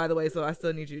didn't do it, by the way, so I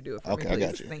still need you to do it for me, Okay, please. I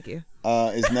got you. Thank you.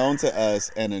 Is known to us,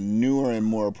 and a newer and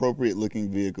more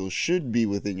appropriate-looking vehicle should be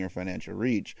within your financial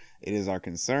reach. It is our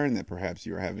concern that perhaps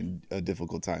you are having a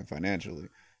difficult time financially.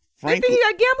 Frankly, you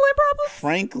got gambling problems?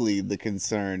 Frankly, the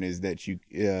concern is that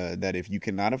that if you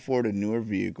cannot afford a newer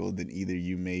vehicle, then either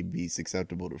you may be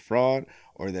susceptible to fraud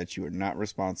or that you are not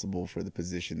responsible for the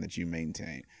position that you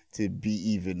maintain. To be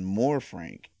even more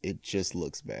frank, it just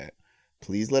looks bad.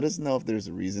 Please let us know if there's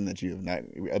a reason that you have not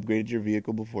upgraded your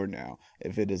vehicle before now.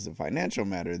 If it is a financial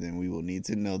matter, then we will need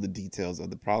to know the details of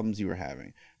the problems you are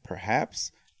having.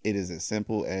 Perhaps it is as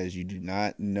simple as you do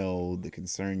not know the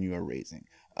concern you are raising.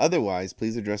 Otherwise,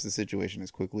 please address the situation as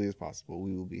quickly as possible.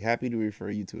 We will be happy to refer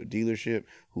you to a dealership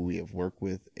who we have worked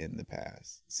with in the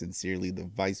past. Sincerely, the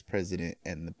Vice President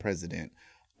and the President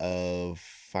of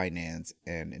Finance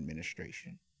and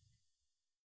Administration.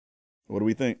 What do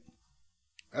we think?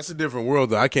 That's a different world,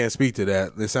 though. I can't speak to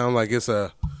that. It sounds like it's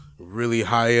a really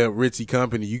high-up, ritzy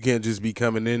company. You can't just be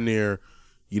coming in there,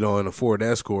 in a Ford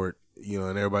Escort,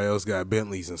 and everybody else got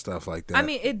Bentleys and stuff like that. I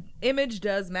mean, image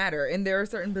does matter, and there are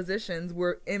certain positions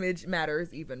where image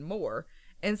matters even more.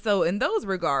 And so, in those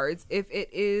regards, if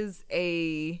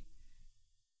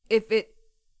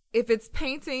it's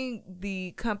painting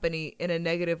the company in a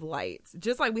negative light,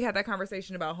 just like we had that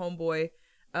conversation about Homeboy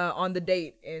on the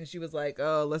date, and she was like,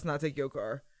 "Oh, let's not take your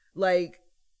car." Like,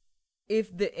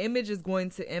 if the image is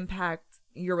going to impact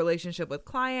your relationship with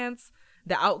clients,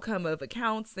 the outcome of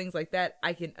accounts, things like that,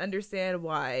 I can understand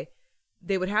why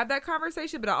they would have that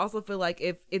conversation. But I also feel like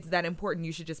if it's that important,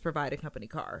 you should just provide a company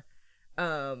car,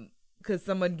 because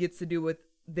someone gets to do with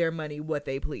their money what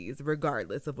they please,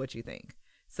 regardless of what you think.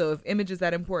 So if image is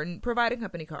that important, provide a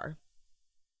company car.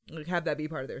 Like, have that be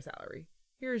part of their salary.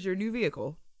 Here's your new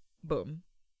vehicle. Boom.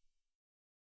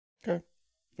 Okay,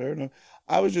 fair enough.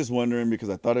 I was just wondering because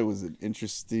I thought it was an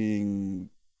interesting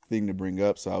thing to bring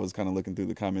up, so I was kind of looking through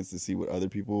the comments to see what other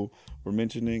people were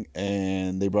mentioning,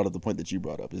 and they brought up the point that you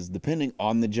brought up, is depending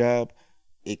on the job,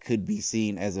 it could be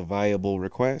seen as a viable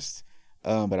request,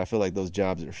 but I feel like those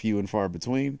jobs are few and far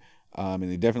between, and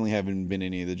they definitely haven't been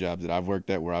any of the jobs that I've worked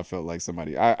at where I felt like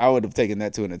somebody, I would have taken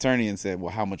that to an attorney and said,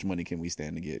 well, how much money can we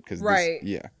stand to get? Because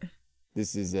right.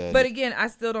 This is but again, I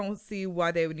still don't see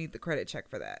why they would need the credit check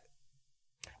for that.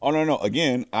 Oh, no.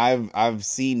 Again, I've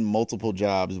seen multiple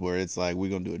jobs where it's like, we're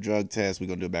going to do a drug test, we're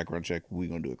going to do a background check, we're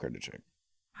going to do a credit check.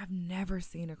 I've never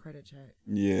seen a credit check.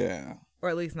 Yeah. Or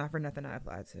at least not for nothing I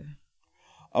applied to.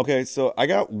 Okay, so I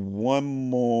got one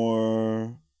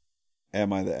more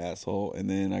Am I the Asshole? And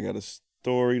then I got a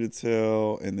story to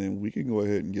tell, and then we can go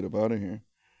ahead and get up out of here.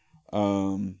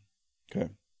 Okay,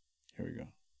 here we go.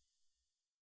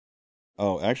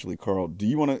 Oh, actually, Carl, do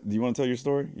you want to tell your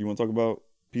story? You want to talk about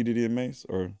P. Diddy and Mace,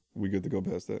 or we good to go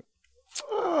past that?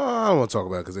 I don't want to talk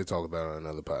about it because they talk about it on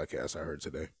another podcast I heard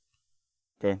today.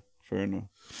 Okay, fair enough.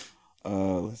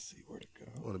 Let's see where to go.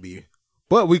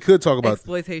 But we could talk about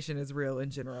exploitation is real in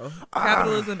general.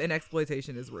 Capitalism and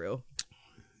exploitation is real.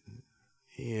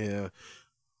 Yeah.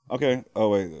 Okay. Oh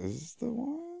wait, is this the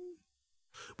one?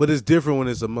 But it's different when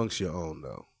it's amongst your own,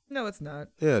 though. No, it's not.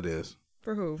 Yeah, it is.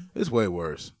 For who? It's way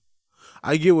worse.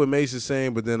 I get what Mace is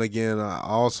saying, but then again, I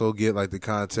also get like the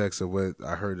context of what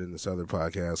I heard in this other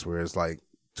podcast where it's like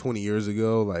 20 years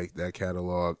ago, like that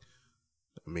catalog.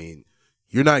 I mean,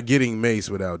 you're not getting Mace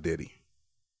without Diddy.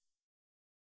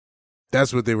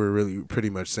 That's what they were really pretty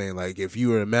much saying. Like, if you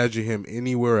were to imagine him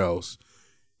anywhere else,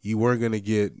 you weren't going to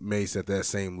get Mace at that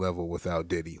same level without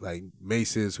Diddy. Like,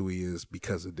 Mace is who he is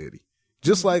because of Diddy.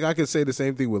 Just like I could say the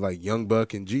same thing with like Young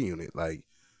Buck and G-Unit. Like,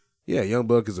 yeah, Young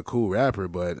Buck is a cool rapper,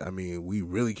 but I mean, we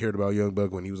really cared about Young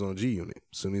Buck when he was on G-Unit.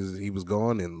 As soon as he was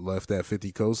gone and left that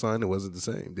 50 cosign, it wasn't the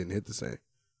same. Didn't hit the same.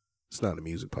 It's not a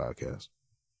music podcast.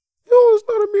 Yo, it's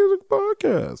not a music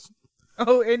podcast.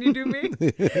 Oh, and you do me?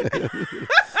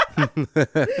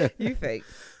 You fake.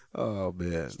 Oh,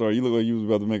 man. Star, you look like you was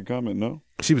about to make a comment, no?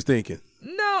 She was thinking.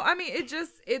 No, I mean,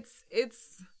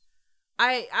 it's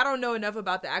I don't know enough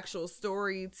about the actual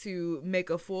story to make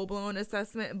a full-blown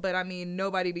assessment, but I mean,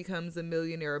 nobody becomes a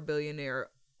millionaire or billionaire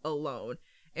alone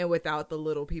and without the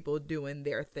little people doing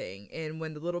their thing. And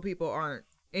when the little people aren't,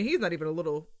 and he's not even a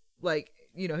little, like,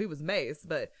 you know, he was Mace,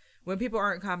 but when people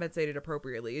aren't compensated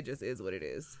appropriately, it just is what it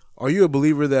is. Are you a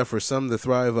believer that for some to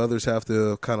thrive, others have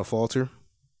to kind of falter?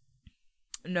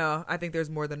 No, I think there's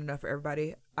more than enough for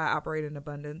everybody. I operate in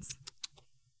abundance.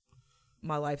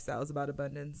 My lifestyle is about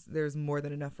abundance. There's more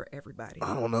than enough for everybody.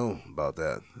 I don't know about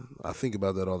that. I think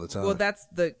about that all the time. Well, that's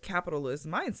the capitalist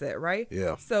mindset, right?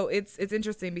 Yeah. So it's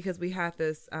interesting because we had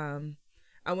this,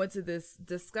 I went to this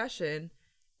discussion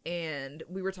and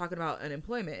we were talking about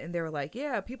unemployment and they were like,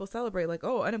 yeah, people celebrate like,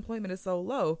 oh, unemployment is so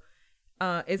low.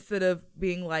 Instead of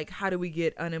being like, how do we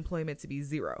get unemployment to be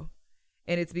zero?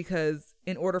 And it's because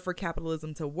in order for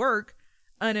capitalism to work,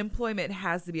 unemployment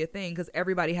has to be a thing because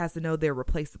everybody has to know they're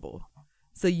replaceable.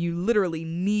 So you literally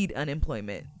need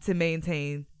unemployment to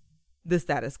maintain the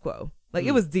status quo. Like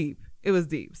it was deep. It was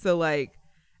deep. So like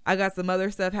I got some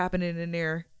other stuff happening in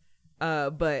there.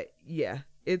 But yeah,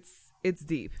 it's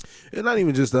deep. And not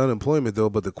even just the unemployment though,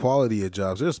 but the quality of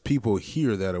jobs. There's people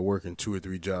here that are working 2 or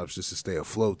 3 jobs just to stay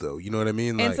afloat though. You know what I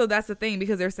mean? And so that's the thing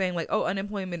because they're saying like, oh,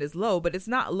 unemployment is low, but it's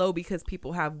not low because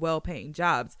people have well-paying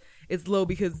jobs. It's low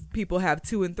because people have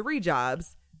 2 and 3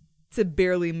 jobs to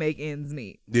barely make ends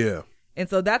meet. Yeah. And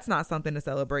so that's not something to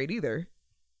celebrate either.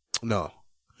 No.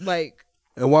 Like,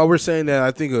 and while we're saying that,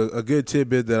 I think a good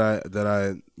tidbit that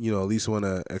I you know at least want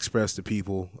to express to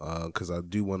people because I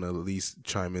do want to at least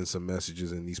chime in some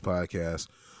messages in these podcasts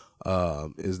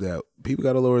is that people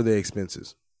got to lower their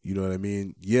expenses. You know what I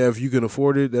mean? Yeah, if you can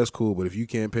afford it, that's cool. But if you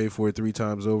can't pay for it 3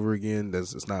 times over again,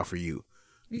 it's not for you.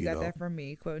 You got that from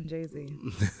me, quoting Jay-Z.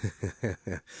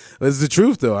 It's the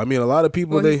truth, though. I mean, a lot of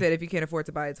people... Well, he said if you can't afford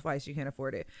to buy it twice, you can't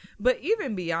afford it. But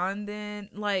even beyond then,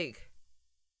 like...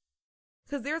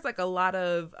 Because there's, like, a lot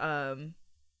of,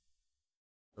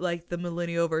 like, the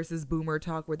millennial versus boomer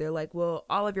talk where they're like, well,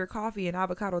 all of your coffee and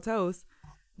avocado toast,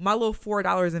 my little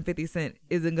 $4.50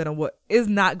 is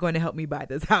not going to help me buy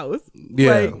this house.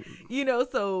 Yeah. Like, you know,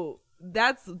 so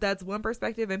that's one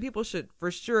perspective. And people should,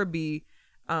 for sure, be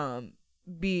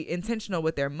intentional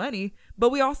with their money, but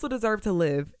we also deserve to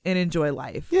live and enjoy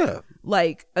life. Yeah.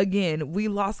 Like, again, we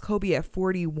lost Kobe at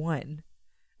 41.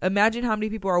 Imagine how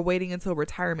many people are waiting until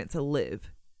retirement to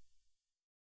live.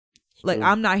 Like,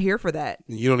 I'm not here for that.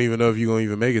 You don't even know if you're going to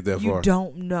even make it that far. You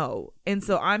don't know. And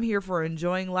so I'm here for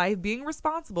enjoying life, being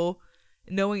responsible,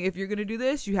 knowing if you're going to do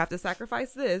this, you have to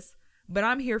sacrifice this, but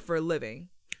I'm here for living.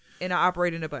 And I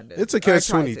operate in abundance. It's a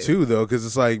catch-22 though, because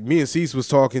it's like me and Cease was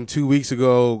talking 2 weeks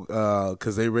ago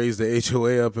because they raised the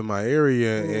HOA up in my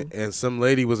area, and some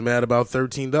lady was mad about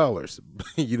 $13.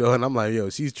 You know, and I'm like,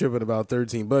 yo, she's tripping about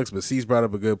 $13. But Cease brought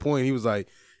up a good point. He was like,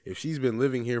 if she's been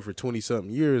living here for 20-something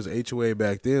years, HOA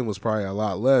back then was probably a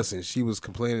lot less, and she was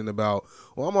complaining about,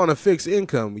 well, I'm on a fixed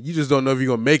income. You just don't know if you're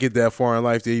gonna make it that far in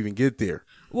life to even get there.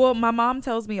 Well, my mom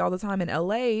tells me all the time in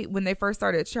LA, when they first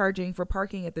started charging for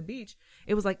parking at the beach,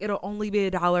 it was like, it'll only be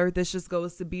 $1. This just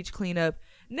goes to beach cleanup.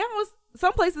 Now,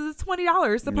 some places it's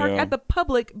 $20 to park at the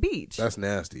public beach. That's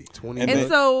nasty.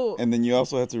 And then you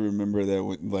also have to remember that,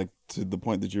 like, to the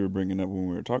point that you were bringing up when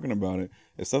we were talking about it,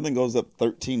 if something goes up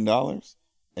 $13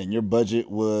 and your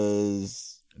budget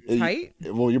was tight,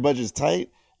 your budget's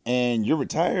tight and you're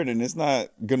retired and it's not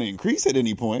going to increase at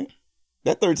any point,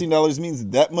 that $13 means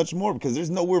that much more because there's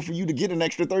nowhere for you to get an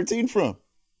extra $13 from.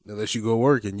 Unless you go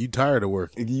work and you tired of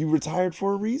work. You retired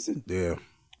for a reason. Yeah.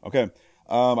 Okay.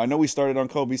 I know we started on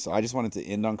Kobe, so I just wanted to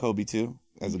end on Kobe too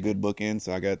as a good bookend.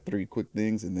 So I got 3 quick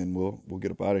things and then we'll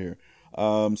get up out of here.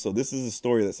 So this is a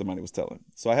story that somebody was telling.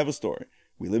 So I have a story.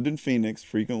 We lived in Phoenix.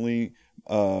 Frequently,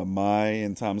 my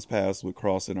and Tom's paths would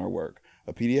cross in our work.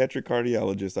 A pediatric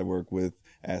cardiologist I work with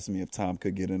asked me if Tom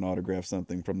could get an autograph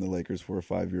something from the Lakers for a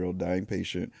 5-year-old dying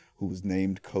patient who was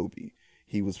named Kobe.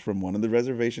 He was from one of the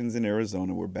reservations in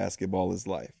Arizona where basketball is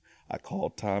life. I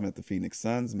called Tom at the Phoenix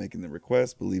Suns, making the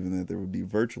request, believing that there would be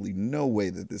virtually no way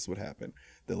that this would happen.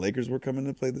 The Lakers were coming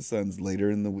to play the Suns later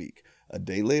in the week. A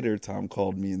day later, Tom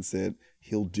called me and said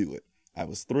he'll do it. I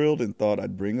was thrilled and thought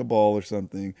I'd bring a ball or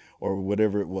something or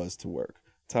whatever it was to work.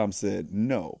 Tom said,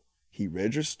 no, he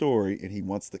read your story and he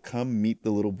wants to come meet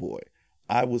the little boy.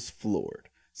 I was floored.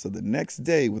 So the next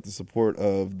day, with the support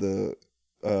of the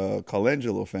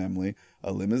Colangelo family,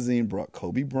 a limousine brought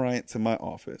Kobe Bryant to my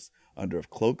office. Under a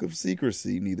cloak of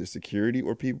secrecy, neither security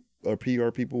or PR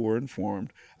people were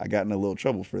informed. I got in a little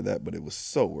trouble for that, but it was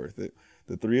so worth it.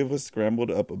 The three of us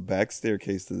scrambled up a back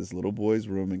staircase to this little boy's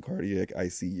room in cardiac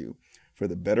ICU. For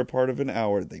the better part of an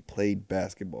hour, they played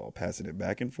basketball, passing it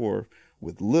back and forth,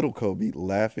 with little Kobe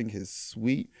laughing, his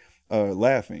sweet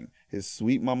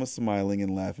mama smiling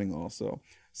and laughing also.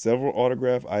 Several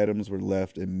autograph items were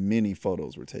left and many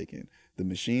photos were taken. The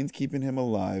machines keeping him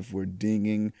alive were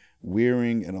dinging,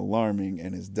 wearing, and alarming,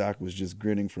 and his doc was just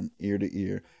grinning from ear to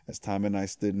ear as Tom and I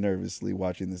stood nervously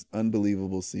watching this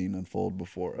unbelievable scene unfold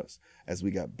before us. As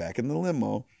we got back in the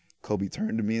limo, Kobe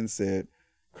turned to me and said,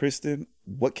 Kristen,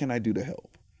 what can I do to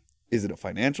help? Is it a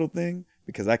financial thing?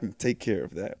 Because I can take care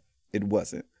of that. It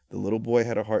wasn't. The little boy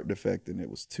had a heart defect and it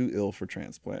was too ill for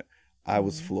transplant. I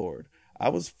was floored. I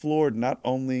was floored not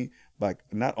only by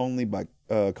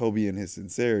Kobe and his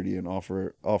sincerity and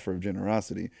offer of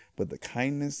generosity, but the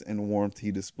kindness and warmth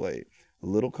he displayed.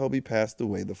 Little Kobe passed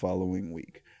away the following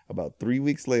week. About 3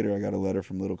 weeks later, I got a letter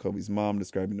from little Kobe's mom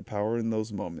describing the power in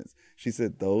those moments. She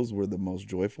said those were the most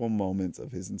joyful moments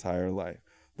of his entire life.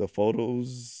 The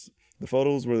photos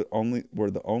were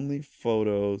the only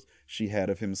photos she had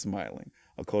of him smiling.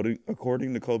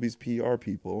 According to Kobe's PR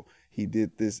people, he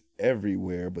did this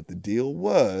everywhere, but the deal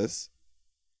was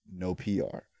no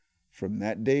PR. From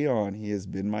that day on, he has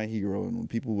been my hero, and when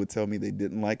people would tell me they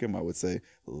didn't like him, I would say,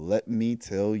 let me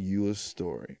tell you a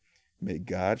story. May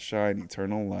God shine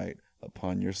eternal light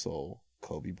upon your soul,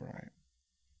 Kobe Bryant.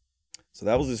 So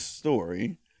that was a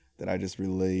story that I just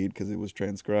relayed because it was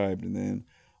transcribed, and then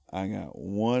I got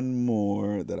one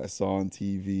more that I saw on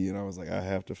TV, and I was like, I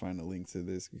have to find a link to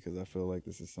this because I feel like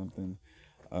this is something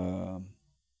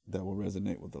that will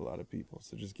resonate with a lot of people.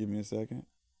 So just give me a second.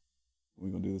 We're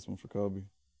going to do this one for Kobe.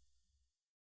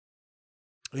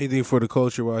 Anything for the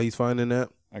culture while he's finding that?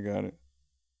 I got it.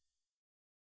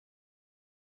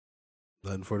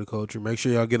 Nothing for the culture. Make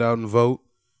sure y'all get out and vote.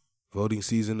 Voting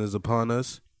season is upon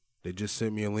us. They just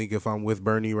sent me a link if I'm with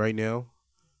Bernie right now.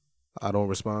 I don't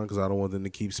respond because I don't want them to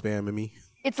keep spamming me.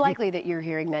 It's likely that you're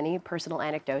hearing many personal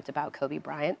anecdotes about Kobe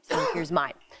Bryant, so here's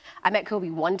mine. I met Kobe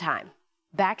one time,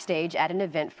 backstage at an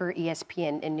event for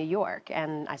ESPN in New York,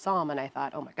 and I saw him and I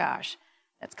thought, oh my gosh,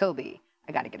 that's Kobe.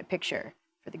 I got to get a picture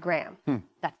for the gram.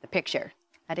 That's the picture.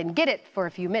 I didn't get it for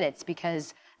a few minutes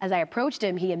because as I approached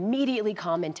him, he immediately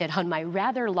commented on my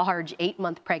rather large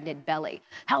 8-month pregnant belly.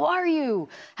 How are you?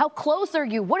 How close are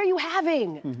you? What are you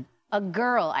having? A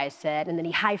girl, I said, and then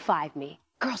he high-fived me.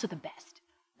 Girls are the best.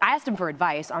 I asked him for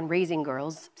advice on raising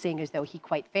girls, seeing as though he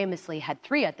quite famously had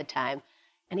 3 at the time,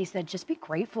 and he said, just be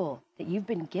grateful that you've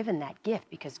been given that gift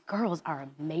because girls are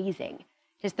amazing.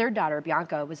 His third daughter,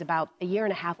 Bianca, was about 1.5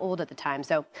 years old at the time,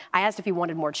 so I asked if he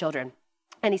wanted more children.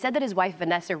 And he said that his wife,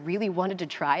 Vanessa, really wanted to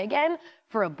try again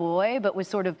for a boy, but was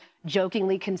sort of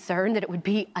jokingly concerned that it would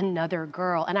be another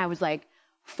girl. And I was like,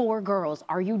 4 girls,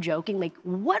 are you joking? Like,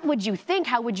 what would you think?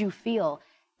 How would you feel?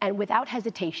 And without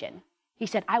hesitation, he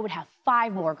said, I would have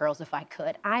 5 more girls if I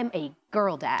could. I'm a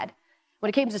girl dad. When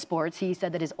it came to sports, he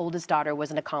said that his oldest daughter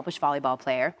was an accomplished volleyball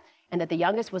player and that the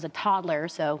youngest was a toddler,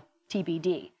 so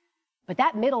TBD. But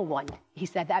that middle one, he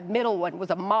said, that middle one was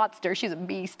a monster. She's a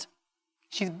beast.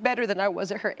 She's better than I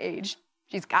was at her age.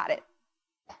 She's got it.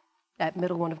 That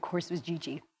middle one, of course, was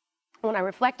Gigi. When I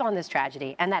reflect on this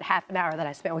tragedy and that half an hour that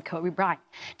I spent with Kobe Bryant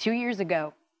 2 years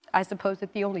ago, I suppose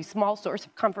that the only small source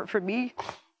of comfort for me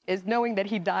is knowing that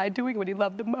he died doing what he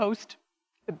loved the most,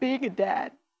 being a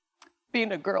dad,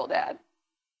 being a girl dad.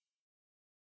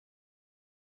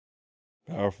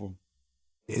 Powerful.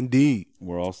 Indeed.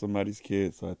 We're all somebody's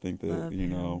kids, so I think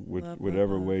that,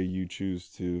 whatever way you choose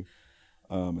to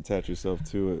attach yourself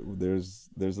to it, there's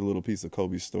a little piece of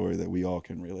Kobe's story that we all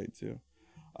can relate to.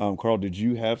 Carl, did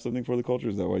you have something for the culture?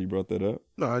 Is that why you brought that up?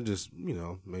 No, I just,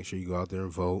 make sure you go out there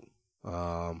and vote.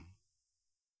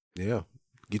 Yeah.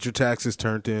 Get your taxes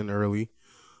turned in early.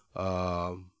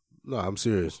 No, I'm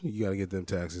serious. You got to get them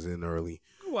taxes in early.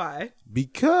 Why?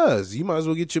 Because you might as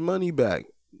well get your money back.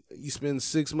 you spend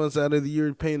 6 months out of the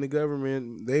year paying the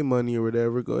government their money or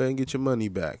whatever, go ahead and get your money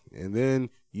back. And then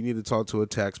you need to talk to a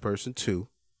tax person too,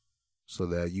 so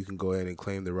that you can go ahead and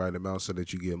claim the right amount so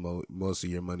that you get most of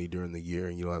your money during the year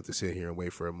and you don't have to sit here and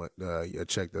wait for a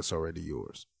check that's already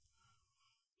yours.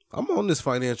 I'm on this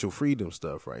financial freedom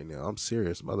stuff right now. I'm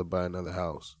serious. I'm about to buy another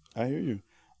house. I hear you.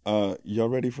 Y'all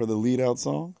ready for the lead out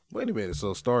song? Wait a minute.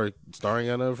 So starring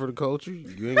got nothing for the culture?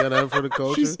 You ain't got nothing for the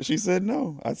culture? She said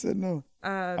no. I said no.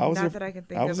 Not that I can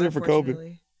think of. I was here for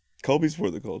Kobe. Kobe's for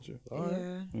the culture.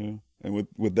 Yeah. And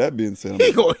with that being said,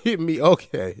 he gonna hit me.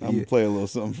 Okay. I'm gonna play a little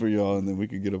something for y'all, and then we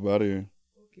can get up out of here.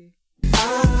 Okay.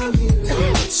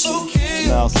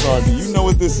 Now, Star, do you know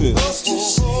what this is?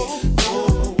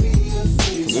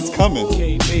 It's coming.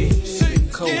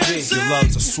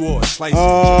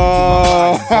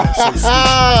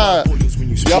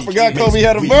 Y'all forgot Kobe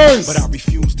had a verse. But I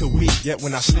refuse to weep. Yet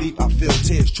when I sleep, I feel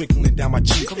tears trickling down my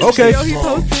cheek. Okay. Go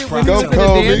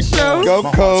Kobe. Go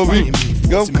Kobe.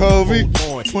 Go Kobe.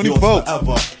 24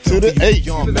 to the 8.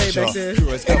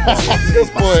 Good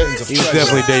boy. He was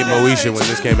definitely dating Moesha when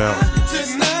this came out.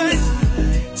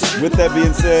 With that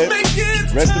being said,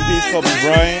 rest in peace, Kobe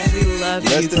Bryant. We love you,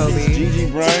 Rest in Kobe. peace, Gigi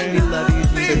Bryant. We love you,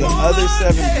 Gigi. To the other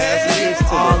 7 passengers, to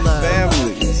their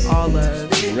families. All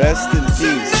love. Rest in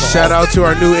peace. Shout out to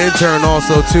our new intern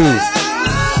also too.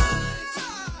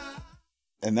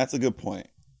 And that's a good point.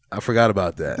 I forgot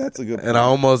about that. That's a good point. And I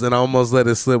almost let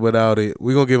it slip without it.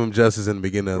 We're gonna give him justice in the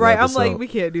beginning of the episode. I'm like, we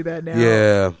can't do that now.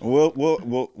 Yeah. We'll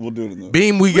do it in the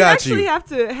Beam, we got you. We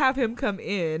actually have to have him come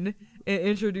in and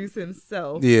introduce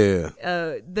himself. Yeah.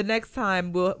 The next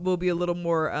time we'll be a little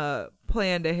more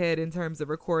planned ahead in terms of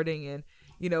recording, and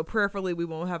prayerfully we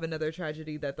won't have another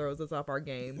tragedy that throws us off our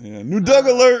game. Yeah. New Doug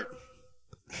alert.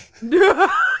 He's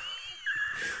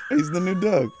the new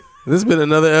Doug. This has been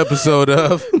another episode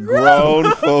of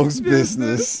Grown Folks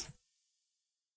Business.